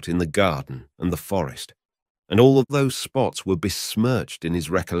about in the garden and the forest, and all of those spots were besmirched in his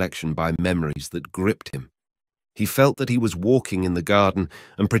recollection by memories that gripped him. He felt that he was walking in the garden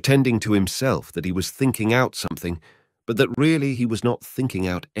and pretending to himself that he was thinking out something, but that really he was not thinking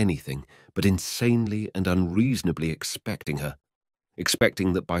out anything, but insanely and unreasonably expecting her,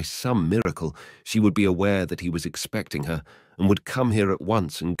 expecting that by some miracle she would be aware that he was expecting her, and would come here at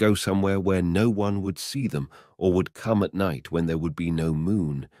once and go somewhere where no one would see them, or would come at night when there would be no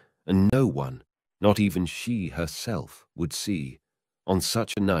moon, and no one, not even she herself, would see. On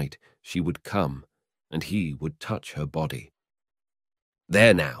such a night she would come, and he would touch her body.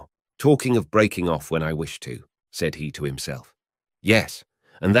 "There now, talking of breaking off when I wish to," said he to himself. "Yes,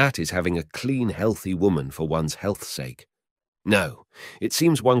 and that is having a clean, healthy woman for one's health's sake. No, it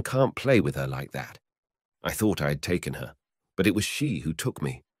seems one can't play with her like that. I thought I had taken her, but it was she who took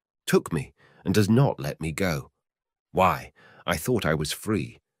me, and does not let me go. Why, I thought I was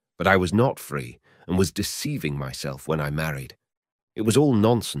free, but I was not free, and was deceiving myself when I married. It was all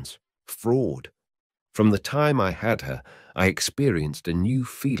nonsense, fraud. From the time I had her, I experienced a new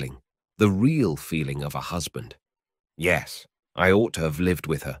feeling, the real feeling of a husband. Yes, I ought to have lived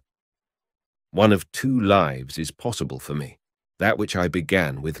with her. One of 2 lives is possible for me, that which I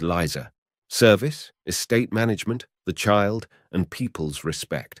began with Liza: service, estate management, the child, and people's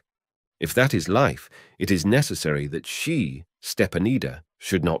respect. If that is life, it is necessary that she, Stepanida,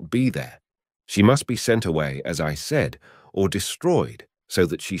 should not be there. She must be sent away, as I said, or destroyed, so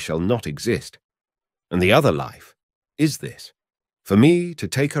that she shall not exist. And the other life is this: for me to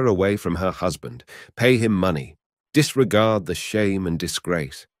take her away from her husband, pay him money, disregard the shame and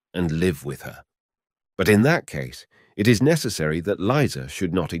disgrace, and live with her. But in that case, it is necessary that Liza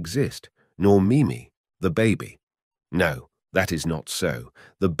should not exist, nor Mimi, the baby. No, that is not so.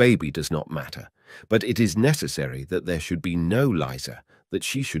 The baby does not matter. But it is necessary that there should be no Liza, that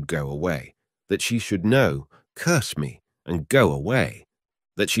she should go away, that she should know, curse me, and go away,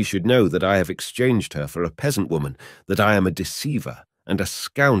 that she should know that I have exchanged her for a peasant woman, that I am a deceiver and a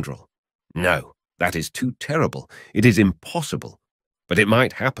scoundrel. No, that is too terrible. It is impossible. But it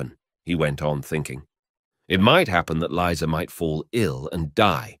might happen, he went on thinking. It might happen that Liza might fall ill and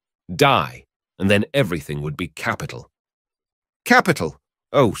die, and then everything would be capital. Capital!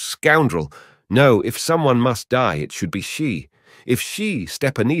 Oh, scoundrel! No, if someone must die, it should be she. If she,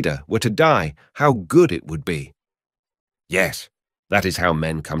 Stepanida, were to die, how good it would be. Yes, that is how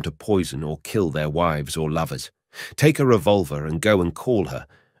men come to poison or kill their wives or lovers. Take a revolver and go and call her,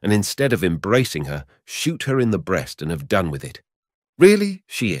 and instead of embracing her, shoot her in the breast and have done with it. Really,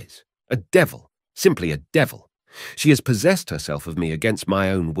 she is. A devil. Simply a devil. She has possessed herself of me against my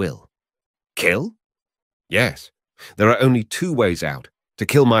own will. Kill? Yes. There are only two ways out, to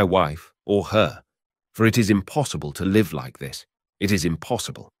kill my wife or her, for it is impossible to live like this. It is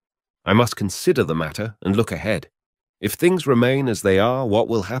impossible. I must consider the matter and look ahead. If things remain as they are, what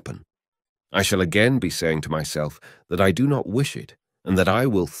will happen? I shall again be saying to myself that I do not wish it, and that I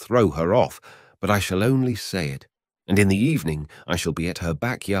will throw her off, but I shall only say it, and in the evening I shall be at her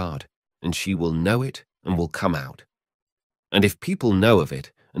backyard, and she will know it and will come out. And if people know of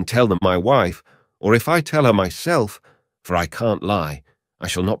it and tell them my wife, or if I tell her myself, for I can't lie, I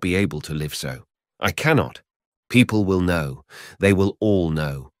shall not be able to live so. I cannot. People will know. They will all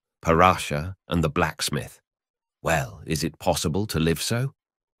know. Parasha and the blacksmith. Well, is it possible to live so?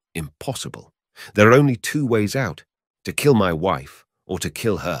 Impossible. There are only two ways out, to kill my wife or to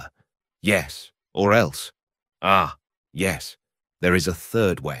kill her. Yes, or else. Ah, yes, there is a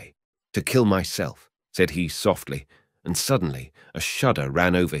third way, to kill myself, said he softly, and suddenly a shudder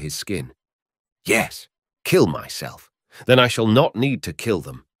ran over his skin. Yes, kill myself. Then I shall not need to kill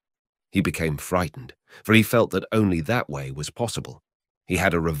them. He became frightened, for he felt that only that way was possible. He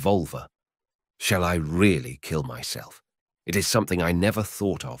had a revolver. Shall I really kill myself? It is something I never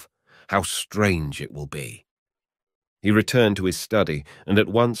thought of. How strange it will be. He returned to his study and at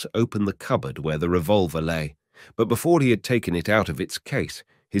once opened the cupboard where the revolver lay, but before he had taken it out of its case,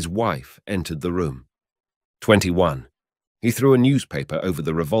 his wife entered the room. 21. He threw a newspaper over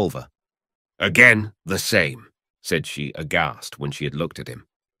the revolver. Again the same, said she, aghast when she had looked at him.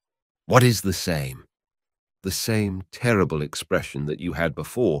 What is the same? The same terrible expression that you had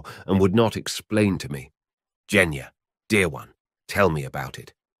before and would not explain to me. Genya, dear one, tell me about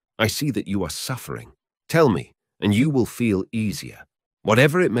it. I see that you are suffering. Tell me, and you will feel easier.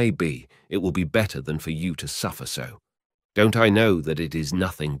 Whatever it may be, it will be better than for you to suffer so. Don't I know that it is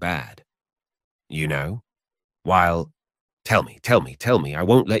nothing bad? You know? While, tell me, I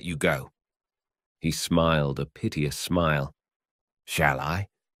won't let you go. He smiled a piteous smile. Shall I?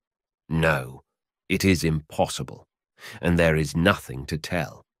 No, it is impossible, and there is nothing to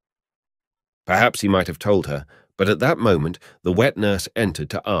tell. Perhaps he might have told her, but at that moment the wet nurse entered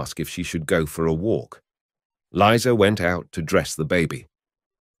to ask if she should go for a walk. Liza went out to dress the baby.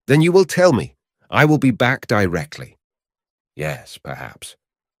 Then you will tell me. I will be back directly. Yes, perhaps.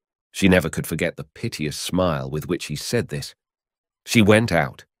 She never could forget the piteous smile with which he said this. She went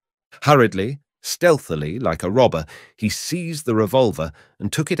out. Hurriedly, stealthily, like a robber, he seized the revolver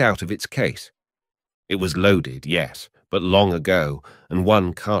and took it out of its case. It was loaded, yes, but long ago, and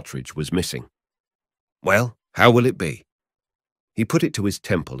one cartridge was missing. Well, how will it be? He put it to his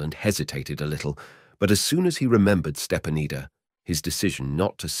temple and hesitated a little, but as soon as he remembered Stepanida, his decision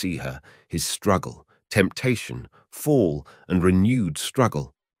not to see her, his struggle, temptation, fall, and renewed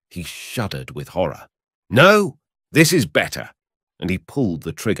struggle, he shuddered with horror. No, this is better, and he pulled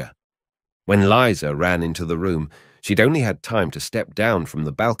the trigger. When Liza ran into the room, she'd only had time to step down from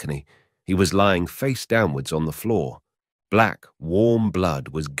the balcony. He was lying face downwards on the floor. Black, warm blood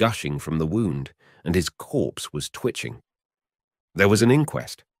was gushing from the wound, and his corpse was twitching. There was an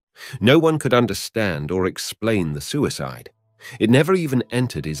inquest. No one could understand or explain the suicide. It never even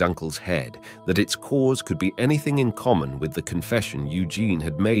entered his uncle's head that its cause could be anything in common with the confession Eugene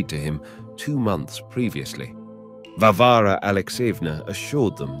had made to him 2 months previously. Varvara Alexeyevna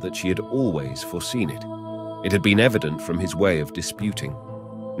assured them that she had always foreseen it. It had been evident from his way of disputing.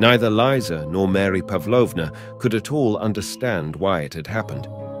 Neither Liza nor Mary Pavlovna could at all understand why it had happened,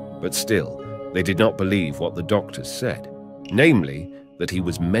 but still, they did not believe what the doctors said, namely, that he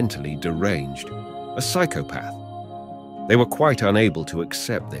was mentally deranged, a psychopath. They were quite unable to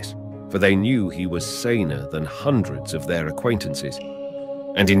accept this, for they knew he was saner than hundreds of their acquaintances.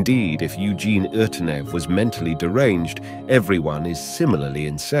 And indeed, if Eugene Urtenev was mentally deranged, everyone is similarly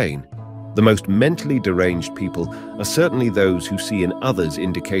insane. The most mentally deranged people are certainly those who see in others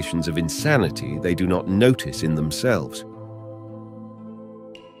indications of insanity they do not notice in themselves.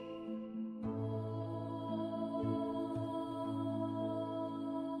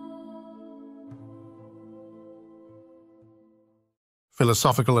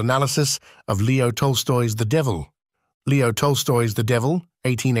 Philosophical analysis of Leo Tolstoy's The Devil. Leo Tolstoy's The Devil,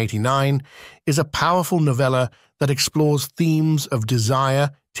 1889, is a powerful novella that explores themes of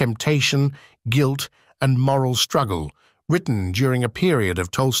desire, temptation, guilt, and moral struggle, written during a period of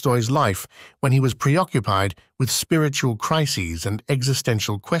Tolstoy's life when he was preoccupied with spiritual crises and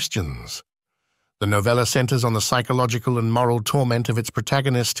existential questions. The novella centers on the psychological and moral torment of its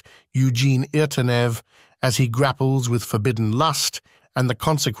protagonist, Eugene as he grapples with forbidden lust and the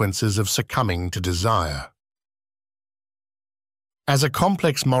consequences of succumbing to desire. As a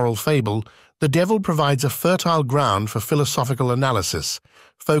complex moral fable, The Devil provides a fertile ground for philosophical analysis,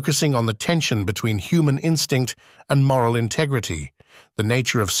 focusing on the tension between human instinct and moral integrity, the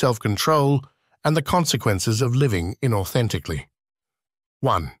nature of self-control, and the consequences of living inauthentically.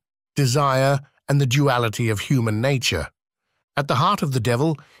 1. Desire and the duality of human nature. At the heart of The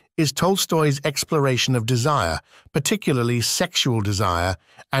Devil is Tolstoy's exploration of desire, particularly sexual desire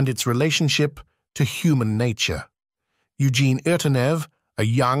and its relationship to human nature. Eugene, a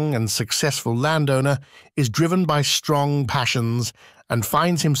young and successful landowner, is driven by strong passions and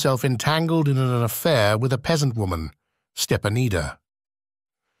finds himself entangled in an affair with a peasant woman, Stepanida.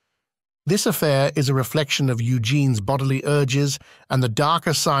 This affair is a reflection of Eugene's bodily urges and the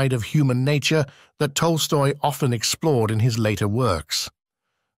darker side of human nature that Tolstoy often explored in his later works.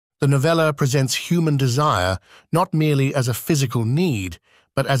 The novella presents human desire not merely as a physical need,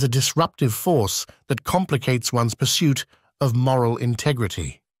 but as a disruptive force that complicates one's pursuit of moral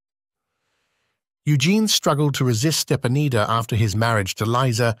integrity. Eugene's struggle to resist Stepanida after his marriage to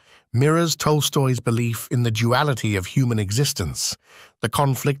Liza mirrors Tolstoy's belief in the duality of human existence, the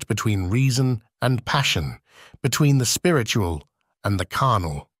conflict between reason and passion, between the spiritual and the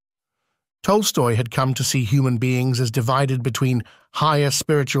carnal. Tolstoy had come to see human beings as divided between higher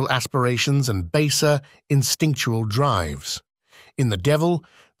spiritual aspirations and baser, instinctual drives. In The Devil,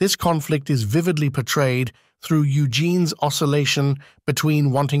 this conflict is vividly portrayed through Eugene's oscillation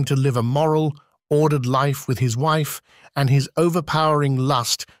between wanting to live a moral, ordered life with his wife and his overpowering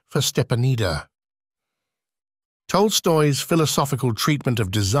lust for Stepanida. Tolstoy's philosophical treatment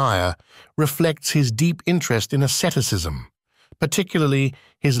of desire reflects his deep interest in asceticism, particularly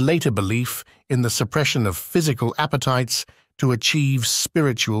his later belief in the suppression of physical appetites to achieve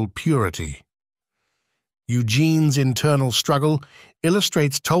spiritual purity. Eugene's internal struggle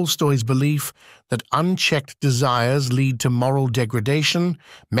illustrates Tolstoy's belief that unchecked desires lead to moral degradation,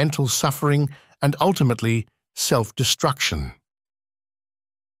 mental suffering, and ultimately self-destruction.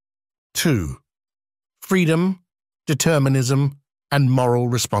 2. Freedom, determinism, and moral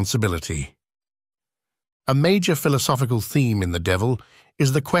responsibility. A major philosophical theme in The Devil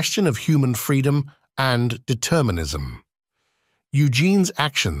is the question of human freedom and determinism. Eugene's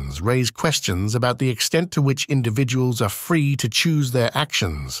actions raise questions about the extent to which individuals are free to choose their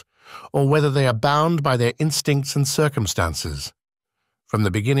actions, or whether they are bound by their instincts and circumstances. From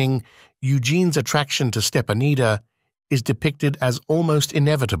the beginning, Eugene's attraction to Stepanida is depicted as almost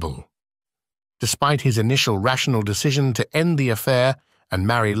inevitable. Despite his initial rational decision to end the affair and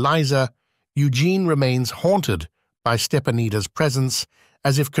marry Liza, Eugene remains haunted by Stepanida's presence,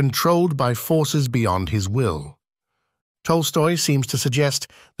 as if controlled by forces beyond his will. Tolstoy seems to suggest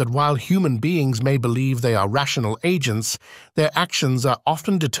that while human beings may believe they are rational agents, their actions are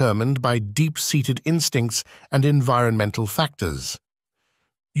often determined by deep-seated instincts and environmental factors.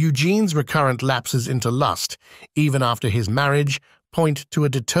 Eugene's recurrent lapses into lust, even after his marriage, point to a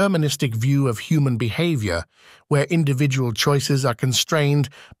deterministic view of human behavior, where individual choices are constrained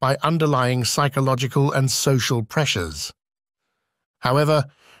by underlying psychological and social pressures. However,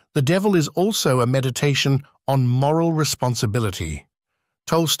 The Devil is also a meditation on moral responsibility.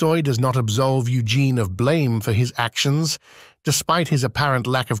 Tolstoy does not absolve Eugene of blame for his actions, despite his apparent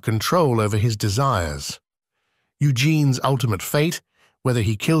lack of control over his desires. Eugene's ultimate fate, whether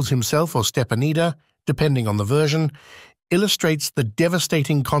he kills himself or Stepanida, depending on the version, illustrates the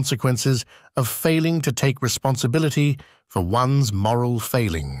devastating consequences of failing to take responsibility for one's moral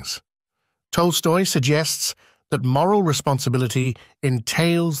failings. Tolstoy suggests that moral responsibility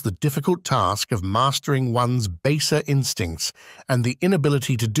entails the difficult task of mastering one's baser instincts, and the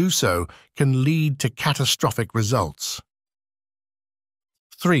inability to do so can lead to catastrophic results.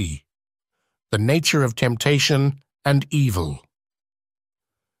 3. The nature of temptation and evil.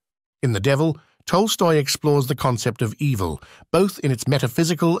 In The Devil, Tolstoy explores the concept of evil, both in its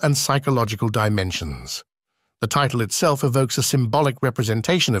metaphysical and psychological dimensions. The title itself evokes a symbolic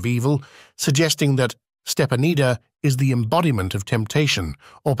representation of evil, suggesting that Stepanida is the embodiment of temptation,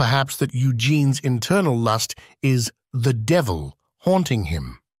 or perhaps that Eugene's internal lust is the devil haunting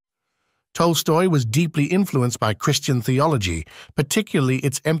him. Tolstoy was deeply influenced by Christian theology, particularly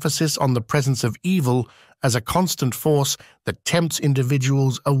its emphasis on the presence of evil as a constant force that tempts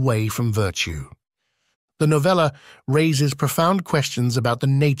individuals away from virtue. The novella raises profound questions about the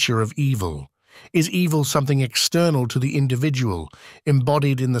nature of evil. Is evil something external to the individual,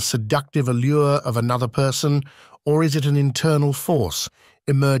 embodied in the seductive allure of another person, or is it an internal force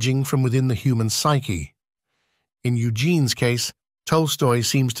emerging from within the human psyche? In Eugene's case, Tolstoy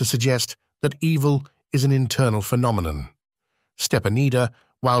seems to suggest that evil is an internal phenomenon. Stepanida,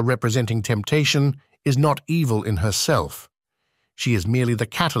 while representing temptation, is not evil in herself. She is merely the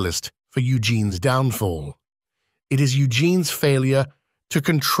catalyst for Eugene's downfall. It is Eugene's failure to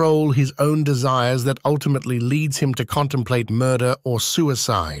control his own desires that ultimately leads him to contemplate murder or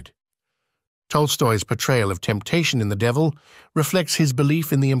suicide. Tolstoy's portrayal of temptation in The Devil reflects his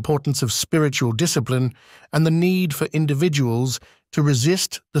belief in the importance of spiritual discipline and the need for individuals to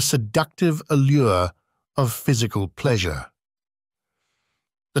resist the seductive allure of physical pleasure.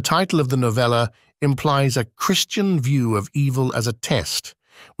 The title of the novella implies a Christian view of evil as a test,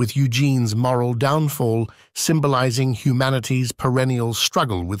 with Eugene's moral downfall symbolizing humanity's perennial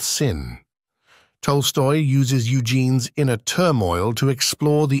struggle with sin. Tolstoy uses Eugene's inner turmoil to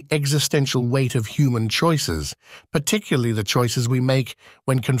explore the existential weight of human choices, particularly the choices we make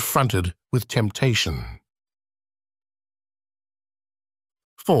when confronted with temptation.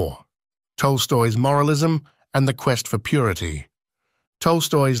 4. Tolstoy's moralism and the quest for purity.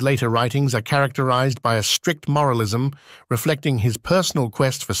 Tolstoy's later writings are characterized by a strict moralism, reflecting his personal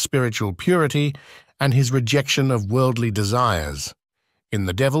quest for spiritual purity and his rejection of worldly desires. In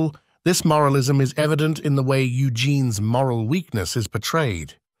The Devil, this moralism is evident in the way Eugene's moral weakness is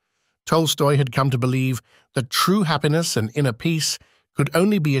portrayed. Tolstoy had come to believe that true happiness and inner peace could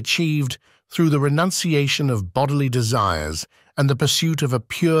only be achieved through the renunciation of bodily desires and the pursuit of a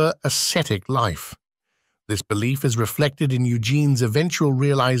pure ascetic life. This belief is reflected in Eugene's eventual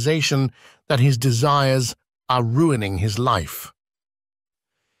realization that his desires are ruining his life.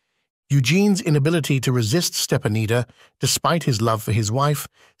 Eugene's inability to resist Stepanida, despite his love for his wife,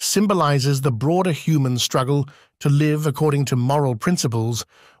 symbolizes the broader human struggle to live according to moral principles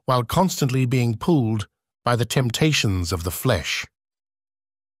while constantly being pulled by the temptations of the flesh.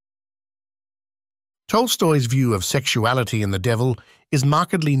 Tolstoy's view of sexuality in The Devil is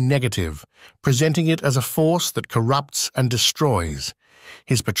markedly negative, presenting it as a force that corrupts and destroys.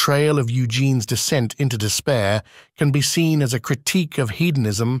 His portrayal of Eugene's descent into despair can be seen as a critique of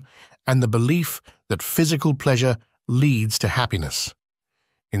hedonism and the belief that physical pleasure leads to happiness.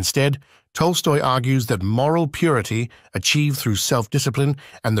 Instead, Tolstoy argues that moral purity, achieved through self-discipline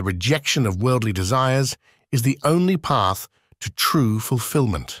and the rejection of worldly desires, is the only path to true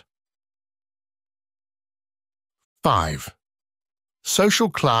fulfillment. 5. Social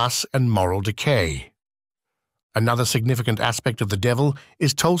class and moral decay. Another significant aspect of The Devil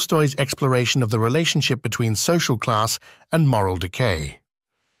is Tolstoy's exploration of the relationship between social class and moral decay.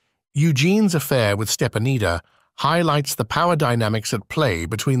 Eugene's affair with Stepanida highlights the power dynamics at play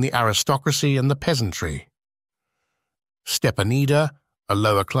between the aristocracy and the peasantry. Stepanida, a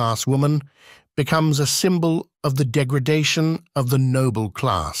lower-class woman, becomes a symbol of the degradation of the noble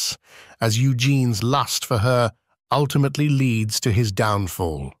class, as Eugene's lust for her ultimately leads to his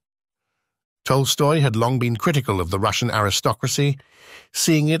downfall. Tolstoy had long been critical of the Russian aristocracy,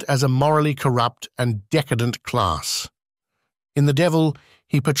 seeing it as a morally corrupt and decadent class. In The Devil,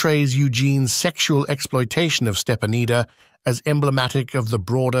 he portrays Eugene's sexual exploitation of Stepanida as emblematic of the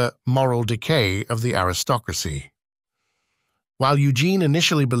broader moral decay of the aristocracy. While Eugene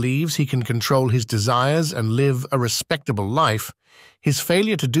initially believes he can control his desires and live a respectable life, his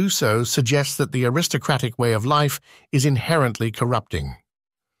failure to do so suggests that the aristocratic way of life is inherently corrupting.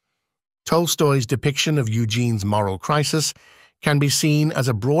 Tolstoy's depiction of Eugene's moral crisis can be seen as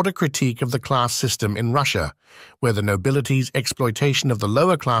a broader critique of the class system in Russia, where the nobility's exploitation of the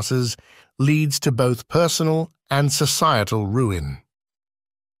lower classes leads to both personal and societal ruin.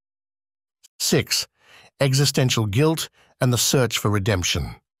 6. Existential guilt and the search for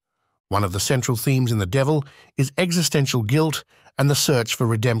redemption. One of the central themes in The Devil is existential guilt and the search for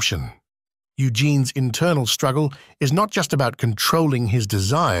redemption. Eugene's internal struggle is not just about controlling his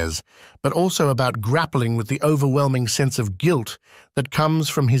desires, but also about grappling with the overwhelming sense of guilt that comes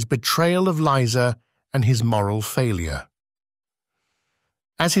from his betrayal of Liza and his moral failure.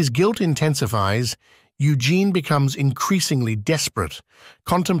 As his guilt intensifies, Eugene becomes increasingly desperate,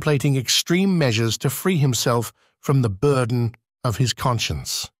 contemplating extreme measures to free himself from the burden of his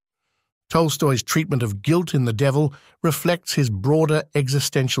conscience. Tolstoy's treatment of guilt in The Devil reflects his broader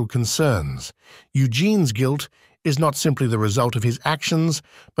existential concerns. Eugene's guilt is not simply the result of his actions,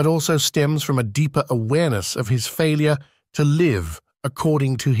 but also stems from a deeper awareness of his failure to live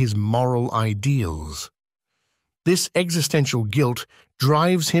according to his moral ideals. This existential guilt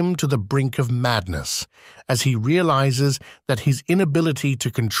drives him to the brink of madness, as he realizes that his inability to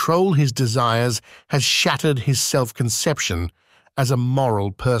control his desires has shattered his self-conception as a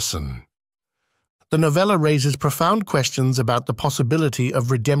moral person. The novella raises profound questions about the possibility of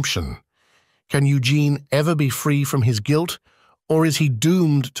redemption. Can Eugene ever be free from his guilt, or is he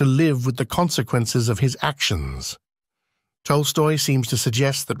doomed to live with the consequences of his actions? Tolstoy seems to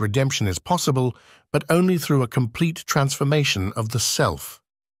suggest that redemption is possible, but only through a complete transformation of the self.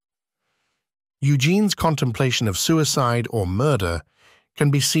 Eugene's contemplation of suicide or murder can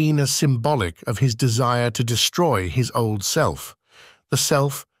be seen as symbolic of his desire to destroy his old self, the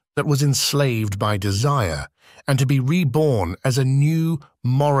self that was enslaved by desire, and to be reborn as a new,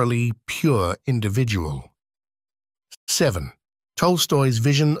 morally pure individual. 7. Tolstoy's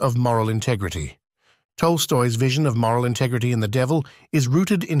vision of moral integrity. Tolstoy's vision of moral integrity in The Devil is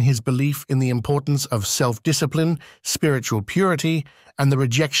rooted in his belief in the importance of self-discipline, spiritual purity, and the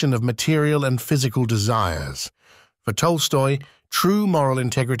rejection of material and physical desires. For Tolstoy, true moral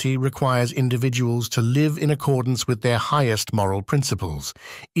integrity requires individuals to live in accordance with their highest moral principles,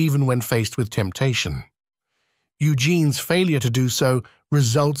 even when faced with temptation. Eugene's failure to do so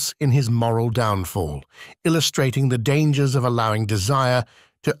results in his moral downfall, illustrating the dangers of allowing desire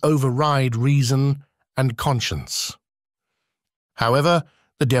to override reason and conscience. However,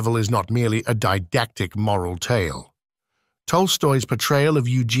 The Devil is not merely a didactic moral tale. Tolstoy's portrayal of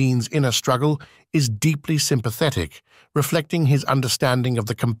Eugene's inner struggle is deeply sympathetic, reflecting his understanding of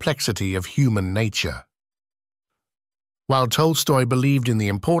the complexity of human nature. While Tolstoy believed in the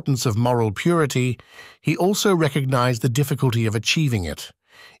importance of moral purity, he also recognized the difficulty of achieving it.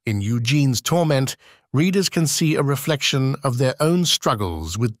 In Eugene's torment, readers can see a reflection of their own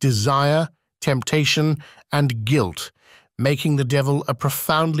struggles with desire, temptation, and guilt, making The Devil a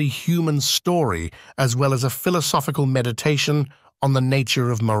profoundly human story as well as a philosophical meditation on the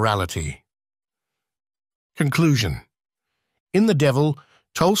nature of morality. Conclusion. In The Devil,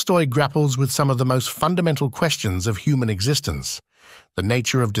 Tolstoy grapples with some of the most fundamental questions of human existence: the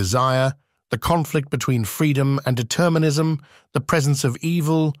nature of desire, the conflict between freedom and determinism, the presence of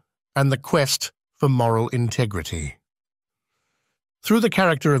evil, and the quest for moral integrity. Through the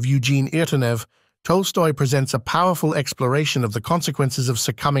character of Eugene Irtenev, Tolstoy presents a powerful exploration of the consequences of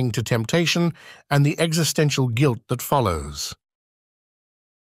succumbing to temptation and the existential guilt that follows.